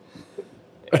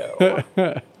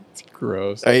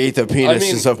 Gross. I eat the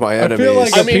penises of my I enemies. feel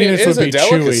like I a mean, it penis is would a be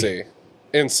delicacy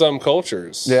in some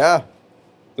cultures. yeah.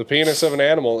 The penis of an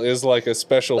animal is like a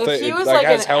special If thing. he It was like like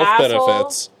has an health asshole-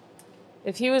 benefits.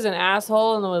 If he was an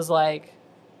asshole and was like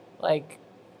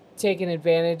taking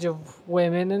advantage of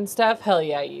women and stuff, hell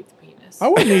yeah, I eat the penis. I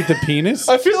wouldn't eat the penis.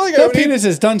 I feel like I that would eat- penis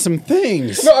has done some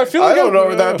things. No, I feel like I don't know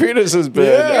would- where that penis has been.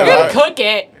 Yeah. You're gonna cook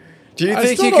it. Do you I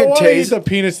think still you don't could want to eat taste? the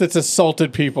penis that's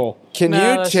assaulted people. Can No, you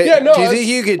that's- taste? Yeah, no, do you I- think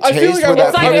you could I feel taste like where I that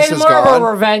It's like penis it's is more of a gone?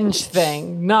 revenge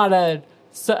thing, not a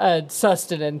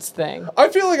sustenance thing. I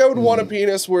feel like I would want a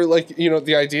penis where, like, you know,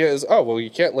 the idea is, oh, well, you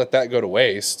can't let that go to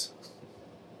waste.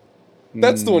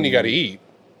 That's the one you got to eat.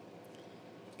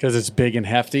 Because it's big and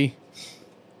hefty. Is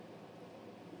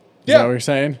that Yeah, what you're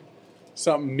saying?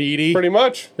 Something meaty. pretty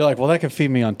much. You're like, well, that could feed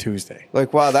me on Tuesday.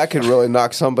 Like, wow, that could really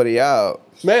knock somebody out.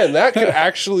 Man, that could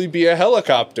actually be a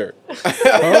helicopter.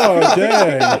 Oh,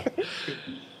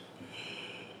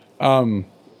 dang.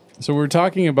 So we're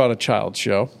talking about a child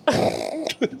show.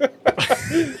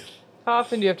 How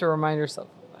often do you have to remind yourself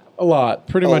of that? A lot.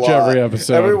 Pretty A much lot. every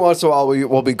episode. Every once in a while,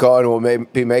 we'll be going and we'll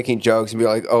be making jokes and be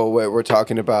like, "Oh, wait, we're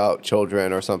talking about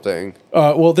children or something."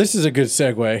 Well, this is a good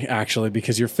segue, actually,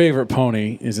 because your favorite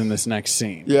pony is in this next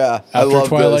scene. Yeah, I After love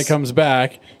Twilight this. comes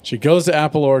back, she goes to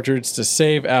Apple Orchards to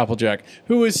save Applejack,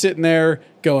 who is sitting there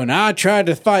going, I tried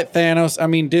to fight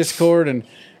Discord, and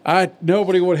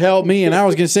nobody would help me, and I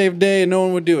was going to save the day, and no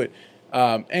one would do it.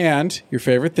 And your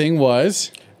favorite thing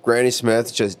was Granny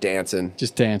Smith just dancing.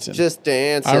 just dancing. Just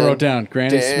dancing. I wrote down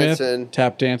Granny dancing. Smith,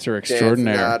 tap dancer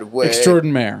extraordinaire. out of way.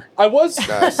 Extraordinaire. I was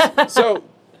Nice.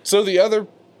 so the other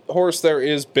horse there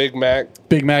is Big Mac.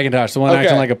 Big Macintosh, the one Okay.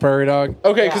 acting like a prairie dog.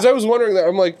 Okay, because Yeah. I was wondering that.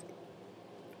 I'm like,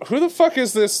 who the fuck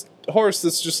is this horse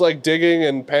that's just like digging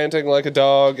and panting like a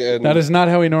dog? And That is not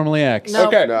how he normally acts. Nope.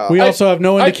 okay. No. We also have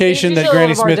no I- indication he's that usually a Granny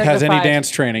little more Smith has any dignified. dance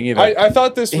training either. I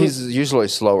thought this was He's usually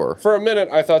slower. for a minute.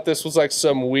 I thought this was like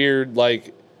some weird,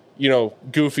 like,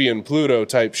 Goofy and Pluto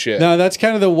type shit. No, that's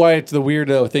kind of the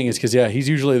weirdo thing is because he's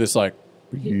usually this like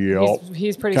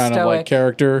He's pretty kind of like stoic.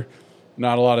 character,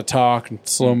 not a lot of talk,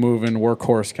 slow moving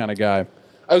workhorse kind of guy.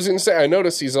 I was gonna say I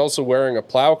noticed he's also wearing a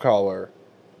plow collar.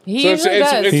 He So it's usually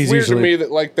does. it's He's weird to usually- me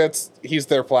that like he's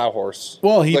their plow horse.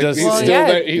 Well, he Like, does. he's well, still yeah,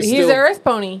 that- he's still- the Earth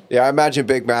Pony. Yeah, I imagine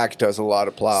Big Mac does a lot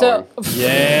of plowing. So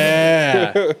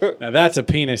Yeah, now that's a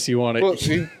penis you want Well,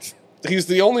 to. he's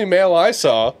the only male I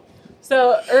saw.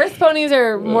 So Earth ponies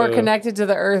are more connected to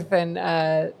the Earth than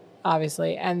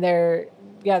obviously, and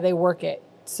they work it.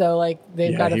 So like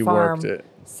they've Yeah, got he a farm. worked it.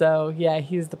 So yeah,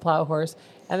 he's the plow horse,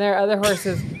 and there are other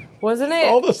horses. Wasn't it?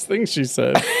 All those things she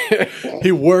said.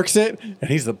 He works it, and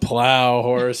he's the plow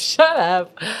horse. Shut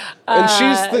up. And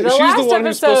she's the last one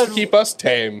who's supposed to episode- keep us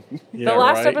tame. Yeah, The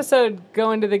last right? episode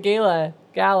going to the gala,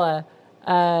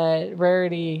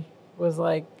 Rarity was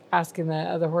like asking the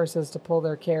other horses to pull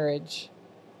their carriage.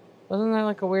 Wasn't there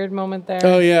like a weird moment there?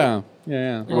 Oh yeah,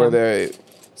 yeah. Where they,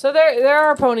 So there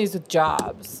are ponies with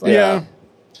jobs. Like, Yeah.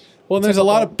 Well, and there's a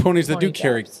lot of ponies that pony do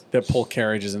carry jobs. that pull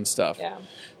carriages and stuff. Yeah.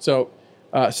 So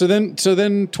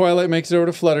then Twilight makes it over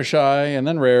to Fluttershy and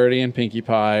then Rarity and Pinkie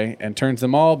Pie and turns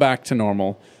them all back to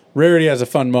normal. Rarity has a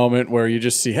fun moment where you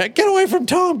just see, hey, get away from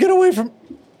Tom, get away from,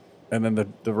 and then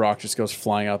the rock just goes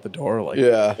flying out the door like,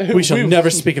 yeah. we shall never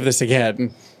speak of this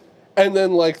again. And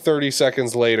then like 30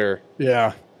 seconds later,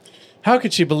 Yeah. How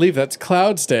could she believe that's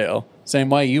Cloudsdale? Same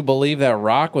way you believe that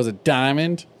rock was a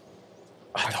diamond.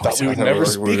 I thought we would never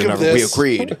speak of We this.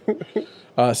 agreed.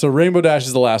 So Rainbow Dash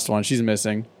is the last one. She's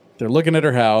missing. They're looking at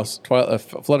her house.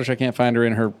 Fluttershy can't find her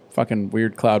in her fucking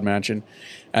weird cloud mansion.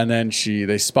 And then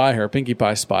they spy her. Pinkie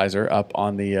Pie spies her up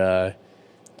on the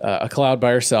a cloud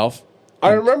by herself. I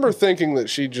remember thinking that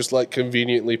she just like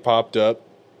conveniently popped up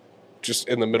just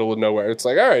in the middle of nowhere. It's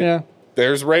like, all right, Yeah.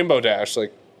 there's Rainbow Dash.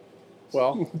 Like,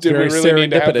 Well, did we really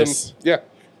need to have them? Yeah.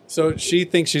 So she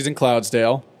thinks she's in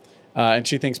Cloudsdale, and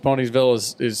she thinks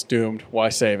Poniesville is doomed. Why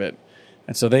save it?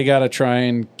 And so they got to try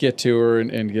and get to her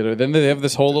and get her. Then they have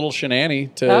this whole little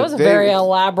shenanigans to. That was a They- very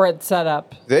elaborate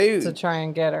setup They to try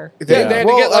and get her. They had to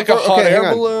get like a hot hang air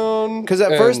on. balloon. Because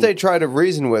at first they tried to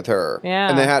reason with her, Yeah.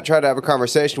 and they tried to have a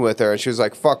conversation with her, and she was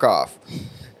like, "Fuck off."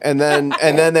 And then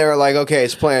they were like, "Okay,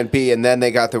 it's Plan B," and then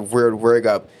they got the weird rig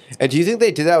up. And do you think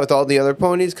they did that with all the other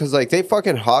ponies? Because like they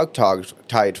fucking hog-tied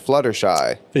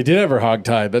Fluttershy. They did have her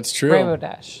hogtied. That's true. Rainbow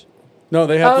Dash. No,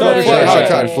 they have Oh, no, Fluttershy. yeah, yeah,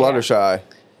 Hog-tied yeah. Fluttershy.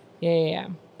 Yeah.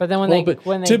 But then when Well, they but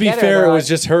get to be her, fair, they're it was like-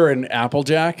 just her and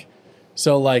Applejack.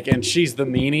 So like, and she's the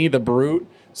meanie, the brute.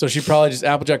 So she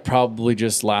Applejack probably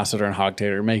just lassoed her and hogtied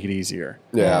her to make it easier.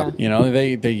 Yeah. You know,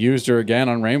 they used her again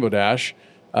on Rainbow Dash.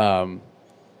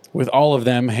 With all of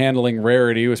them handling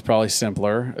Rarity was probably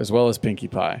simpler, as well as Pinkie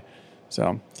Pie.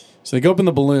 So they go up in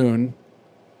the balloon,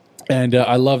 and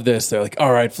I love this. They're like,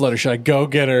 "All right, Fluttershy, go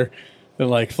get her." Then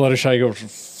like Fluttershy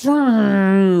goes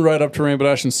right up to Rainbow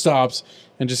Dash and stops,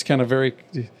 and just kind of very,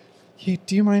 hey,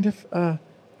 do you mind if I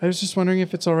was just wondering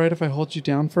if it's all right if I hold you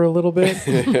down for a little bit?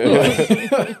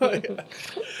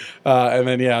 And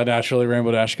then naturally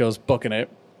Rainbow Dash goes booking it.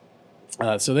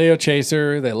 So they go chase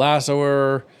her, they lasso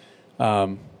her.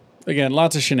 Again,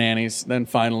 lots of shenanigans. Then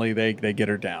finally they get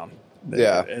her down.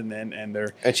 Yeah. And they're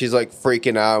And she's like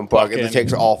freaking out and bugging. It Bucking.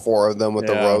 takes all four of them with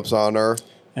the Yeah. ropes on her.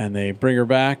 and they bring her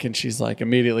back, and she's like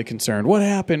immediately concerned. What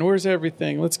happened? Where's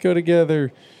everything? Let's go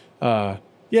together.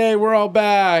 Yay, we're all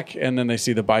back. And then they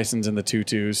see the bisons and the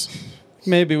tutus.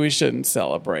 Maybe we shouldn't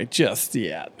celebrate just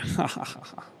yet.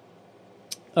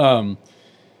 Trying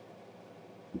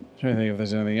to think if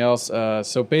there's anything else.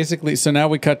 So now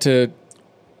we cut to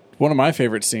one of my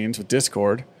favorite scenes with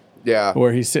Discord, Yeah.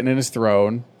 where he's sitting in his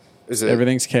throne. Is it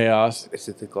Everything's chaos. Is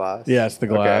it the glass? Yeah, it's the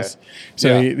glass.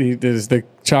 So Yeah. there's the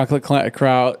chocolate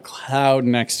cloud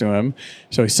next to him.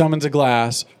 So he summons a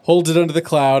glass, holds it under the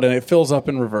cloud, and it fills up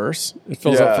in reverse. It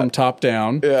fills up Yeah. from top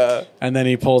down. Yeah. And then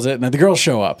he pulls it, and then the girls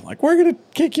show up. Like, we're going to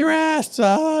kick your ass,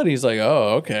 and he's like,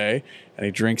 oh, okay. And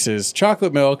he drinks his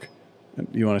chocolate milk.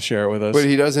 You want to share it with us? But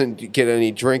he doesn't get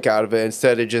any drink out of it.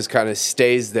 Instead, it just kind of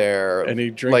stays there, And he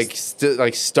drinks-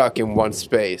 like stuck in one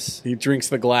space. He drinks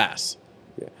the glass.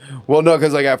 Well, no,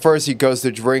 because like at first he goes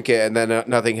to drink it, and then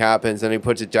nothing happens. And he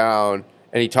puts it down,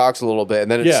 and he talks a little bit,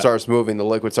 and then it Yeah. starts moving. The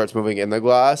liquid starts moving in the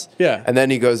glass. Yeah. And then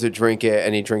he goes to drink it,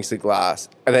 and he drinks the glass,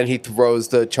 and then he throws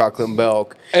the chocolate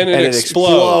milk, And it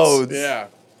explodes. Yeah.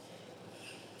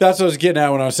 That's what I was getting at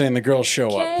when I was saying the girls show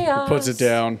up. Chaos. He puts it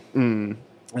down.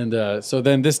 And so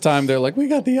then this time they're like, we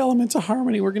got the elements of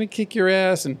harmony. We're going to kick your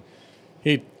ass. And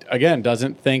he, again,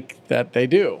 doesn't think that they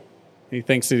do. He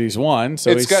thinks that he's won.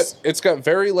 So It's got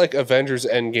very like Avengers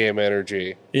Endgame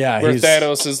energy. Yeah, where he's-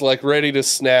 Thanos is like ready to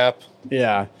snap.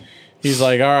 yeah. He's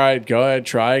like, all right, go ahead,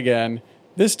 try again.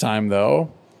 This time,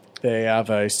 though, they have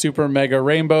a super mega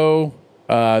rainbow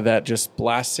that just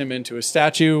blasts him into a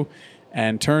statue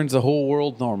and turns the whole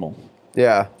world normal.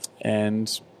 Yeah.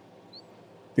 And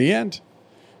the end.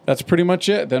 That's pretty much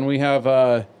it. Then we have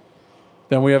the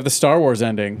Star Wars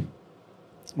ending,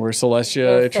 where Celestia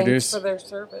They're thanked introduced. for their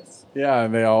service. Yeah,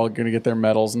 and they all going to get their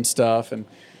medals and stuff. And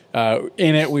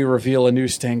in it, we reveal a new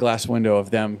stained glass window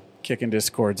of them kicking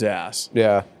Discord's ass.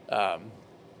 Yeah.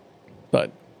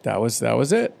 But that was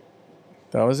it.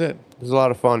 That was it. It was a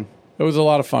lot of fun. It was a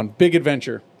lot of fun. Big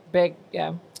adventure. Big,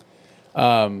 yeah.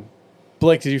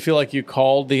 Blake, did you feel like you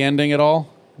called the ending at all?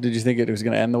 Did you think it was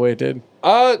going to end the way it did?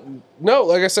 No,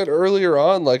 like I said earlier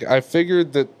on, like I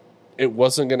figured that it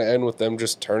wasn't going to end with them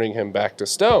just turning him back to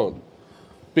stone.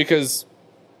 Because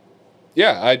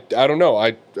yeah, I don't know.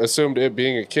 I assumed it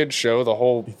being a kid's show, the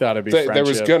whole You thought it'd be there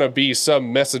was friendship. going to be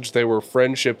some message they were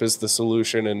friendship is the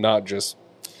solution and not just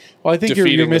Well, I think you're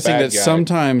defeating the missing bad that guy.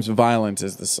 sometimes violence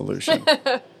is the solution.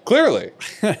 clearly.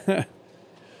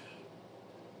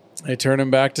 They turn him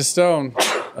back to stone.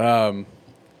 I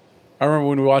remember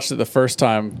when we watched it the first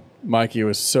time, Mikey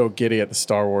was so giddy at the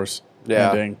Star Wars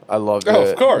Yeah. ending. I loved Oh, it.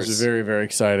 of course. He was very, very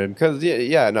excited. Because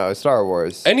no, it's Star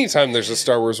Wars. Anytime there's a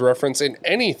Star Wars reference in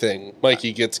anything,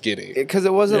 Mikey gets giddy. Because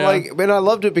it wasn't Yeah. like, man, I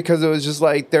loved it because it was just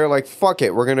like they're like, "Fuck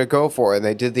it, we're gonna go for it." And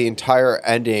they did the entire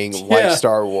ending Yeah. like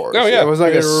Star Wars. Oh, yeah. It was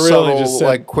like They a really subtle, just said,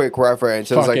 like quick reference.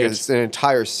 It was "Fuck like it." an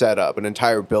entire setup, an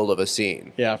entire build of a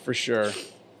scene. Yeah, for sure.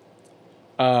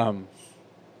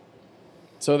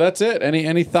 So that's it.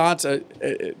 Any thoughts?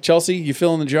 Chelsea, you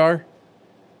fill in the jar?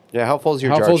 Yeah, how full is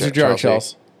your How jar? full is your jar,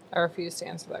 Chelsea? I refuse to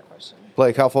answer that question.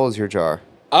 Blake, how full is your jar?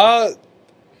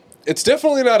 It's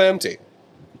definitely not empty.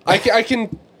 I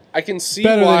can see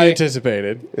Better than why.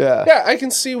 anticipated. Yeah. Yeah, I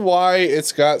can see why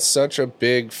it's got such a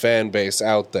big fan base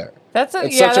out there. That's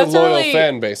It's such a loyal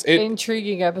fan base. It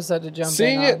intriguing episode to jump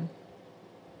seeing in it on.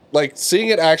 like seeing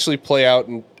it actually play out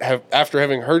and after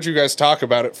having heard you guys talk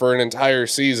about it for an entire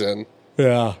season,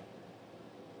 Yeah.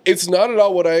 it's not at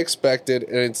all what I expected,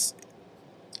 and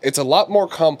it's a lot more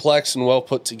complex and well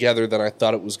put together than I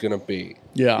thought it was going to be.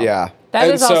 Yeah. Yeah. That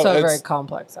and is so also a very it's-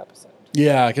 complex episode.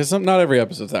 Yeah, because not every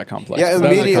episode's that complex. Yeah, That was a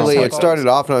immediately it complex started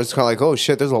off and I was kind of like, oh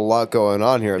shit, there's a lot going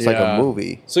on here. It's like Yeah. a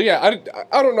movie. So yeah,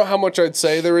 I don't know how much I'd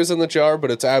say there is in the jar,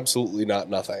 but it's absolutely not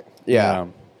nothing. Yeah.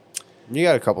 You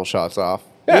got a couple shots off.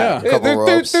 Yeah. A couple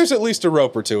ropes. There's at least a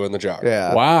rope or two in the jar.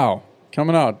 Yeah. Wow.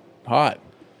 Coming out hot.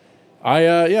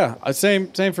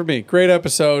 Same for me. Great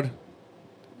episode.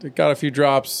 It got a few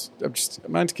drops.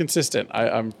 Mine's consistent.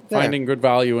 I'm finding good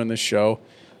value in this show,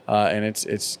 and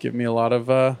it's giving me a lot of.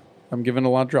 I'm giving a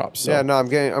lot of drops. So. Yeah, no, I'm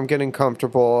getting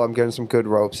comfortable. I'm getting some good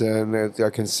ropes in.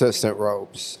 They're consistent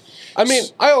ropes. I mean,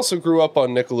 I also grew up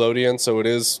on Nickelodeon, so it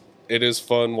is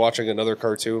fun watching another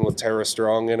cartoon with Tara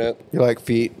Strong in it. You like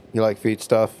feet? You like feet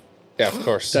stuff? Yeah, of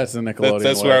course. That's the Nickelodeon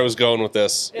That's way. where I was going with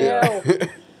this. Ew.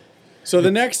 So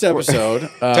the next episode,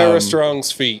 Tara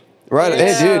Strong's feet. Right.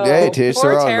 Hey, dude. Hey, teach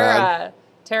Poor their own, Tara. man.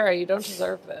 Tara, you don't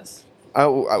deserve this.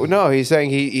 No, he's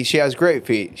saying she has great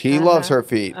feet. He loves her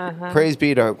feet. Praise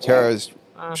be to Tara's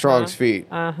Strong's feet.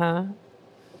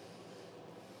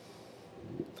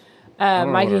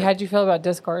 Mikey, what how'd you feel about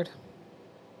Discord?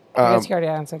 I guess you already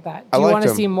answered that. I Do you liked want to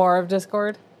him. see more of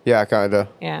Discord? Yeah, kind of.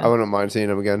 Yeah. I wouldn't mind seeing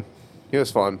him again. He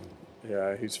was fun.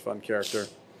 yeah, he's a fun character.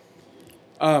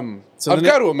 So I've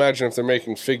got to imagine if they're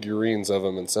making figurines of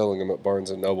him and selling them at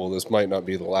Barnes & Noble, this might not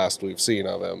be the last we've seen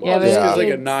of him. Yeah, this Yeah. is like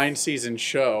a 9-season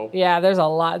show. Yeah, there's a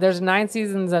lot. There's 9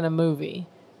 seasons and a movie.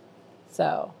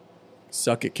 So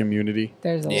Suck it, community.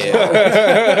 there's a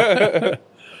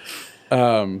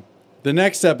lot. The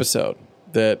next episode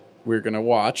that we're going to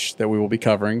watch, that we will be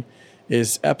covering,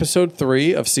 is episode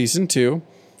 3 of season 2,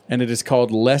 and it is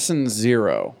called Lesson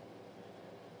 0.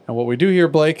 And what we do here,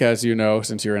 Blake, as you know,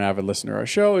 since you're an avid listener to our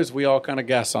show, is we all kind of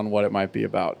guess on what it might be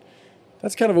about.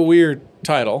 That's kind of a weird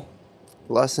title.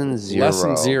 Lesson 0.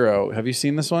 Lesson 0. Have you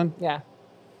seen this one? Yeah.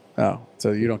 Oh,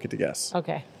 so you don't get to guess.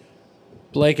 Okay.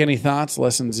 Blake, any thoughts?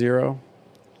 Lesson 0?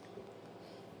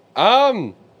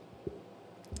 I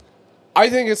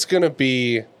think it's going to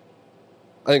be,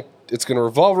 I think it's going to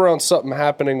revolve around something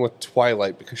happening with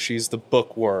Twilight because she's the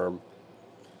bookworm.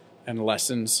 And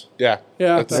lessons. Yeah.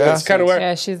 Yeah, That's kind of where.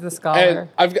 Yeah, she's the And scholar.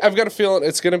 I've got a feeling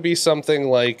it's going to be something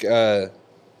like, I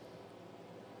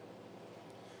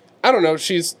don't know,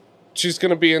 she's going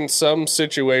to be in some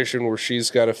situation where she's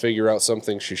got to figure out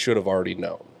something she should have already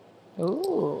known.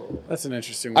 Ooh. That's an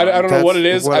interesting I one. don't know what it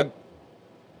That's is, what-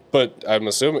 but I'm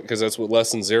assuming because that's what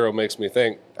Lesson 0 makes me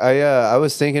think. I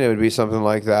was thinking it would be something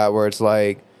like that, where it's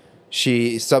like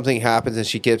something happens and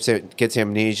she gets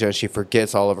amnesia and she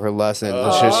forgets all of her lessons,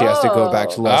 and so she has to go back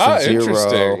to lesson 0.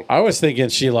 Interesting. I was thinking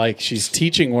she's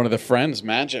teaching one of the friends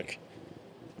magic.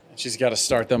 She's got to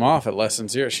start them off at lesson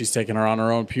 0. She's taking her on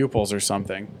her own pupils or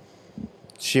something.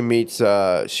 She meets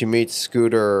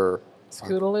Scootaloo.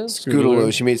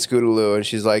 Scootaloo. She meets Scootaloo, and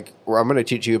she's like, well, "I'm going to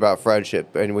teach you about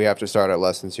friendship, and we have to start at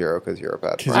lesson 0 because you're a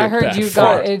bad 'Cause friend." I you're heard bad you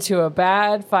fart. got into a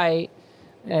bad fight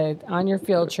on your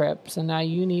field trip, so now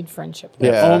you need friendship.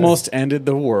 Yeah. Almost ended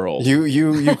the world.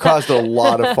 You caused a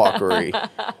lot of fuckery.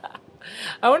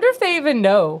 I wonder if they even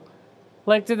know.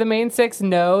 Like, do the main 6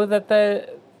 know that the...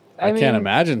 I mean, can't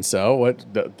imagine so.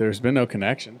 There's been no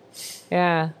connection.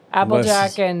 Yeah.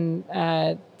 Applejack and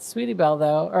Sweetie Belle,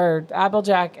 though. Or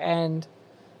Applejack and...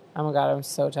 Oh, my God, I'm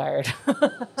so tired.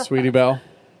 Sweetie Belle.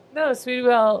 No, Sweetie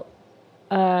Belle...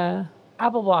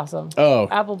 Apple Blossom. Oh.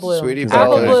 Apple Bloom. Sweetie Apple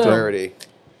Belle and Bloom. Rarity.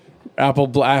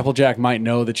 Applejack might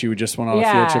know that you just went on a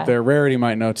Yeah. field trip there. Rarity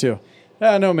might know too.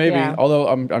 Yeah, no, maybe. Yeah. Although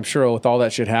I'm sure with all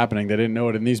that shit happening, they didn't know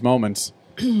it in these moments.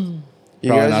 You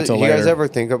Probably not guys, till you guys later. ever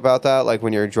think about that? Like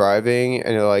when you're driving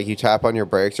and you tap on your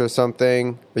brakes or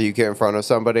something, or you get in front of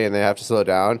somebody and they have to slow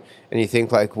down, and you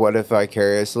think like, what if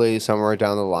vicariously somewhere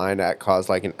down the line that caused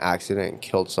like an accident and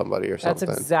killed somebody or That's something?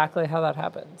 exactly how that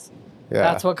happens. Yeah.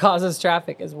 That's what causes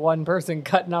traffic is one person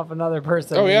cutting off another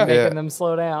person Oh, yeah. and making Yeah. them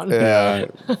slow down. Yeah.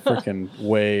 Freaking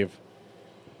wave.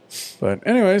 But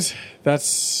anyways,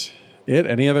 that's it.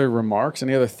 Any other remarks?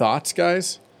 Any other thoughts,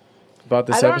 guys, about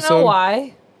this I don't episode? know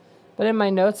why, but in my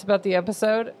notes about the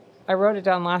episode, I wrote it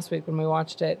down last week when we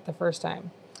watched it the first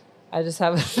time. I just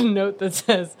have a note that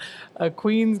says, "A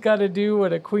queen's got to do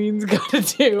what a queen's got to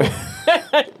do."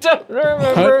 I don't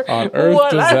remember What on earth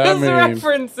what does I that was mean?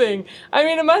 referencing. I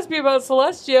mean, it must be about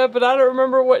Celestia, but I don't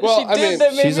remember what Well, she I did mean,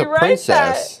 that made She's me a write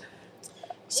princess. that.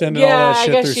 Sending all Yeah, that I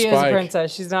shit guess through she is a Spike.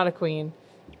 princess. She's not a queen.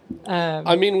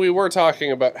 I mean, we were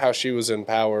talking about how she was in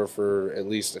power for at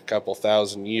least a couple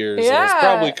thousand years and Yeah. has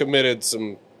probably committed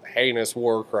some heinous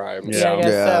war crimes. Yeah, I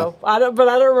guess Yeah. so. But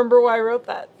I don't remember why I wrote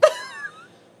that.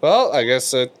 Well, I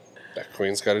guess that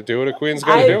queen's got to do what a queen's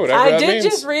got to do, whatever I that did means.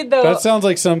 just read though. That sounds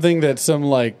like something that some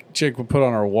like chick would put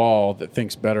on her wall that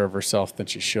thinks better of herself than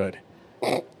she should.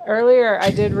 Earlier,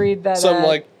 I did read that Some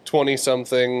like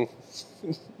 20-something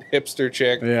hipster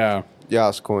chick. Yeah.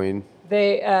 Yes, queen.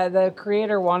 the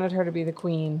creator wanted her to be the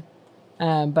queen,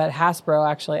 but Hasbro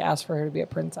actually asked for her to be a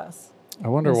princess I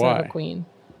wonder instead why. of a queen,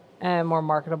 and more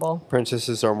marketable.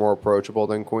 Princesses are more approachable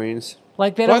than queens.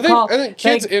 Like they Well, don't I think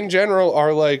kids like, in general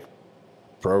are like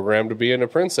programmed to be into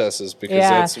princesses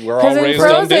because yeah, we're all in raised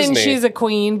Frozen on Disney. she's a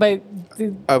queen, but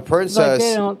A like princess,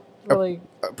 they don't really.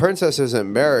 a princess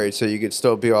isn't married, so you could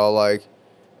still be all like,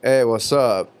 "Hey, what's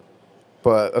up?"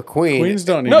 But a queen, Queens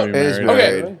don't need Oh, to be is married.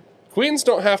 married. Okay, queens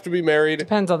don't have to be married.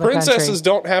 Depends on the Princesses country.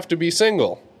 don't have to be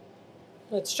single.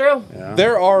 That's true.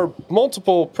 There are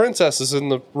multiple princesses in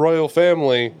the royal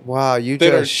family. Wow, you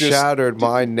That are just just- shattered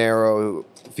my narrow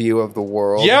view of the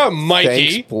world. Yeah,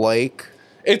 Mikey. Thanks, Blake.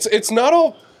 It's not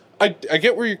all. I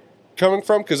get where you're coming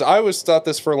from because I always thought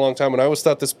this for a long time, and I always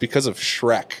thought this because of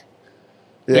Shrek.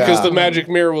 Because Yeah. the magic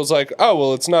mirror was like, oh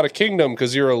well, it's not a kingdom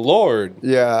because you're a lord.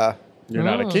 Yeah. You're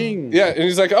not a king. Yeah, and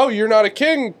he's like, oh, you're not a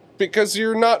king because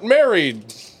you're not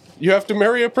married. You have to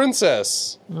marry a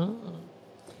princess.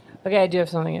 Okay, I do have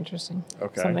something interesting.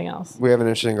 Okay. Something else. We have an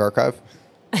interesting archive.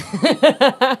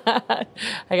 I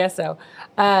guess so.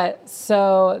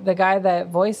 So the guy that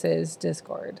voices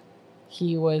Discord,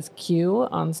 he was Q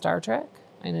on Star Trek.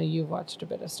 I know you've watched a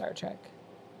bit of Star Trek.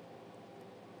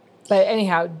 But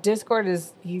anyhow, Discord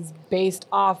he's based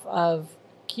off of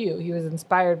Q. He was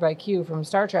inspired by Q from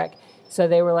Star Trek. So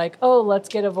they were like, oh, let's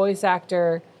get a voice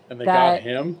actor And they that got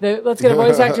him? let's get a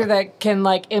voice actor that can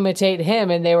like imitate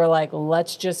him, and they were like,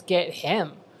 let's just get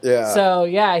him. Yeah. So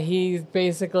yeah, he's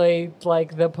basically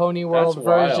like the Pony World That's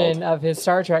wild. version of his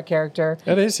Star Trek character.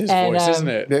 That is his And, voice, isn't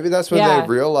it? Maybe that's when Yeah. they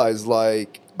realized,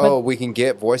 like, oh, we can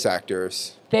get voice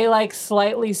actors. They like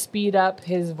slightly speed up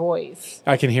his voice.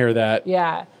 I can hear that.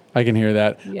 Yeah. I can hear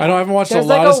that. Yeah. I haven't watched There's a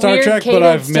lot like of a Star weird Trek, but cadence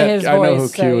I've to met. his I know who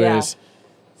voice, so, Q yeah. is.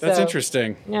 That's So-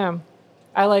 interesting. Yeah.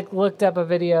 I like looked up a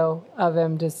video of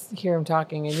him to hear him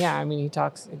talking, and yeah, I mean he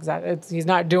talks exactly. He's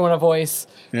not doing a voice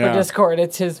Yeah. for Discord;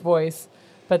 it's his voice,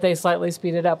 but they slightly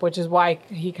speed it up, which is why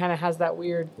he kind of has that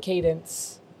weird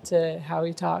cadence to how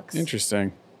he talks.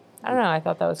 Interesting. I don't know. I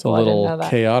thought that was It's a cool. I didn't little know that.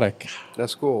 chaotic.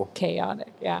 That's cool.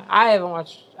 Chaotic. Yeah, I haven't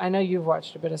watched. I know you've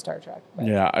watched a bit of Star Trek. But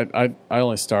Yeah, I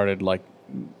only started like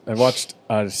I watched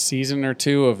a season or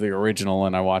two of the original,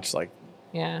 and I watched like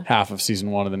yeah. half of season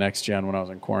 1 of the next gen when I was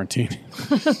in quarantine.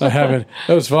 I haven't.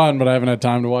 It was fun, but I haven't had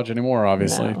time to watch anymore,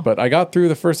 obviously. No. But I got through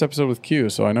the first episode with Q,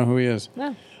 so I know who he is.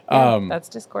 No. Yeah, Um, that's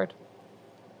Discord.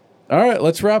 All right,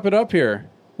 let's wrap it up here.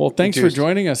 Well, thanks for Just-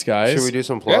 joining us, guys. Should we do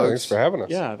some Yeah, plugs? thanks for having us.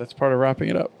 Yeah, that's part of wrapping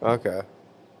it up. Okay.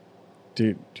 Do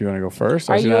you want to go first?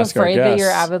 I Are was you gonna ask our afraid that your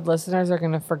guests. avid listeners are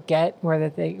going to forget where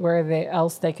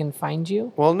else they can find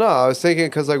you? Well, no, I was thinking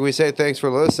because, like, we say thanks for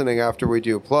listening after we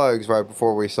do plugs right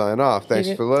before we sign off. Thanks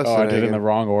did- for listening. Oh, I did it in the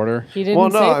wrong order. He didn't Well,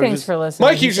 no, say I'm thanks just- for listening.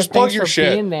 Mike, you He just said plug thanks your for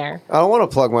shit. being there. I don't want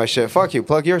to plug my shit. Fuck you.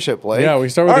 Plug your shit, Blake. Yeah, we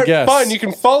start with All the right, guests. fine. You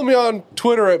can follow me on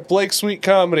Twitter at Blake Sweet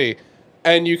Comedy,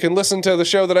 and you can listen to the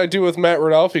show that I do with Matt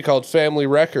Rodolphe called Family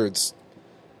Records.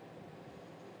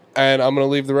 And I'm going to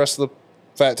leave the rest of the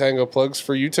Fat Tango plugs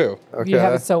for you too. Okay. You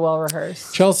have it so well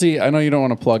rehearsed. Chelsea, I know you don't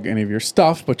want to plug any of your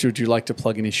stuff, but would you like to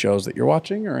plug any shows that you're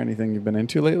watching or anything you've been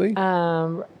into lately?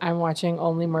 I'm watching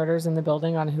Only Murders in the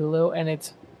Building on Hulu, and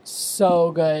it's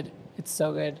so good. It's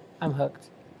so good. I'm hooked.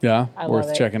 Yeah, I worth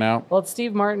love it. checking out. Well, it's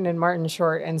Steve Martin and Martin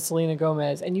Short and Selena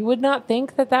Gomez, and you would not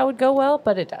think that that would go well,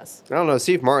 but it does. I don't know.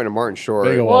 Steve Martin and Martin Short.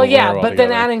 They go Well, yeah, very well but then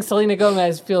together. adding Selena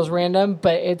Gomez feels random,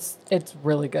 but it's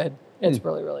really good. It's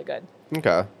really, really good.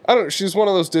 Okay. I don't. She's one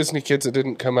of those Disney kids that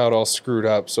didn't come out all screwed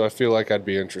up, so I feel like I'd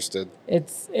be interested.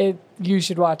 You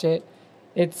should watch it.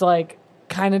 It's like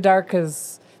kind of dark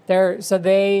because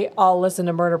they all listen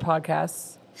to murder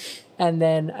podcasts, and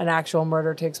then an actual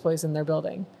murder takes place in their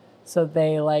building. So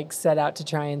they like set out to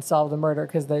try and solve the murder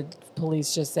because the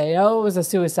police just say, "Oh, it was a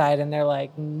suicide," and they're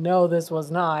like, "No, this was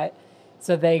not."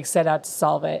 So they set out to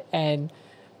solve it. And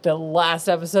the last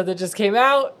episode that just came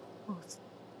out,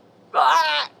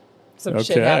 some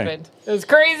shit Okay. happened. It was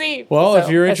crazy. Well, So, if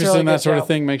you're it's a interested really in that good sort of show.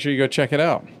 thing, make sure you go check it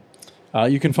out.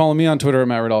 You can follow me on Twitter at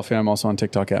Matt Rodolphe. I'm also on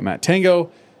TikTok at Matt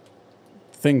Tango.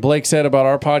 Thing Blake said about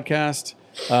our podcast.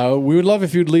 We would love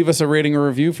if you'd leave us a rating or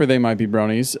review for They Might Be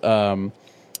Bronies.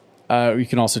 You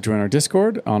can also join our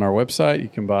Discord on our website. You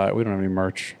can buy. We don't have any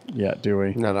merch yet, do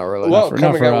we? No, not really. Well, not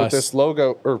coming for out us. with this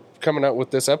logo, or coming out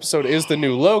with this episode, is the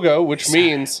new logo, which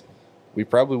means we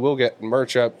probably will get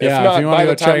merch up. If Yeah, not, if you want by to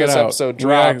go the time check it this out, episode we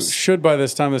drops, should by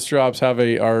this time this drops have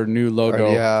our new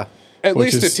logo. Yeah. at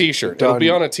which least a is T-shirt. It'll be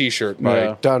done. on a T-shirt. Mike.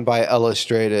 Yeah. Done by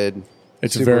Illustrated.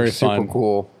 It's very fun. Super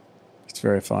cool. It's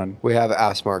very fun. We have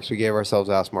ass marks. We gave ourselves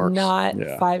ass marks. Not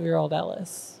Yeah. 5-year-old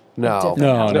Ellis. No. Different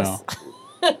No, Ellis. no.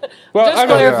 Well, Just I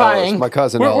know Ellis, clarifying. my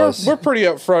cousin we're, Ellis. we're pretty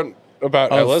upfront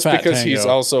about Oh, Ellis Fat because he's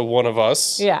Tango. also one of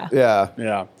us. Yeah. Yeah.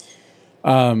 Yeah.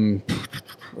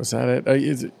 Was that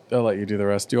it? I'll let you do the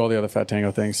rest. Do all the other Fat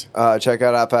Tango things. Check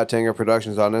out Fat Tango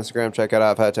Productions on Instagram. Check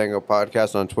out Fat Tango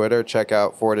Podcast on Twitter. Check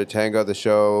out Four to Tango, the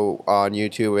show on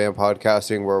YouTube and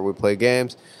podcasting where we play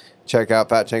games. Check out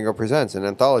Fat Tango Presents, an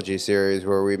anthology series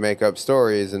where we make up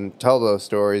stories and tell those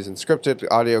stories in scripted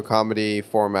audio comedy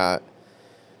format.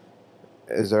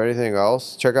 Is there anything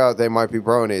else? Check out They Might Be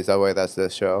Bronies. That way, that's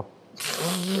this show.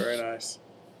 Very nice.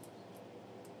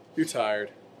 You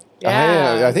tired?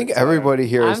 I think everybody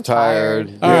here is I'm tired.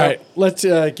 tired. All Yeah. right, let's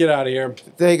get out of here.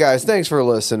 Hey, guys, thanks for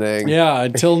listening. Yeah,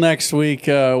 until next week,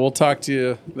 we'll talk to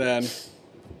you then.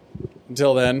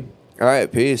 Until then, All right,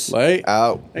 peace. Late.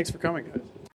 Out. thanks for coming, guys.